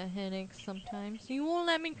give me a headache sometimes. You won't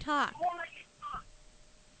let me talk.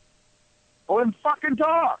 Well, then fucking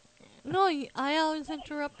talk. No, I always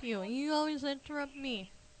interrupt you. You always interrupt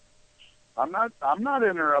me. I'm not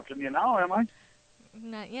interrupting you now, am I?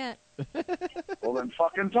 Not yet. Well, then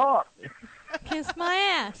fucking talk. Kiss my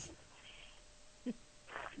ass.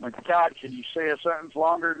 My God, can you say a sentence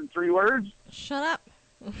longer than 3 words? Shut up.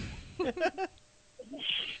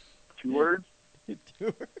 2 words? 2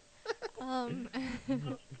 words.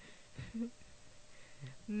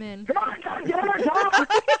 Men. Come on, God, get her, talk!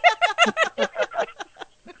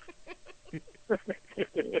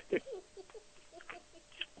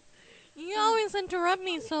 You always interrupt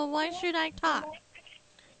me, so why should I talk?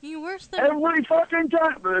 You worse than... Every fucking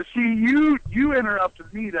time. But see, you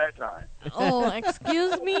interrupted me that time. Oh,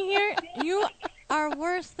 excuse me here? You are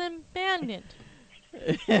worse than Bandit.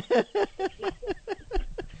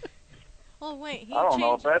 Oh, wait, I don't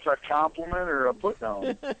know if that's a compliment or a put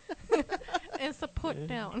down. It's a put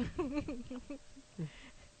down.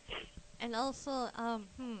 And also,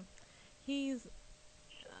 he's...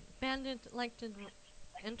 Bandit like to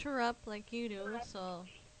interrupt like you do, so...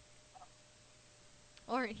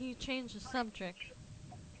 Or he changed the subject.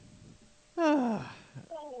 Are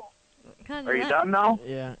you done now?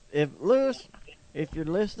 Yeah. If you're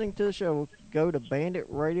listening to the show, go to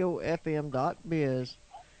banditradiofm.biz,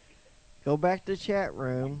 go back to the chat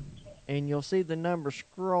room, and you'll see the number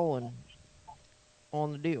scrolling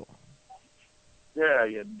on the deal. Yeah,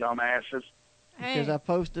 you dumbasses. Because I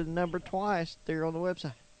posted the number twice there on the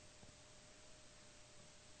website.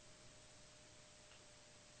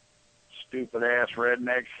 Stupid ass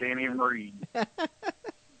rednecks can't even read.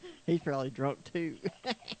 He's probably drunk too.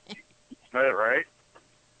 That right?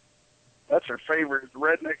 That's her favorite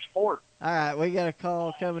redneck sport. All right, we got a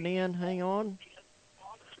call coming in. Hang on.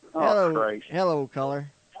 Oh, Hello, Christ. hello, caller.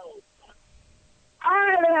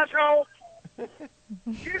 Hi, asshole.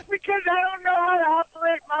 Just because I don't know how to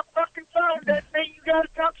operate my fucking phone doesn't mean you gotta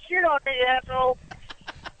talk shit on me, asshole.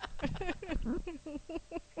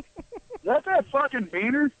 Is that fucking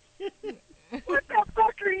beaner? What the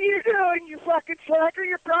fuck are you doing, you fucking slacker?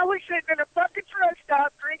 You're probably sitting in a fucking truck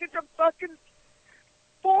stop drinking some fucking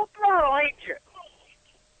full throttle, ain't you?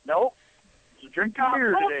 Nope. Just drinking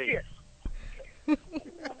beer today.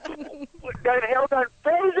 What the hell done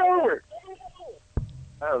froze over?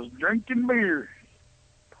 I was drinking beer.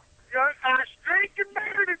 I was drinking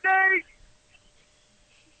beer today.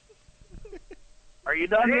 Are you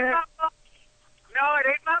done yet? No, it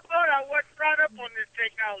ain't my fault. I wasn't brought up on this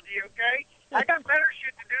technology, okay? I got better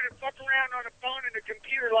shit to do than fuck around on a phone and a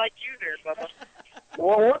computer like you there, Bubba.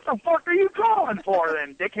 Well, what the fuck are you calling for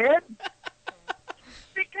then, dickhead?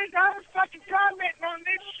 Because I was fucking commenting on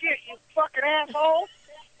this shit, you fucking asshole.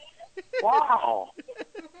 Wow.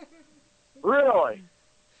 Really?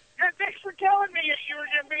 And thanks for telling me you were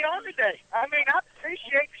going to be on today. I mean, I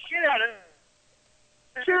appreciate the shit out of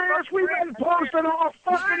it. Serious, we've been posting all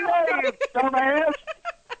fucking day, you dumbass.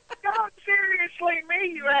 Don't seriously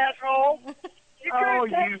me, you asshole. You Oh,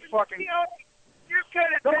 could've you texted fucking... me, you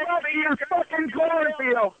could have Go texted back me. to your fucking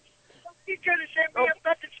cornfield. You could have sent me a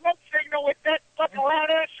fucking smoke signal with that fucking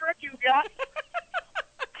loud-ass truck you got.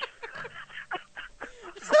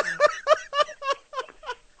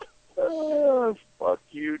 Oh, fuck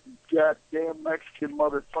you, goddamn Mexican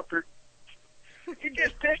motherfucker. You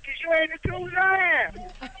just pissed because you ain't as cool as I am.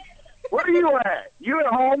 Where are you at? You at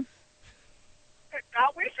home? I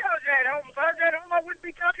wish I was at home. If I was at home, I wouldn't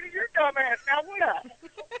be talking to your dumb ass now, would I?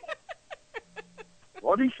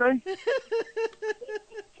 What'd he say?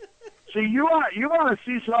 See, you want to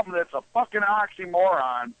see something that's a fucking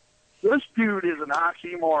oxymoron. This dude is an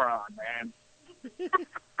oxymoron, man.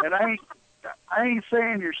 And I ain't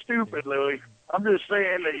saying you're stupid, Louie. I'm just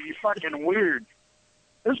saying that you're fucking weird.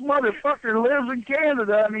 This motherfucker lives in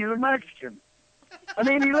Canada and he's a Mexican. I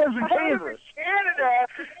mean, he lives in Kansas.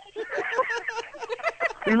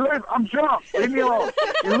 Canada. I'm drunk. Leave me alone.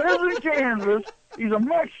 He lives in Kansas. He's a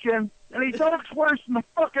Mexican, and he talks worse than the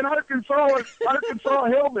fucking Arkansas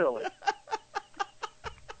hillbilly.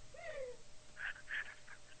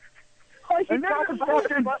 And then the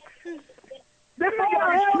fucking... This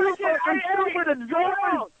guy's too fucking stupid and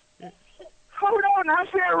drunk. Hold on, I'll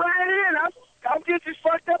fit right in. I'm just as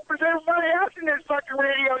fucked up as everybody else in this fucking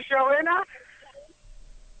radio show, ain't I?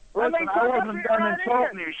 Listen, I wasn't done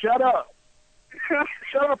insulting you. Shut up.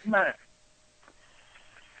 Shut up a minute.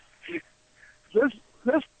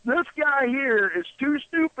 This guy here is too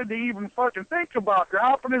stupid to even fucking think about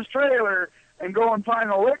dropping his trailer and go and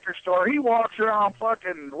find a liquor store. He walks around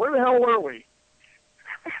fucking... Where the hell were we?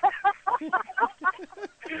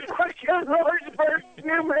 Lordsburg,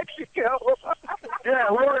 New Mexico. Yeah,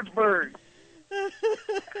 Lordsburg.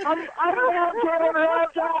 I'm going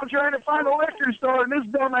around town trying to find a liquor store, and this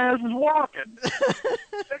dumbass is walking.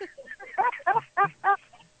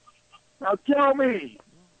 Now tell me.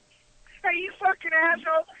 Hey, you fucking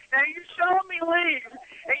asshole. Now, you saw me leave,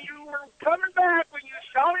 and you were coming back when you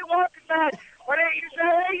saw me walking back. Why didn't you say,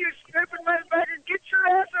 hey, you stupid motherfucker, get your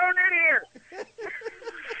ass on in here?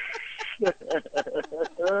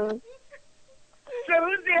 So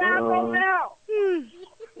who's the asshole now?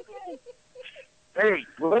 Hey,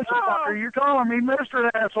 listen, fucker, you're calling me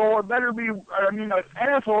Mr. Asshole. It better be,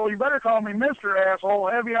 asshole, you better call me Mr. Asshole.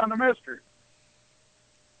 Heavy on the mister.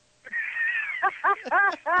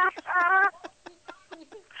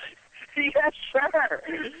 Yes, sir.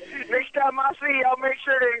 Next time I see you, I'll make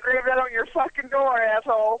sure to engrave that on your fucking door,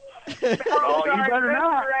 asshole. Oh, you better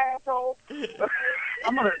not. Asshole.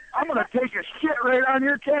 I'm gonna take a shit right on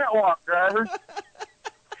your catwalk, driver.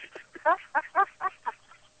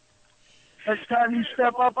 Next time you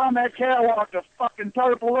step up on that catwalk to fucking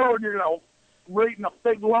Turtle Road, you're gonna right in a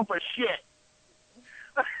big lump of shit.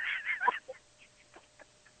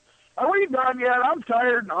 Are we done yet? I'm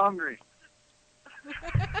tired and hungry.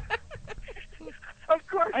 Of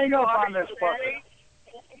course Hang up on this fucker.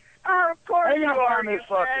 Oh, of course Hang you up are, on this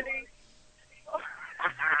you fucker. fatty.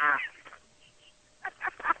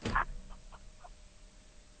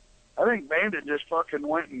 I think Bandit just fucking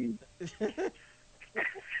went and...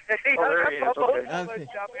 Hey, Oh, there he is. Okay.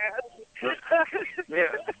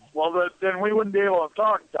 Yeah. Well, then we wouldn't be able to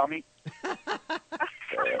talk, dummy.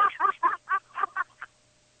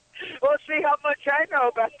 Well, see how much I know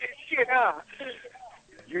about this shit, huh?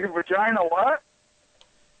 Your vagina what?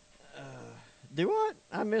 Do what?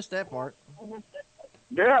 I missed that part.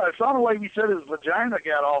 Yeah, it sounded like he said his vagina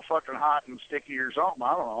got all fucking hot and sticky or something.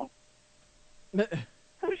 I don't know.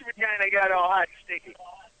 Whose vagina got all hot and sticky?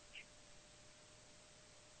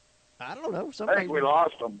 I don't know. I think we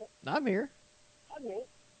lost him. I'm here.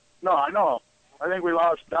 No, I know. I think we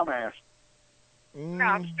lost dumbass. No,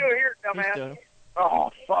 I'm still here, dumbass.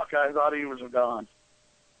 Oh, fuck. I thought he was gone.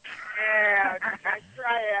 Yeah, nice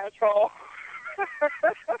try, asshole.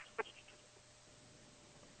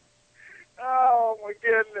 Oh, my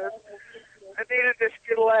goodness. I needed this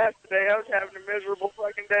good laugh today. I was having a miserable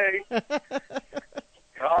fucking day.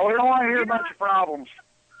 Oh, we don't want to hear a bunch of problems.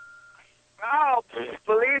 Oh,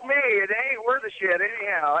 believe me, it ain't worth a shit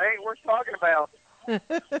anyhow. It ain't worth talking about.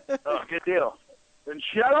 Oh, good deal. Then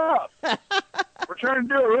shut up. We're trying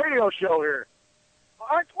to do a radio show here.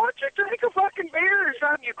 Why don't you drink a fucking beer or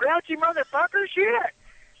something, you grouchy motherfucker? Shit.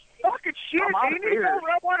 Fucking shit. I'm Do out you of need to go beer.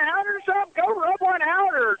 rub one out or something? Go rub one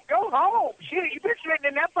out or go home. Shit, you've been sitting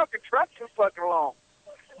in that fucking truck too fucking long.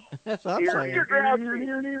 That's what I'm You're saying.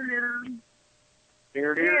 grouchy.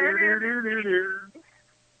 Dear.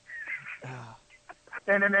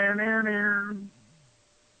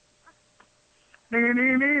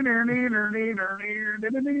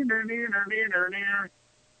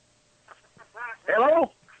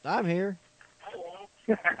 Hello? I'm here.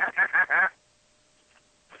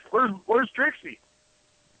 Where's Trixie?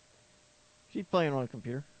 She's playing on a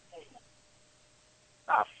computer.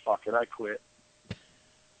 Ah, fuck it, I quit.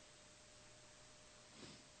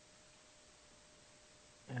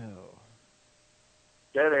 Oh.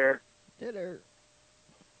 Dead air. Dead air.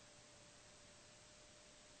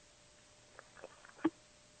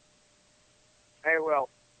 Hey, well,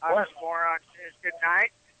 I'm Moron says good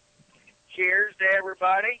night. Cheers to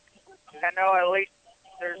everybody. I know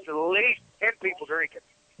there's at least 10 people drinking.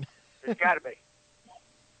 There's got to be.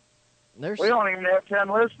 There's... We don't even have 10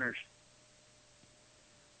 listeners.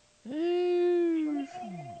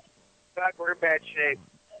 Fuck, we're in bad shape.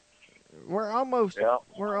 We're almost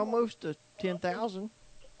to 10,000.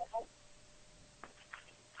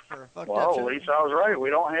 Well, at least I was right. We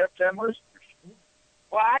don't have 10 listeners.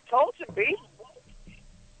 Well, I told you, B.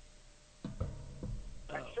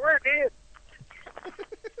 I swear I did.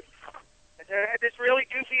 I had this really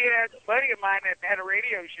goofy buddy of mine that had a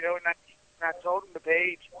radio show, and I told him the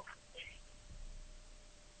page.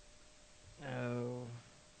 Oh.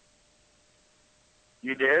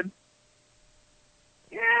 You did?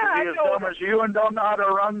 Yeah, Is he I as told dumb him. as you and don't know how to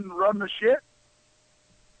run the shit?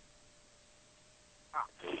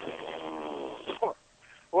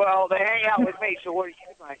 Well, they hang out with me, so what do you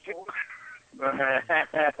think?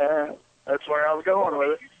 That's where I was going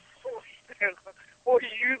with it. What do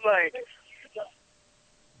you like?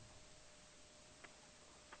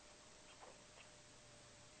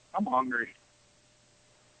 I'm hungry.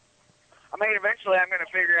 I mean, eventually I'm going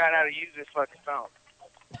to figure out how to use this fucking phone.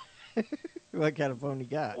 What kind of phone you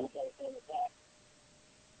got?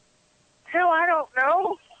 Hell, I don't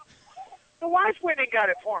know. The wife went and got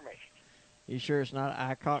it for me. You sure it's not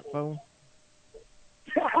an iCock phone?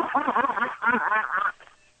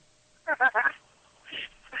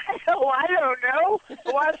 Hell, I don't know.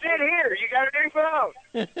 The wife said, here, you got a new phone.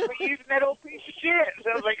 We're using that old piece of shit. So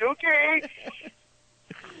I was like, okay.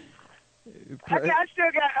 I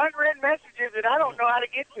still got unread messages that I don't know how to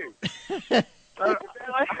get to.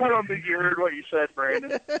 I don't think you heard what you said,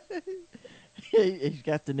 Brandon. He's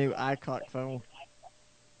got the new iCock phone.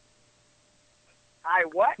 I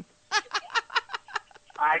what?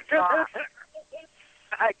 iCock.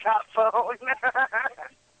 iCock phone.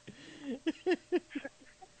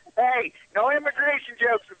 Hey, no immigration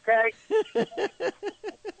jokes, okay?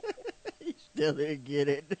 He still didn't get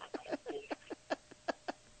it.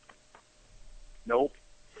 Nope.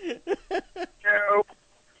 Nope.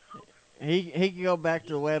 He can go back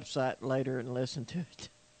to the website later and listen to it.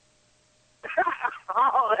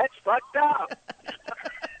 Oh, that's fucked up.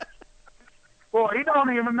 Well, he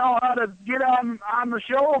don't even know how to get on the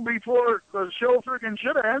show before the show freaking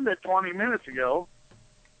should have ended 20 minutes ago.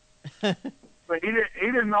 But he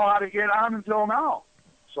didn't know how to get on until now.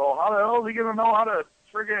 So how the hell is he gonna know how to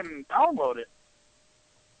friggin' download it?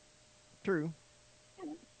 True.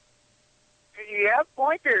 You have a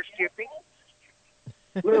point there, Skippy.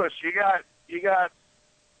 Lewis, you got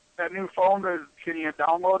that new phone? Can you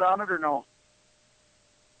download on it or no?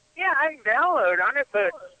 Yeah, I can download on it,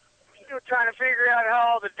 but I'm still trying to figure out how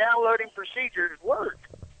all the downloading procedures work.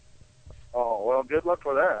 Oh well, good luck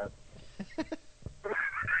with that.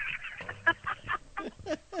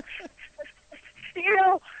 You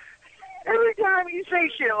know, every time you say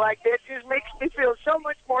shit like that, it just makes me feel so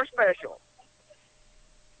much more special.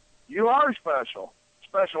 You are special.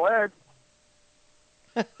 Special ed.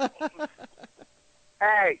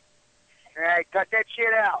 Hey, cut that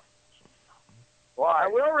shit out. Why? I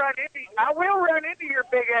will run into your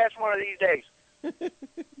big ass one of these days.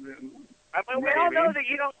 I mean, we all know that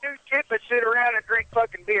you don't do shit but sit around and drink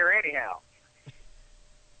fucking beer anyhow.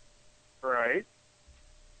 Right.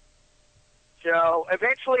 So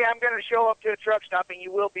eventually I'm going to show up to a truck stop and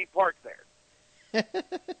you will be parked there.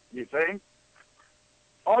 You think?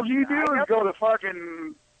 All you do is go to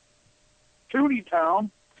fucking Toonie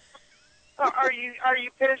Town. Are you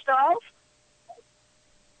pissed off?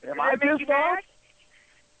 Am Does I that make you pissed off? mad?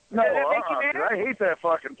 No, Does that make you mad? I hate that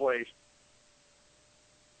fucking place.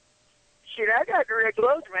 Shit, I got direct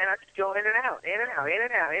loads, man. I just go in and out, in and out, in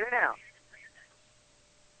and out, in and out.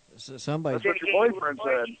 So somebody's... That's what your boyfriend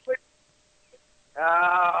said.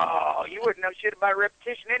 Oh, you wouldn't know shit about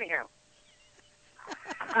repetition anyhow.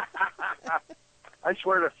 I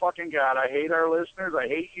swear to fucking God, I hate our listeners. I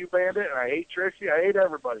hate you, Bandit, and I hate Trixie. I hate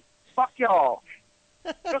everybody. Fuck y'all.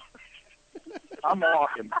 I'm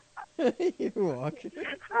walking. You're walking.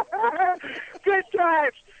 Good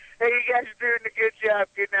times. Hey, you guys are doing a good job.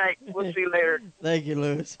 Good night. We'll see you later. Thank you,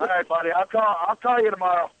 Lewis. All right, buddy. I'll call you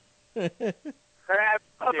tomorrow. All right.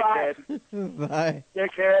 Bye-bye. Bye.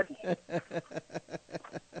 Dickhead.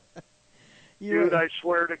 Dude, I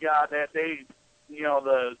swear to God, that day, you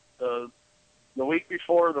know, the week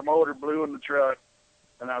before, the motor blew in the truck,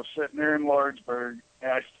 and I was sitting there in Lordsburg,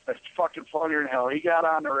 and it's fucking funnier than hell. He got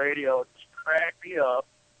on the radio, it cracked me up.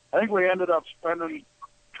 I think we ended up spending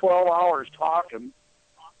 12 hours talking.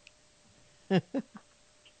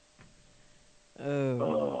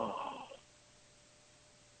 Oh.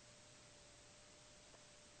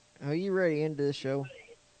 Are you ready to end this show?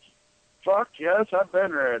 Fuck yes, I've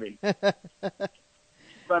been ready.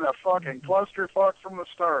 It's been a fucking clusterfuck from the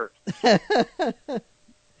start.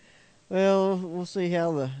 Well, we'll see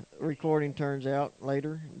how the recording turns out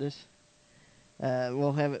later.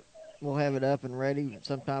 We'll have it up and ready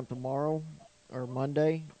sometime tomorrow or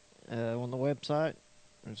Monday on the website.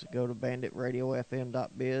 Just go to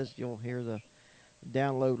banditradiofm.biz. You'll hear the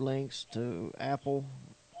download links to Apple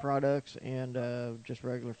products and just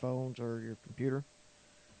regular phones or your computer.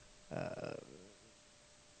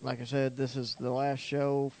 Like I said, this is the last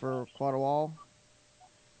show for quite a while.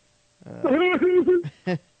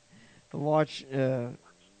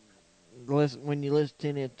 Listen, when you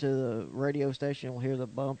listen it to the radio station, you'll hear the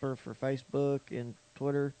bumper for Facebook and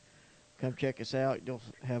Twitter. Come check us out. You'll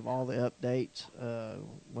have all the updates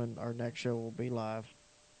when our next show will be live.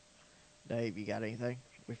 Dave, you got anything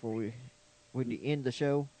before we end the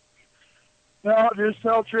show? No, just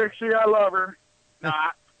tell Trixie I love her.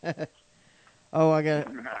 Nah. Oh, I got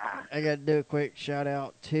to do a quick shout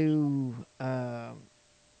out to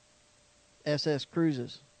SS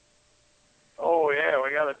Cruises. Oh yeah,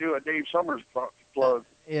 we got to do a Dave Summers plug.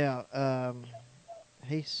 Yeah,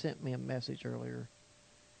 he sent me a message earlier.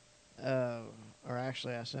 Or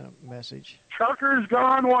actually, I sent a message. Truckers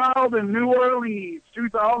Gone Wild in New Orleans,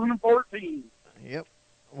 2014. Yep.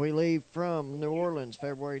 We leave from New Orleans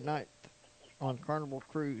February 9th on Carnival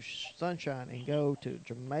Cruise Sunshine and go to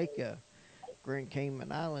Jamaica, Grand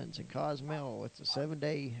Cayman Islands, and Cozumel. It's a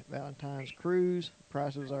 7-day Valentine's cruise.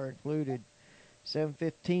 Prices are included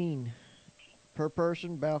 $715 per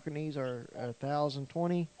person. Balconies are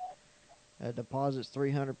 $1,020. Deposits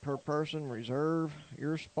 $300 per person. Reserve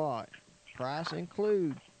your spot. Price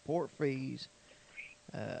include port fees,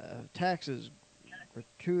 taxes,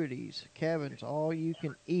 gratuities, cabins, all you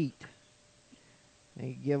can eat. And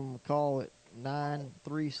you give them a call at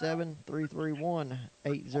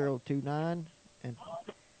 937-331-8029, and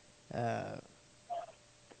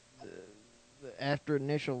after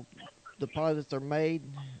initial deposits are made,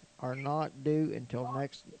 are not due until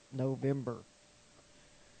next November.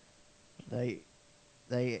 The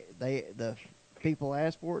people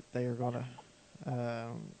ask for it, they are going to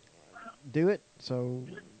do it. So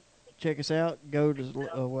check us out. Go to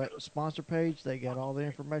the sponsor page. They got all the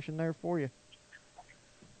information there for you.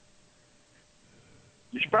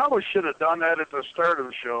 You probably should have done that at the start of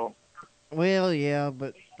the show. Well, yeah,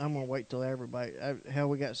 but I'm going to wait till everybody... Hell,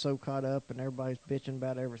 we got so caught up and everybody's bitching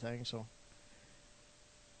about everything, so...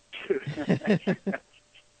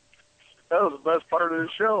 That was the best part of the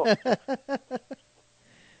show.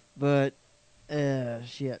 But,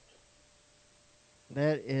 shit.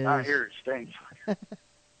 That is... I hear it stinks.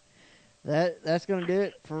 That's going to do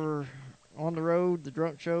it for On the Road, the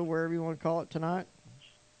Drunk Show, wherever you want to call it tonight.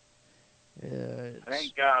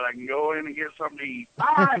 Thank God I can go in and get something to eat.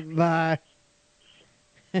 Bye.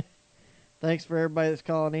 Bye. Thanks for everybody that's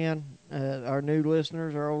calling in. Our new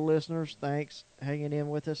listeners, our old listeners, thanks hanging in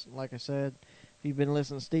with us. Like I said, if you've been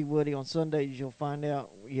listening to Steve Woody on Sundays, you'll find out,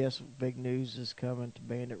 yes, big news is coming to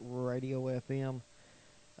Bandit Radio FM.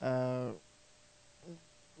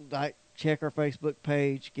 Check our Facebook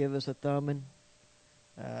page. Give us a thumbing.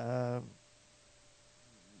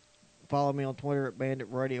 Follow me on Twitter at Bandit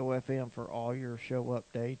Radio FM for all your show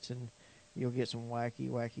updates, and you'll get some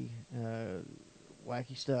wacky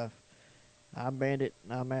stuff. I'm Bandit,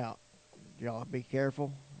 and I'm out. Y'all be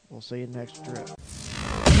careful. We'll see you next trip.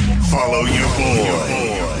 Follow your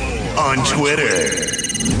boy on Twitter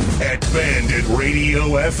at Bandit Radio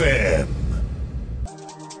FM.